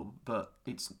people, but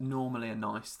it's normally a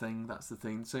nice thing. That's the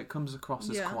thing. So it comes across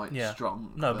as Yeah. quite Yeah.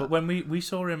 strong. No, but when we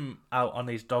saw him out on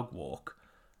his dog walk,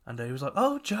 and he was like,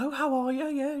 "Oh, Joe, how are you?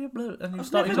 Yeah, you're blue." And he I've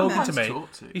started never talking met to him. me.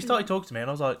 Talk to. He started talking to me, and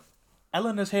I was like,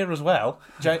 "Eleanor's here as well."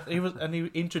 He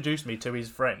introduced me to his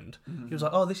friend. He was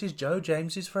like, "Oh, this is Joe,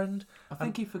 James's friend." I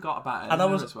think he forgot about And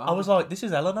Eleanor as well. I was like, "This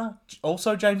is Eleanor,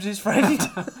 also James's friend."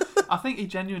 I think he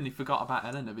genuinely forgot about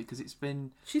Eleanor because it's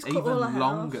been She's cut even all her hair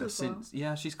off longer as well. since.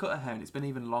 Yeah, she's cut her hair, and it's been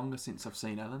even longer since I've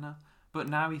seen Eleanor. But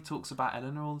now he talks about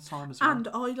Eleanor all the time as well. And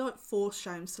I like force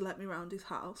James to let me round his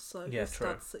house, so Yeah, his true.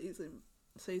 dad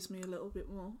sees me a little bit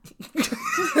more.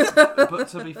 But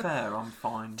to be fair, I'm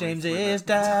fine. James's it.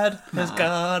 dad has Nah.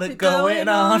 got it going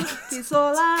on. He's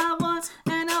all I want,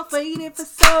 and I've waited for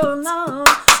so long.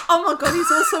 Oh my god,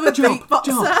 he's also a Jump,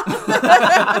 beatboxer.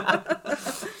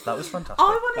 That was fantastic. I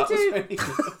want That to was do. really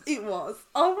good. It was.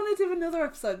 I want to do another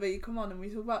episode where you come on and we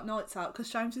talk about nights out because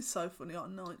James is so funny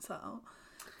on nights out.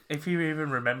 If he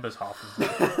even remembers half of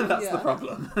it. That's Yeah. the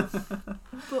problem.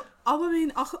 But I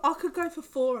mean, I could go for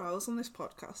 4 hours on this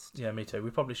podcast. Yeah, me too. We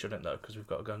probably shouldn't though, because we've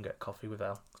got to go and get coffee with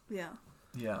Elle. Yeah.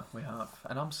 Yeah, we have.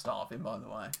 And I'm starving, by the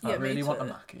way. Yeah, I really me want a too.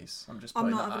 Mackey's. I'm just I'm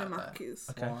putting not that having a out there. Mackey's.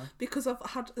 Okay. Why? Because I've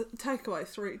had a takeaway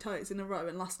 3 days in a row,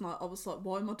 and last night I was like,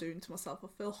 "Why am I doing to myself? I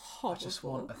feel I horrible." just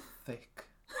want a thick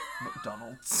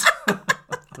McDonald's.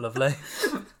 Lovely.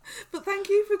 But thank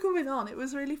you for coming on. It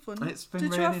was really fun. It's been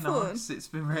Did you really have fun? nice. It's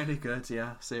been really good,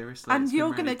 yeah, seriously. And it's been you're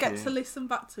really gonna get cute. to listen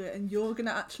back to it, and you're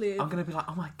gonna actually. I'm going to be like,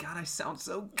 oh my god, I sound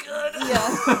so good.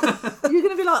 Yeah. You're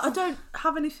gonna be like, I don't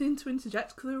have anything to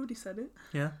interject because I already said it.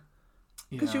 Yeah.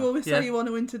 Because Yeah. you always Yeah. say you want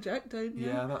to interject, don't you?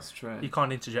 Yeah, that's true. You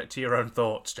can't interject to your own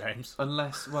thoughts, James.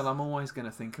 Unless, well, I'm always going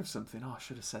to think of something. Oh, I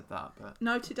should have said that, but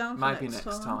Note it down for maybe next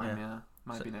next time. time, Yeah. yeah.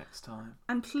 Maybe next time.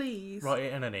 And please, Write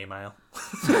it in an email.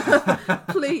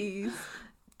 please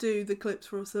do the clips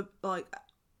for us, like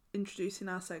introducing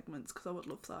our segments, because I would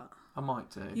love that. I might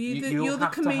do. You're the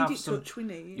have to have comedic some, touch we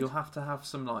need. You'll have to have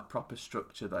some like proper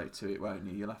structure though to it, won't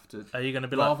you? You'll have to, Are you going to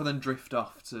be like... rather than drift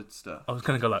off to stuff. I was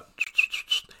going to go like...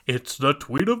 It's the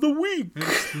tweet of the week.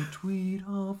 It's the tweet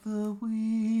of the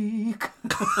week.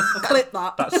 Clip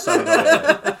that. That's so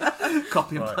lovely.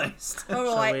 Copy and Right. paste. All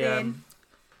Shall right we, then.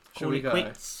 Shall call we it go?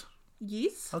 quits?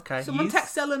 Yes. Okay. Someone Yes.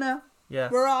 text Eleanor. Yeah.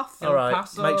 We're off. All right.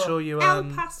 Paso. Make sure you... El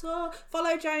Paso.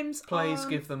 Follow James. Please on...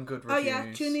 give them good Oh reviews. yeah.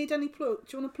 Do you need any plug?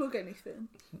 Do you want to plug anything?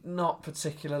 Not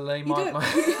particularly. You My, don't.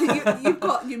 my, You've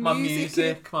got your my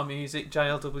music. music,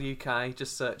 JLWK.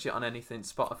 Just search it on anything,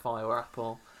 Spotify or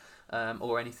Apple,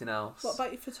 or anything else. What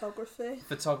about your photography?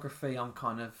 Photography, I'm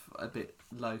kind of a bit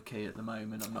low key at the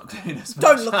moment. I'm not doing as much.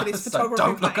 Don't look at his so photography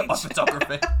don't look at my page.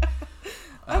 photography.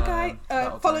 Okay,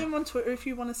 that'll follow do. him on Twitter if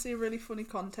you want to see really funny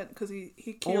content, because he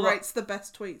All curates the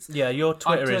best tweets. Yeah, your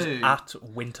Twitter is do. at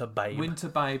WinterBabe.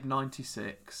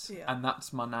 Winterbabe96, Yeah. and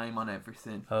that's my name on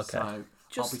everything. Okay.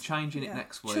 So I'll be changing it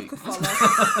next week. Chuck a follow.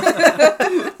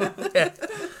 Yeah.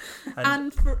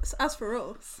 And as for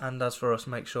us, And as for us,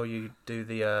 make sure you do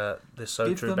the So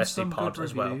Give True them Bestie some pod good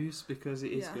as well. reviews because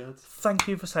it is Yeah. good. Thank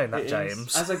you for saying that, It is.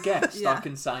 James. As a guest, Yeah. I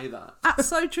can say that. at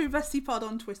So True Bestie Pod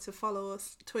on Twitter, follow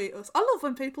us, tweet us. I love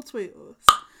when people tweet us.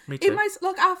 Me It too. makes,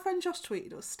 like, our friend Josh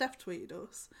tweeted us, Steph tweeted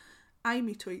us,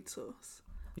 Amy tweets us.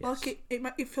 Yes. Like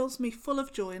it fills me full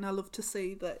of joy, and I love to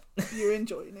see that you're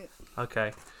enjoying it.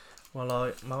 Okay.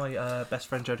 Well, my best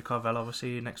friend Jodie Carvel, I will see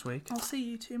you next week. I'll see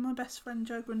you too, my best friend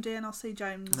Joe Grundy, and I'll see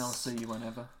James. And I'll see you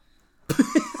whenever.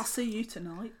 I'll see you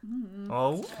tonight.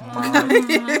 Oh,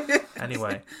 my.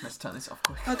 Anyway, Let's turn this off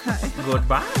quick. Okay.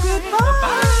 goodbye.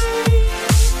 Goodbye.